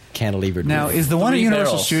cantilevered. Now, rig. is the one at 3 Universal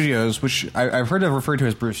barrels. Studios, which I've heard of referred to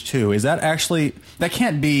as Bruce 2, is that actually that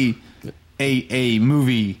can't be a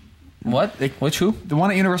movie? What? Which who? The one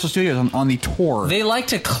at Universal Studios on the tour. They like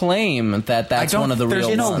to claim that that's don't- one of the there's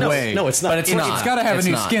real no ones. way. No, it's not. But it's not. It's got to have It's a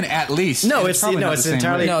new not. skin at least. No, And it's probably not it's the same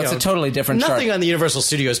entirely. rig. No, it's a totally different Nothing shark. on the Universal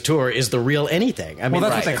Studios tour is the real anything. I mean, Well,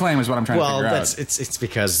 that's what they claim is what I'm trying to figure out. it's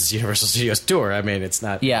because it's Universal Studios tour. I mean, it's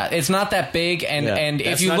not. Yeah, it's not that big, and Yeah. and That's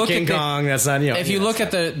if you not look King at the, Kong, that's not, you know, if you yeah, look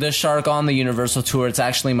it's at the shark on the Universal tour, it's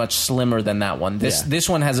actually much slimmer than that one. This Yeah. this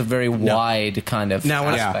one has a very wide kind of Now,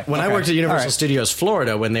 aspect. when I Okay. worked at Universal All right. Studios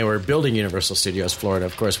Florida, when they were building Universal Studios Florida,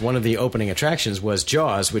 of course, one of the opening attractions was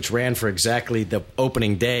Jaws, which ran for exactly the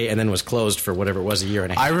opening day and then was closed for whatever it was, a year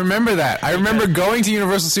and a half. I remember that. I remember going to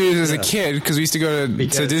Universal Studios as a kid because we used to go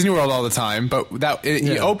to Disney World all the time. But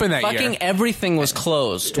you opened that Fucking year. everything was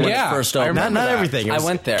closed when Yeah, it first I opened. not remember that. everything. It I was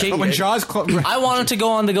went there. King- But when Jaws I wanted to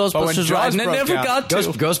go on the when Ghostbusters Jaws ride, and it broke never out- got to.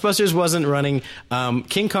 Ghostbusters wasn't running.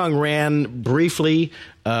 King Kong ran briefly,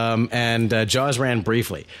 and Jaws ran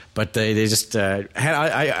briefly. But they just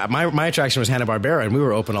my attraction was Hanna-Barbera, and we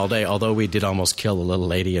were open all day. Although we did almost kill a little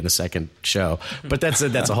lady in the second show, but that's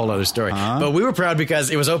a whole other story. But we were proud because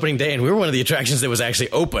it was opening day, and we were one of the attractions that was actually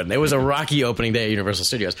open. It was a rocky opening day at Universal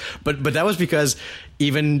Studios. But that was because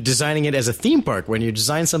even designing it as a theme park, when you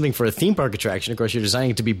design something for a theme park attraction, of course you're designing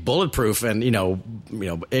it to be bulletproof and you know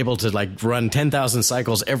able to like run 10,000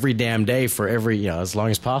 cycles every damn day for every as long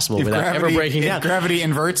as possible without ever breaking down. If gravity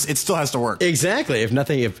inverts, it still has to work. Exactly. If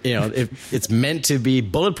it's meant to be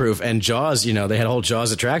bulletproof, and Jaws, they had a whole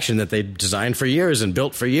Jaws attraction that they designed for years and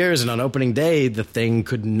built for years, and on opening day, the thing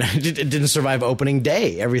it didn't survive opening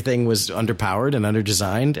day. Everything was underpowered and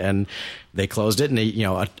underdesigned, and they closed it, and they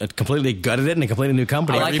completely gutted it, and a completely new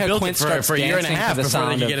company I like how rebuilt Quint it starts for a year and a dancing half to the before they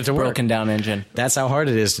sound could get it of to work. broken down engine. That's how hard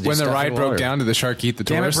it is to do When the stuff ride in broke water. down, did the shark eat the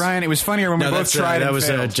Damn it, tourists? Brian! It was funnier when we No, both tried. that and was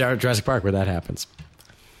failed. Jurassic Park where that happens.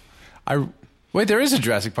 Wait, there is a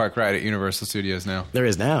Jurassic Park ride at Universal Studios now. There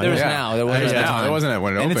is now. There is yeah. now. There wasn't at the No, time. there wasn't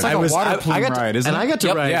when it And opened. it's like a water plume ride, isn't and it? I got to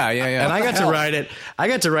Yep. ride. Yeah. And I got to ride it. I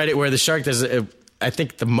got to ride it where the shark. I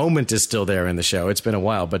think the moment is still there in the show. It's been a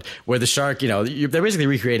while, but where the shark, they're basically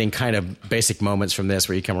recreating kind of basic moments from this,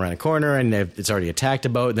 where you come around a corner and it's already attacked a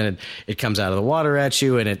boat, then it comes out of the water at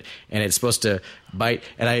you, and it's supposed to bite.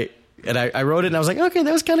 And I wrote it, and I was like, okay,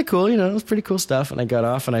 that was kind of cool. It was pretty cool stuff. And I got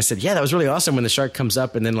off, and I said, yeah, that was really awesome when the shark comes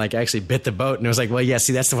up and then like actually bit the boat. And it was like, well, yeah,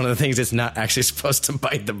 see, that's one of the things. It's not actually supposed to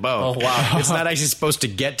bite the boat. Oh, wow. It's not actually supposed to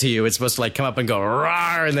get to you. It's supposed to like come up and go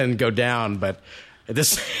rawr and then go down. But It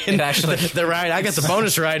actually- the ride, I got the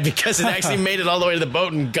bonus ride because it actually made it all the way to the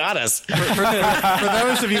boat and got us. For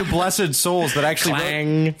those of you blessed souls that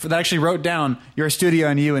actually wrote down your studio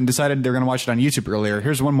and you and decided they're going to watch it on YouTube earlier,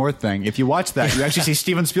 here's one more thing. If you watch that, you actually see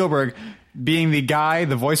Steven Spielberg being the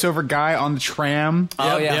voiceover guy on the tram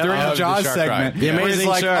Oh, yeah. during the Of the Jaws shark segment. ride. The where he's amazing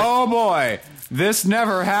like, shark. oh boy, this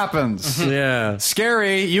never happens. Yeah.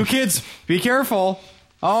 Scary. You kids, be careful.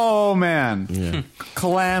 Oh, man.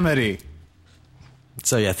 Calamity.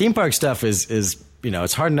 So yeah, theme park stuff is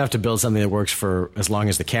it's hard enough to build something that works for as long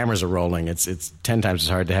as the cameras are rolling. It's 10 times as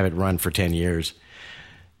hard to have it run for 10 years.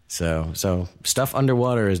 So stuff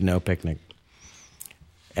underwater is no picnic.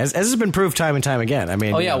 As has been proved time and time again. I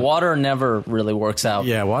mean, Oh yeah, water never really works out.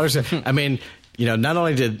 yeah, water's. I mean, not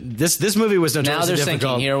only did this movie was Now notoriously they're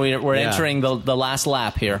difficult. sinking. Here we're Yeah. entering the last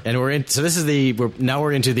lap here. And we're in. So this is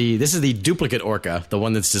this is the duplicate orca, the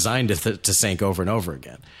one that's designed to sink over and over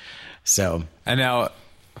again. So And now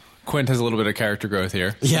Quint has a little bit of character growth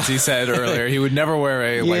here. Yeah. As he said earlier, he would never wear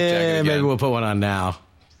a life jacket again. maybe we'll put one on now.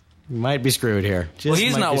 Might be screwed here. Well, Just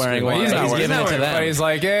he's might not be wearing screwed. one. He's not He's wearing giving it. it to them. But he's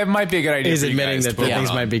like, it might be a good idea. He's for you admitting guys that to put things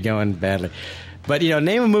one might on. be going badly. But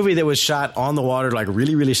name a movie that was shot on the water, like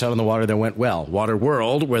really, really shot on the water that went well. Water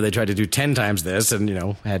World, where they tried to do 10 times this and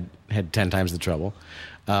had 10 times the trouble.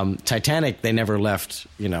 Titanic, they never left.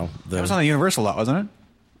 You know, That was on the Universal lot, wasn't it?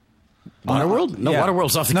 Waterworld? No, Yeah.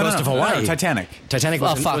 Waterworld's off the coast of Hawaii. No, Titanic. Titanic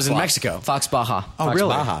was in Mexico. Fox Baja. Oh, Fox really?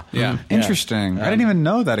 Baja. Yeah. Interesting. I didn't even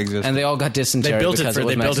know that existed. And they all got dysentery They built it because for it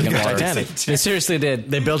was Mexican water. Titanic. They seriously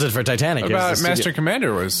did. They built it for Titanic. What It was about the Master studio-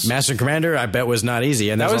 Commander was. Master Commander, I bet was not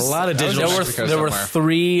easy, and That there's was- a lot of that was digital. Mexico There were somewhere.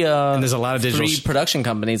 three. And there's a lot of digital three production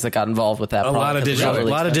companies that got involved with that. a lot of digital,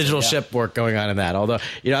 expensive, yeah. ship work going on in that. Although,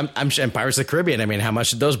 you know, I'm and Pirates of the Caribbean. I mean, how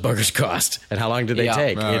much did those buggers cost, and how long did they Yeah.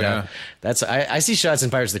 take? Oh, you know, yeah. that's I see shots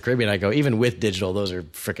in Pirates of the Caribbean. I go, even with digital, those are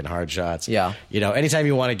freaking hard shots. Yeah. you know, anytime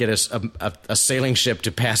you want to get a sailing ship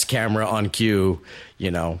to pass camera on cue,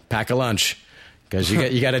 you know, pack a lunch because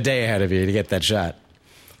you got a day ahead of you to get that shot.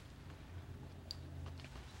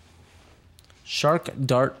 Shark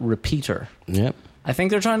dart repeater. Yep. I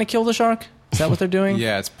think they're trying to kill the shark. Is that what they're doing?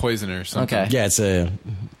 Yeah, it's poison or something. Okay. Yeah, it's a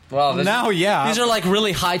Well, Now, yeah. These are like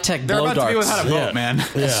really high tech They're blow about to be darts. without a boat, Yeah. man.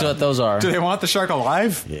 That's what those are. Do they want the shark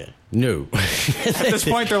alive? yeah. No. At this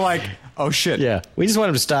point, they're like, oh, shit. Yeah, we just want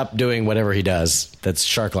him to stop doing whatever he does. That's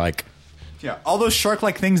shark-like. Yeah. All those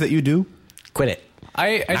shark-like things that you do. Quit it.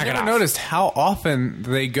 I Knock it never off. noticed how often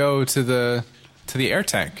they go to the air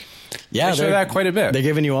tank. Yeah, They show they're- that quite a bit. They're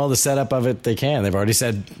giving you all the setup of it they can. They've already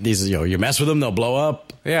said these. You know, you mess with them, they'll blow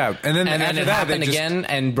up. Yeah, and then And then after it that, happened they just, again,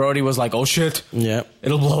 and Brody was like, "Oh shit, Yeah,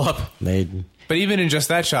 it'll blow up." they. But even in just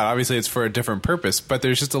that shot, obviously it's for a different purpose. But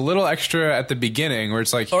there's just a little extra at the beginning where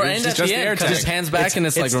it's like, Or here's end at just the end air because tank. his hands back and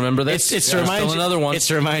it's like, remember this? It's to There's remind still you, another one. It's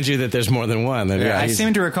to remind you that there's more than one. And Yeah, I he's-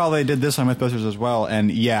 seem to recall they did this on Mythbusters as well. And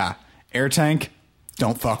yeah, air tank,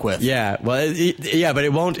 don't fuck with. yeah, well, yeah, but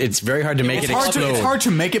it won't. It's very hard to make It's it hard, explode. it's hard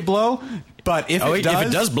to make it blow, but if it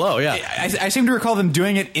does blow, yeah. I seem to recall them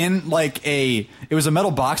doing it in like it was a metal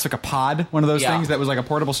box, like a pod, one of those Yeah. things that was like a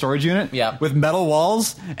portable storage unit, Yeah. with metal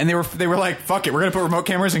walls, and they were like, "Fuck it, we're gonna put remote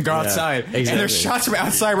cameras and go outside." exactly. And there's shots from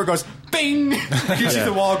outside where it goes, "Bing!" You see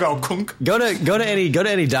the wall go, "Kunk," Go to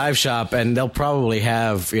any dive shop, and they'll probably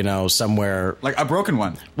have somewhere. like a broken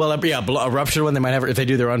one. Well, a ruptured one they might have if they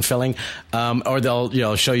do their unfilling, or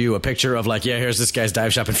they'll show you a picture of like, here's this guy's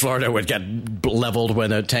dive shop in Florida where it got leveled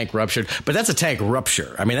when a tank ruptured. But that's a tank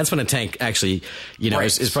rupture. I mean, that's when a tank actually Right.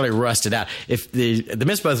 is probably rusted out. If the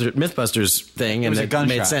Mythbusters thing and was a it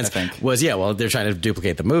gunshot, made sense I think. was they're trying to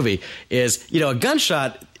duplicate the movie. Is a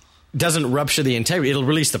gunshot doesn't rupture the integrity. It'll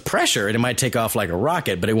release the pressure, and it might take off like a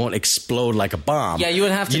rocket, but it won't explode like a bomb. Yeah, you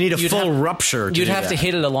would have to. You need a you'd full have- rupture. You'd do have to that.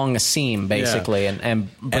 hit it along a seam, basically, and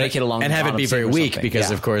break it along and the have it bottom be very seam or weak something. because,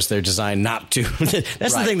 Yeah. of course, they're designed not to. That's the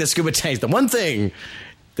Right. thing that scuba tanks. The one thing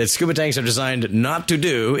that scuba tanks are designed not to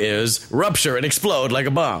do is rupture and explode like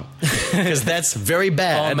a bomb, because that's very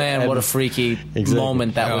bad. Oh man, what a freaky Exactly.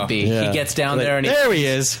 moment that would be. Yeah. He gets down Like, there and there he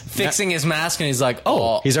is, fixing his mask, and he's like,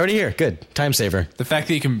 "Oh, He's already here. Good time saver. The fact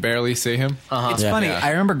that you can barely see him. It's Yeah. funny. Yeah.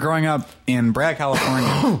 I remember growing up in Bragg,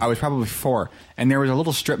 California. I was probably 4, and there was a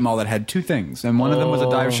little strip mall that had two things, and one of them was a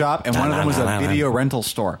dive shop, and one of them was a video rental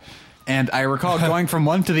store. And I recall going from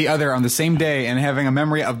one to the other on the same day and having a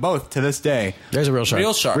memory of both to this day. There's a real shark.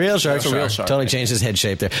 Real shark. Real shark. That's a real shark. Totally changed his head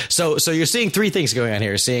shape there. So you're seeing three things going on here.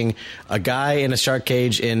 You're seeing a guy in a shark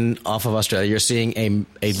cage off of Australia. You're seeing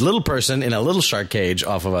a little person in a little shark cage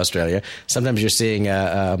off of Australia. Sometimes you're seeing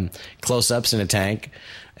close-ups in a tank.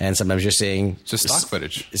 And sometimes you're seeing Just stock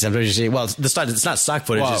footage. Sometimes you're seeing it's not stock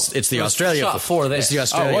footage. Well, it's the it was Australia. shot for this. It's the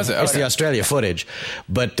Australia. Oh, was it? It's Okay. the Australia footage.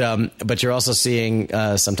 But you're also seeing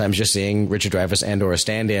sometimes you're seeing Richard Dreyfuss and/or a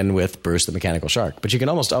stand-in with Bruce the Mechanical Shark. But you can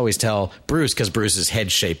almost always tell Bruce because Bruce's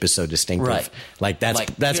head shape is so distinctive. Right. Like that's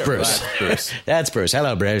here, Bruce. right. Bruce. That's Bruce.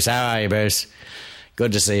 Hello, Bruce. How are you, Bruce?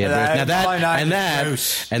 Good to see you, Bruce. Now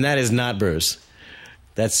that is not Bruce.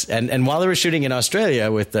 That's and while they were shooting in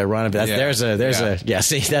Australia with Ron and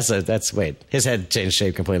his head changed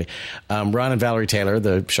shape completely. Ron and Valerie Taylor,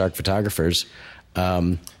 the shark photographers,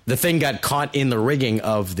 the thing got caught in the rigging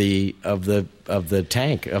of the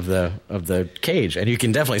tank of the cage, and you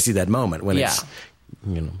can definitely see that moment when it's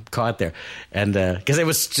caught there, and because it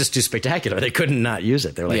was just too spectacular, they couldn't not use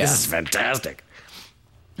it. They were like, "This is fantastic."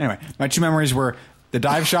 Anyway, my two memories were the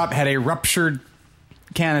dive shop had a ruptured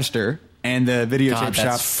canister, and the videotape God, shop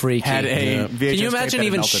that's freaky. had a VHS Can you tape imagine that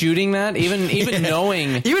even melted. shooting that? Even knowing.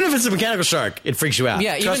 Even if it's a mechanical shark, it freaks you out.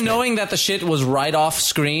 Yeah, Trust even me. knowing that the shit was right off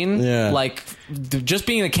screen, Yeah. like just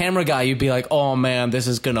being the camera guy, you'd be like, "Oh man, this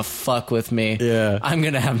is gonna fuck with me. Yeah. I'm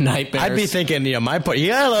gonna have nightmares." I'd be thinking, my point.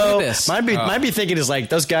 Hello, Look at this. might be thinking is like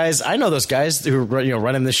those guys. I know those guys who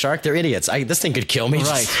running this shark. They're idiots. This thing could kill me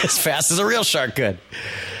Right. just as fast as a real shark could.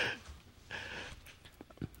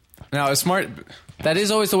 Now, a smart That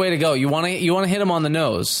is always the way to go. You want to hit him on the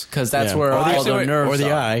nose because that's Yeah. where Or the- all their nerves or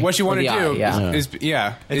the are. eye. What you want to the do eye, is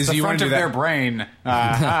It's the you front want to of do that. their brain.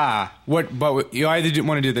 Aha. But you either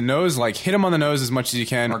want to do the nose, like hit them on the nose as much as you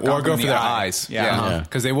can, Or or gump go in for the their eye. eyes. Yeah.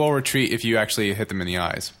 Because they will retreat if you actually hit them in the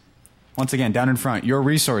eyes. Once again, down in front, your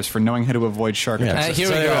resource for knowing how to avoid shark attacks. Here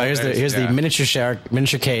we there go. Here's the miniature shark,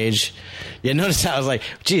 miniature cage. Yeah, notice how I was like,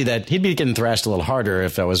 gee, that he'd be getting thrashed a little harder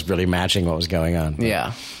if that was really matching what was going on.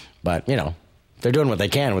 Yeah. But, you know, they're doing what they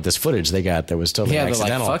can with this footage they got that was totally Yeah, they're like,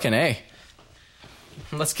 accidental. fucking A.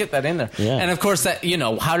 Let's get that in there. Yeah. And of course, that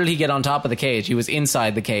how did he get on top of the cage? He was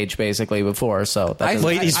inside the cage basically before, so that doesn't-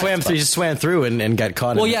 Well, he swam through and got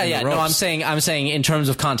caught Well, in yeah, the yeah. ropes. No, I'm saying in terms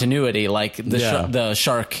of continuity, like the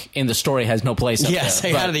shark in the story has no place up Yes,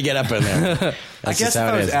 there. how did he get up in there? I That's guess just how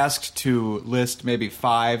if I it was is. asked to list maybe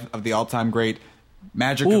 5 of the all-time great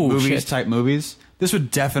magic of Ooh, movies shit. type movies, this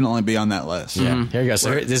would definitely be on that list. Yeah, here you go.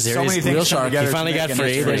 So, here So he many is. things real come shark. together He to finally make got an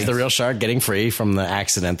free. history. There's the real shark getting free from the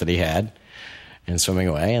accident that he had and swimming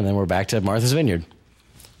away. And then we're back to Martha's Vineyard.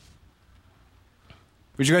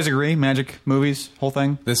 Would you guys agree? Magic movies, whole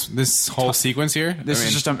thing. This whole sequence here. This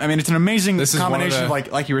is just. I mean, it's an amazing this is one of combination the-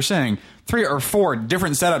 of like you were saying, 3 or 4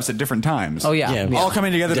 different setups at different times. Oh yeah, Yeah. all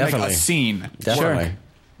coming together to make Definitely. a scene. Definitely.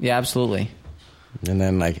 yeah, absolutely. And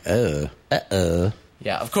then like,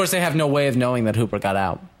 Yeah, of course they have no way of knowing that Hooper got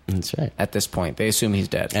out That's right. at this point. They assume he's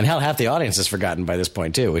dead. And hell, half the audience is forgotten by this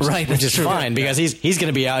point too, which Right, is, which that's is true. fine because he's going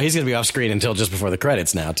to be out. He's going to be off screen until just before the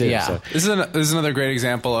credits now too. Yeah. So. This is another great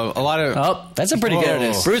example of a lot of. Oh, That's a pretty Whoa. good. There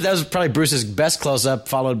it is. Bruce, that was probably Bruce's best close up,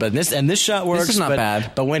 followed by this. And this shot works. is not but,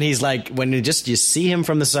 bad. But when he's like, when you see him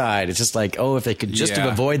from the side, it's just like, oh, if they could just Yeah.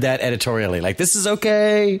 avoid that editorially, like this is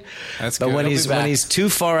okay. That's but good. when He'll he's be back. when he's too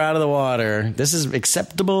far out of the water, this is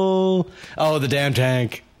acceptable. Oh, the damn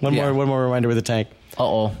tank. One Yeah. more reminder with the tank.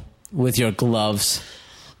 Uh-oh. With your gloves.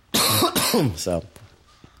 So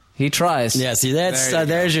He tries. yeah, see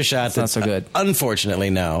there's your shot. not so good. Unfortunately,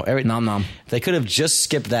 no. Nom nom. They could have just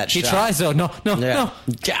skipped that He shot. tries though. No. Yeah. No.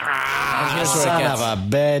 Ah, Here's where it son gets. of a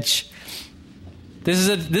bitch. This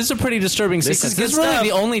is a pretty disturbing This sequence. is good This is really stuff.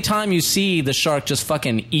 the only time you see the shark just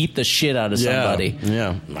fucking eat the shit out of somebody.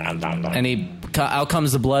 Yeah. And out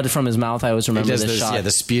comes the blood from his mouth. I always remember Just this shot. Yeah,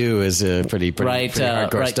 the spew is pretty Right,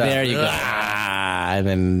 hardcore right stuff. there you go. Ah, and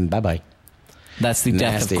then bye-bye. That's the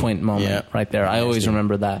death Nasty. of Quint moment Yeah. right there. I always Nasty.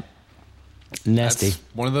 remember that. Nasty. That's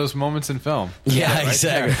one of those moments in film. Yeah,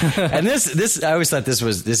 exactly. And this, I always thought this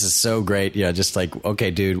is so great. Yeah, just like, okay,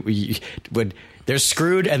 dude, there's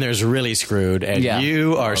screwed and there's really screwed, and Yeah.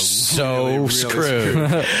 you are so really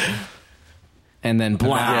screwed. And then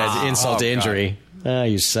blah. Yeah, it's insult to God. injury. Oh,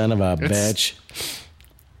 you son of a bitch.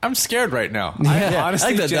 I'm scared right now. Yeah. I'm I honestly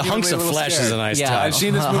think the genuinely hunks a of little flesh scared. is a nice Yeah, touch. I've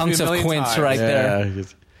seen this movie hunks a of million quince times. right there. Yeah,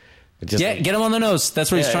 it just- Get him on the nose.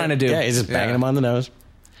 That's what he's trying to do. Yeah, he's just banging Yeah. him on the nose.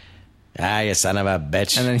 Ah, you son of a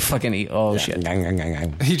bitch. And then he fucking eat. Oh shit.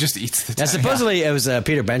 He just eats the Now, tank. supposedly, it was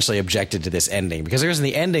Peter Benchley objected to this ending because in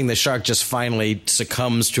the ending, the shark just finally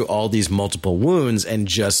succumbs to all these multiple wounds and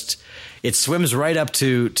just it swims right up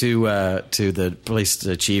to the police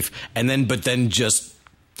chief, and then just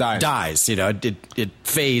dies. You know, it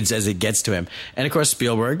fades as it gets to him. And of course,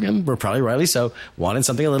 Spielberg, and we're probably rightly so, wanted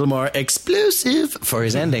something a little more explosive for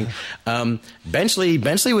his ending. Benchley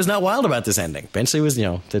was not wild about this ending. Benchley was,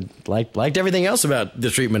 liked everything else about the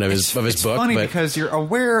treatment of his book. It's funny but because you're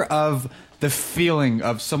aware of the feeling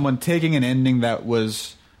of someone taking an ending that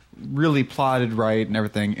was really plotted right and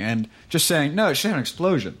everything and just saying, no, it should have an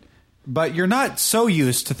explosion. But you're not so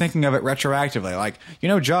used to thinking of it retroactively. Like,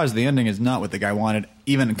 Jaws, the ending is not what the guy wanted,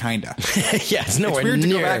 even kinda. yeah, it's nowhere It's weird to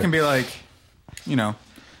near. go back and be like,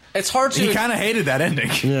 It's hard to. he kind of hated that ending.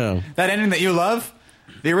 Yeah. That ending that you love,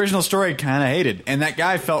 the original story kind of hated. And that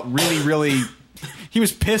guy felt really, really... He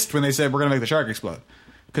was pissed when they said, we're going to make the shark explode.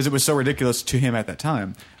 Because it was so ridiculous to him at that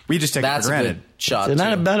time. We just take That's it for a granted. good shot. So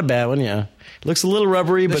not too. a bad one, yeah. Looks a little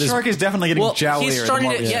rubbery, The but shark is definitely getting Well, jowlier. he's starting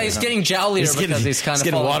the to. more- Yeah, he's getting jowlier He's getting- because he's kind he's of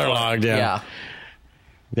getting falling waterlogged, apart. yeah.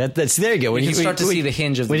 That's there you go. You can start to see the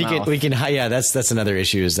hinge of the mouth. Yeah, that's another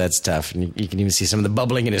issue. Is that's tough, and you can even see some of the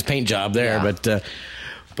bubbling in his paint job there. Yeah.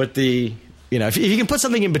 But the if you can put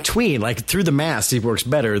something in between, like through the mask, it works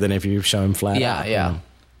better than if you show him flat. Yeah, out, yeah.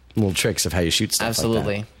 Little tricks of how you shoot stuff.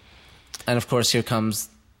 Absolutely. Like And of course, here comes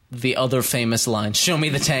the other famous line: "Show me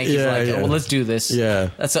the tank." He's Yeah, like, yeah. "Oh, well, let's do this." Yeah.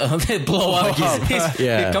 That's they blow up. that.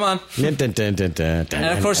 Yeah. Come on. And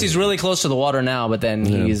of course, he's really close to the water now, but then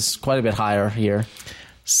he's quite a bit higher here.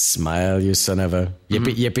 Smile, you son of a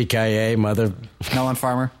yippee yippee ki mother Melon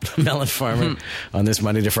farmer. melon farmer on this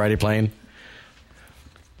Monday to Friday plane.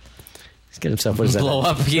 He's got himself. What is that? Blow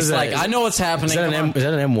up. What is He's that? like, I know what's happening. Is that Come an on. Is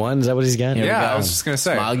that an M1? Is that what he's got? Here we Yeah, go. I was just gonna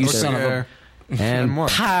say. Smile, you Looks son like of a- And more.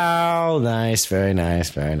 pow! Nice, very nice,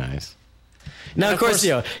 very nice. Now, of course,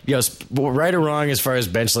 right or wrong as far as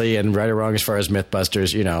Benchley and right or wrong as far as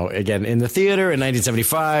Mythbusters, again, in the theater in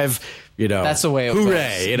 1975, that's the way it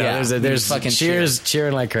hooray! goes. There's fucking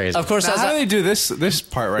cheering like crazy. Of course, Now, how do they do this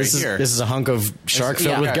part right here? This is a hunk of shark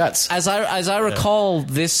filled with guts. As I recall,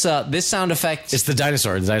 this sound effect. It's the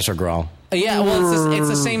dinosaur growl. Yeah, well, it's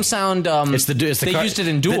the same sound. It's the they car, used it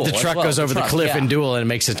in Duel. The truck goes over the cliff in Duel, and it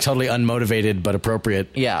makes it totally unmotivated but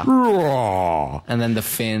appropriate. Yeah, Roar. And then the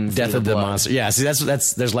fin, death of the monster. Yeah, see,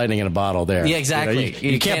 that's there's lightning in a bottle there. Yeah, exactly.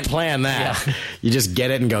 You can't plan that. Yeah. You just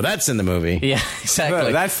get it and go. That's in the movie. Yeah,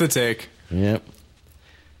 exactly. That's the take. Yep.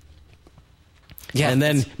 Yeah, and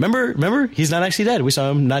then remember, he's not actually dead. We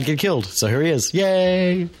saw him not get killed, so here he is.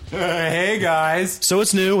 Yay! Hey guys. So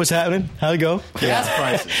what's new? What's happening? How'd it go? Gas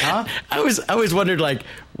prices, huh? I always wondered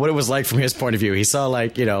what it was like from his point of view. He saw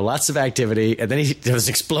lots of activity, and then there was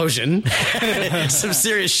an explosion. Some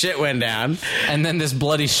serious shit went down, and then this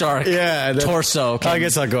bloody shark. Yeah, torso. I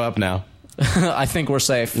guess I'll go up now. I think we're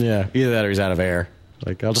safe. Yeah, either that or he's out of air.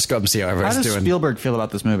 I'll just go up and see how everyone's doing. How does Spielberg feel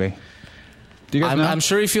about this movie? Do you guys know? I'm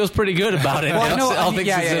sure he feels pretty good about it. Well,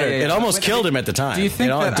 It almost killed him at the time. Do you think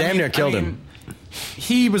that damn near killed him?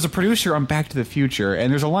 He was a producer on Back to the Future, and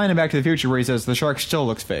there's a line in Back to the Future where he says the shark still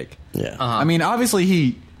looks fake. Yeah. I mean, obviously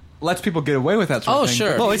he lets people get away with that sort of thing.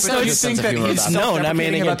 Sure. Well, It's do you think that he's known. I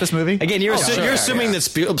mean, about this movie? Again, you're assuming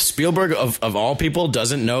that Spielberg of all people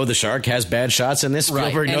doesn't know the shark has bad shots in this.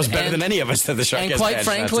 Spielberg knows better than any of us that the shark has bad shots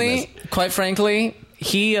in this. Quite frankly,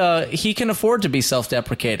 he can afford to be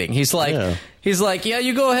self-deprecating. He's like, yeah,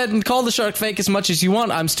 you go ahead and call the shark fake as much as you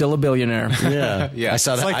want. I'm still a billionaire. Yeah. I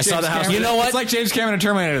saw the house. You know what? It's like James Cameron and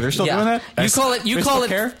Terminator. They're still doing that.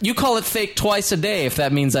 You call it fake twice a day if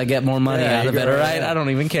that means I get more money out of it. All right, I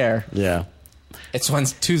don't even care. Yeah. It's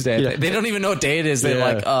Tuesday. Yeah. They don't even know what day it is. They're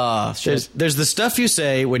like, oh, shit. There's the stuff you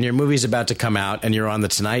say when your movie's about to come out and you're on the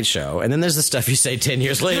Tonight Show, and then there's the stuff you say 10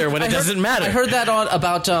 years later when it doesn't matter. I heard that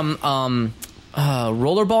about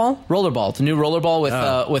Rollerball, the new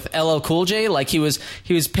Rollerball with LL Cool J. Like he was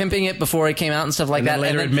pimping it before it came out and stuff like that.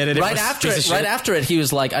 Later and admitted right after it, he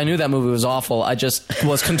was like, I knew that movie was awful. I just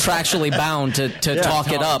was contractually bound to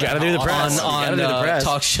talk it up. Gotta do the press on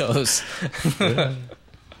talk shows.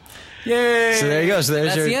 Yay! So there you go. So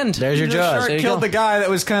that's the end. There's your Jaws. Shark killed the guy that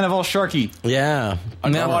was kind of all sharky. Yeah.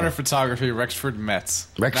 Underwater photography, Rexford Metz.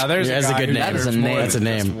 Now there's a good name. That's a name. That's a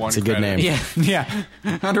name. It's a good name. Yeah.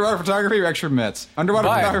 Underwater photography, Rexford Metz. Underwater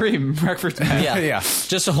photography, Rexford Metz. Yeah.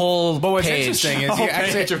 Just a whole But what's page. interesting is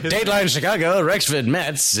Dateline Chicago, Rexford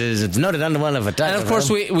Metz is noted under one of a title. And of course,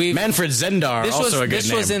 we Manfred Zendar, also a good name.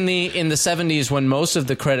 This was in the 70s when most of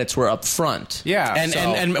the credits were up front. Yeah.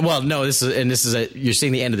 And well, no, this is you're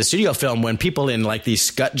seeing the end of the studio film when people in like these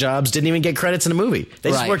scut jobs didn't even get credits in the movie.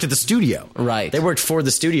 They just worked at the studio. Right. They worked for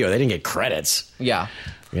the studio. They didn't get credits. Yeah.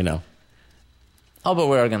 Oh, but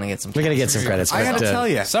we're going to get some. We're going to get some credits. I got to tell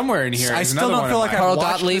you, somewhere in here, I still don't feel like Carl I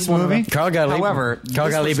watched Gottlieb this movie. Carl Gottlieb. However, Carl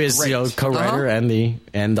Gottlieb is co-writer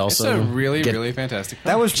and also it's a really fantastic film.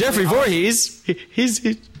 That was Jeffrey Voorhees.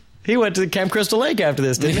 He went to Camp Crystal Lake after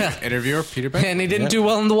this, didn't he? Interviewer Peter Pan. And he didn't do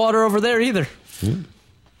well in the water over there either.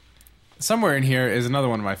 Somewhere in here is another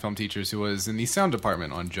one of my film teachers who was in the sound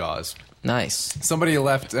department on Jaws. Nice. Somebody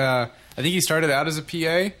left. I think he started out as a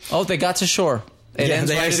PA. Oh, they got to shore. They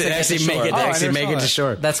actually make it to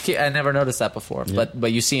shore. That's key. I never noticed that before. Yeah.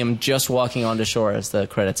 But you see him just walking onto shore as the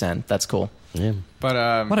credits end. That's cool. Yeah.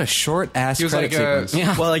 But what a short ass credit sequence.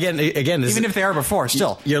 Yeah. Well, again, even if they are before,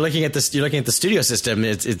 still you're looking at this. You're looking at the studio system.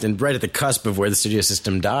 It's right at the cusp of where the studio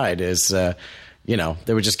system died.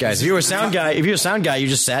 There were just guys. If you were a sound guy, you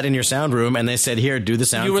just sat in your sound room and they said, "Here, do the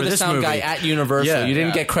sound." You were for the this sound movie. guy at Universal. Yeah. You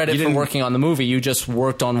didn't get credit for working on the movie. You just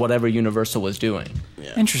worked on whatever Universal was doing.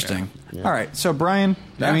 Yeah. Interesting. Yeah. All right, so Brian,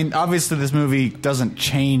 I mean, obviously this movie doesn't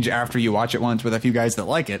change after you watch it once with a few guys that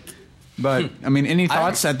like it. But I mean, any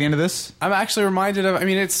thoughts at the end of this? I'm actually reminded of. I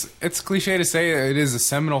mean, it's cliche to say it is a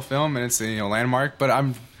seminal film and it's a landmark, but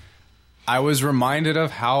I was reminded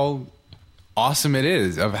of how awesome it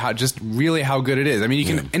is, of how good it is. I mean, you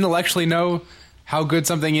can intellectually know how good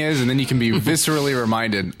something is, and then you can be viscerally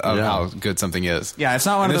reminded of how good something is. Yeah, it's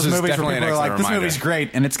not one of those movies where people are like, "This movie's great,"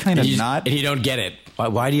 and it's kind of not. And you don't get it.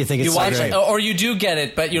 Why do you think it's You so watch great? it, or you do get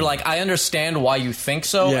it, but you're like, I understand why you think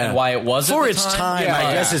so and why it was for at the its time. Yeah,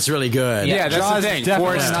 I guess it's really good. Yeah, that's Jaws the thing. is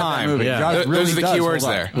definitely For its not that time. movie. Yeah. Jaws really Those are the does key hold words up.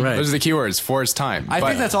 there. Right. Those are the key words. For its time. I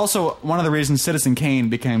think that's also one of the reasons Citizen Kane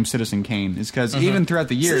became Citizen Kane is because even throughout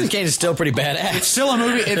the years, Citizen Kane is still pretty badass. it's still a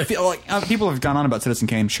movie. People have gone on about Citizen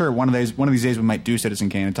Kane. Sure, one of these days we might do Citizen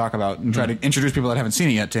Kane and talk about and try to introduce people that haven't seen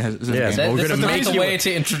it yet to Citizen Yes. Kane. We're This gonna is make the you- way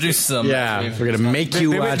to introduce them. Yeah, we're gonna make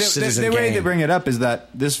you watch Citizen the way Kane. they bring it up is that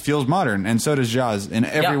this feels modern, and so does Jaws in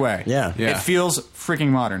every way. Yeah. Yeah. It feels freaking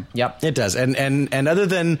modern. Yep. It does, and other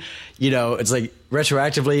than it's like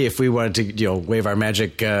retroactively, if we wanted to wave our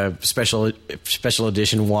magic special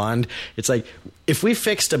edition wand, it's like if we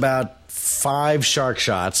fixed about 5 shark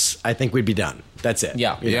shots, I think we'd be done. That's it.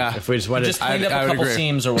 Yeah. You know, Yeah. If we just wanted, Just cleaned up I a would couple agree.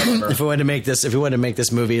 seams or whatever. if we wanted to make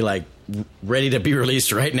this movie like ready to be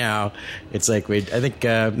released right now, it's like maybe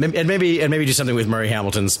do something with Murray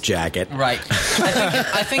Hamilton's jacket. Right.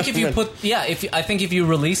 I think if you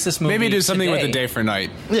release this movie, Maybe do something with the today, day for night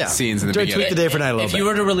Yeah. scenes in the Tweak beginning. the day for night a little if bit. you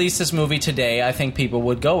were to release this movie today, I think people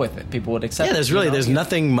would go with it. People would accept it. Yeah, there's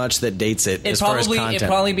nothing much that dates it as far as content. It'd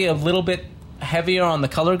probably be a little bit heavier on the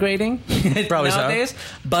color grading Probably so. nowadays.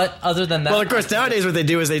 But other than that, Well, of course, nowadays what they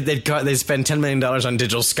do is they spend $10 million on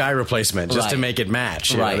digital sky replacement just to Right. make it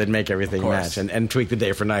match. You know, Right. they'd make everything Of course. match and tweak the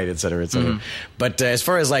day for night, et cetera, et cetera. But as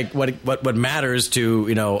far as like what matters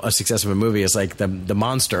to a success of a movie is like the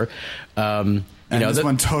monster. And this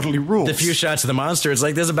one totally rules. The few shots of the monster, it's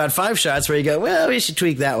like there's about 5 shots where you go, well, we should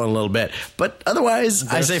tweak that one a little bit. But otherwise,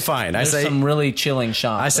 I say fine. I there's say some really chilling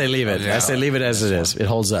shots. I say leave it. Yeah. I say leave it as it is. It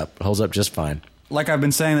holds up. It holds up just fine. Like I've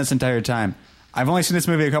been saying this entire time, I've only seen this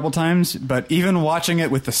movie a couple times, but even watching it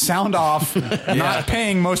with the sound off, not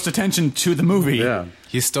paying most attention to the movie,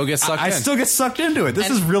 You still get sucked I in. still get sucked into it. This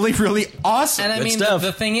And- is really, really awesome. And I Good mean, stuff.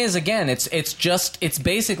 the thing is, again, it's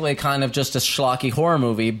basically kind of just a schlocky horror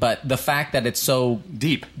movie, but the fact that it's so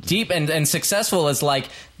deep. and successful is like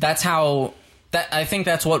that's how. I think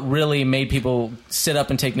that's what really made people sit up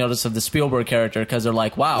and take notice of the Spielberg character because they're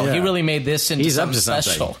like, "Wow, Yeah. he really made this into He's up something to something.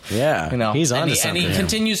 special." Yeah. He's and onto he, something, And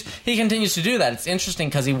yeah. he continues to do that. It's interesting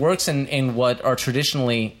because he works in what are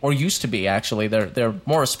traditionally or used to be actually they're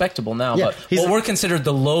more respectable now, Yeah. but He's what a- were considered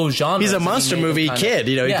the low genre. He's a monster movie kid.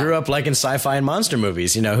 He grew up like in sci-fi and monster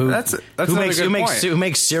movies. Who That's another good point. who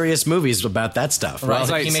makes serious movies about that stuff. Right.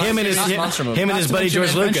 Right. He makes Him and serious his monster movies. him and his Not to buddy mention George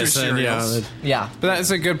adventure Lucas. And, serials. Yeah. But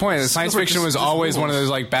that's a good point. The science Spielberg fiction was just always one of rules.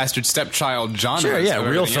 those like bastard stepchild genres. Sure, yeah, of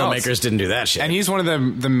real everything else. filmmakers didn't do that shit. And he's one of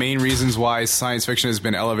the main reasons why science fiction has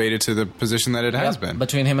been elevated to the position that it has been.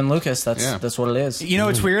 Between him and Lucas, that's Yeah. what it is. You know,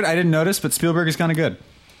 it's weird. I didn't notice, but Spielberg is kind of good.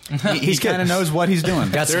 He good. kind of knows what he's doing.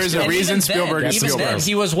 Got some There is a skills. reason even Spielberg is even Spielberg. Then,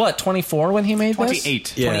 he was what, 24 when he made this?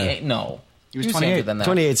 28. Yeah. 28? No. He was He 28. younger than that.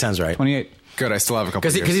 28 sounds right. 28. Good, I still have a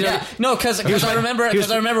couple. Because Years. Yeah, no, because I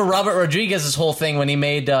remember Robert Rodriguez's whole thing when he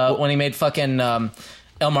made fucking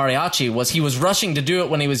El Mariachi was he was rushing to do it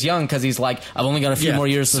when he was young because he's like, I've only got a few Yeah. more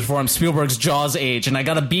years before I'm Spielberg's Jaws age and I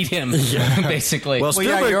got to beat him basically. Well,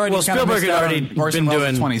 Spielberg, you already kinda Spielberg missed had out already on Orson been Welles'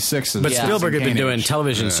 doing 26. but Yeah. Spielberg had been Kane doing age.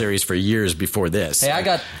 television series for years before this. Hey, I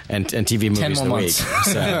got and TV movies 10 a more week.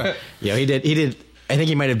 months. So, he did. I think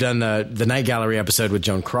he might have done the Night Gallery episode with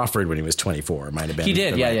Joan Crawford when he was 24. It might have been. he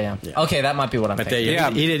did, yeah. Okay, that might be what I'm But thinking.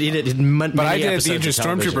 he did. But I did the Ninja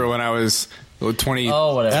Stormtrooper when I was 23.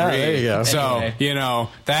 Oh, whatever. Ah, there you go. So, Anyway.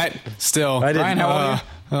 that still... I didn't- Ryan, how old are you?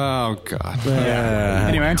 Oh, God.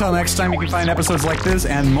 Anyway, until next time, you can find episodes like this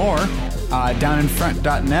and more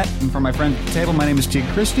downinfront.net. And from my friend at the table, my name is Teague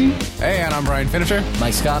Christie. Hey, and I'm Brian Finisher.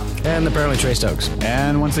 Mike Scott. And apparently Trey Stokes.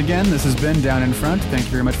 And once again, this has been Down in Front. Thank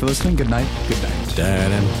you very much for listening. Good night. Good night.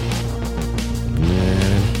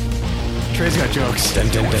 Trey's got jokes. Bum,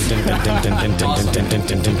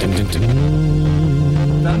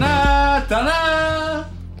 Da-na, da-na.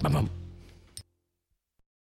 bum.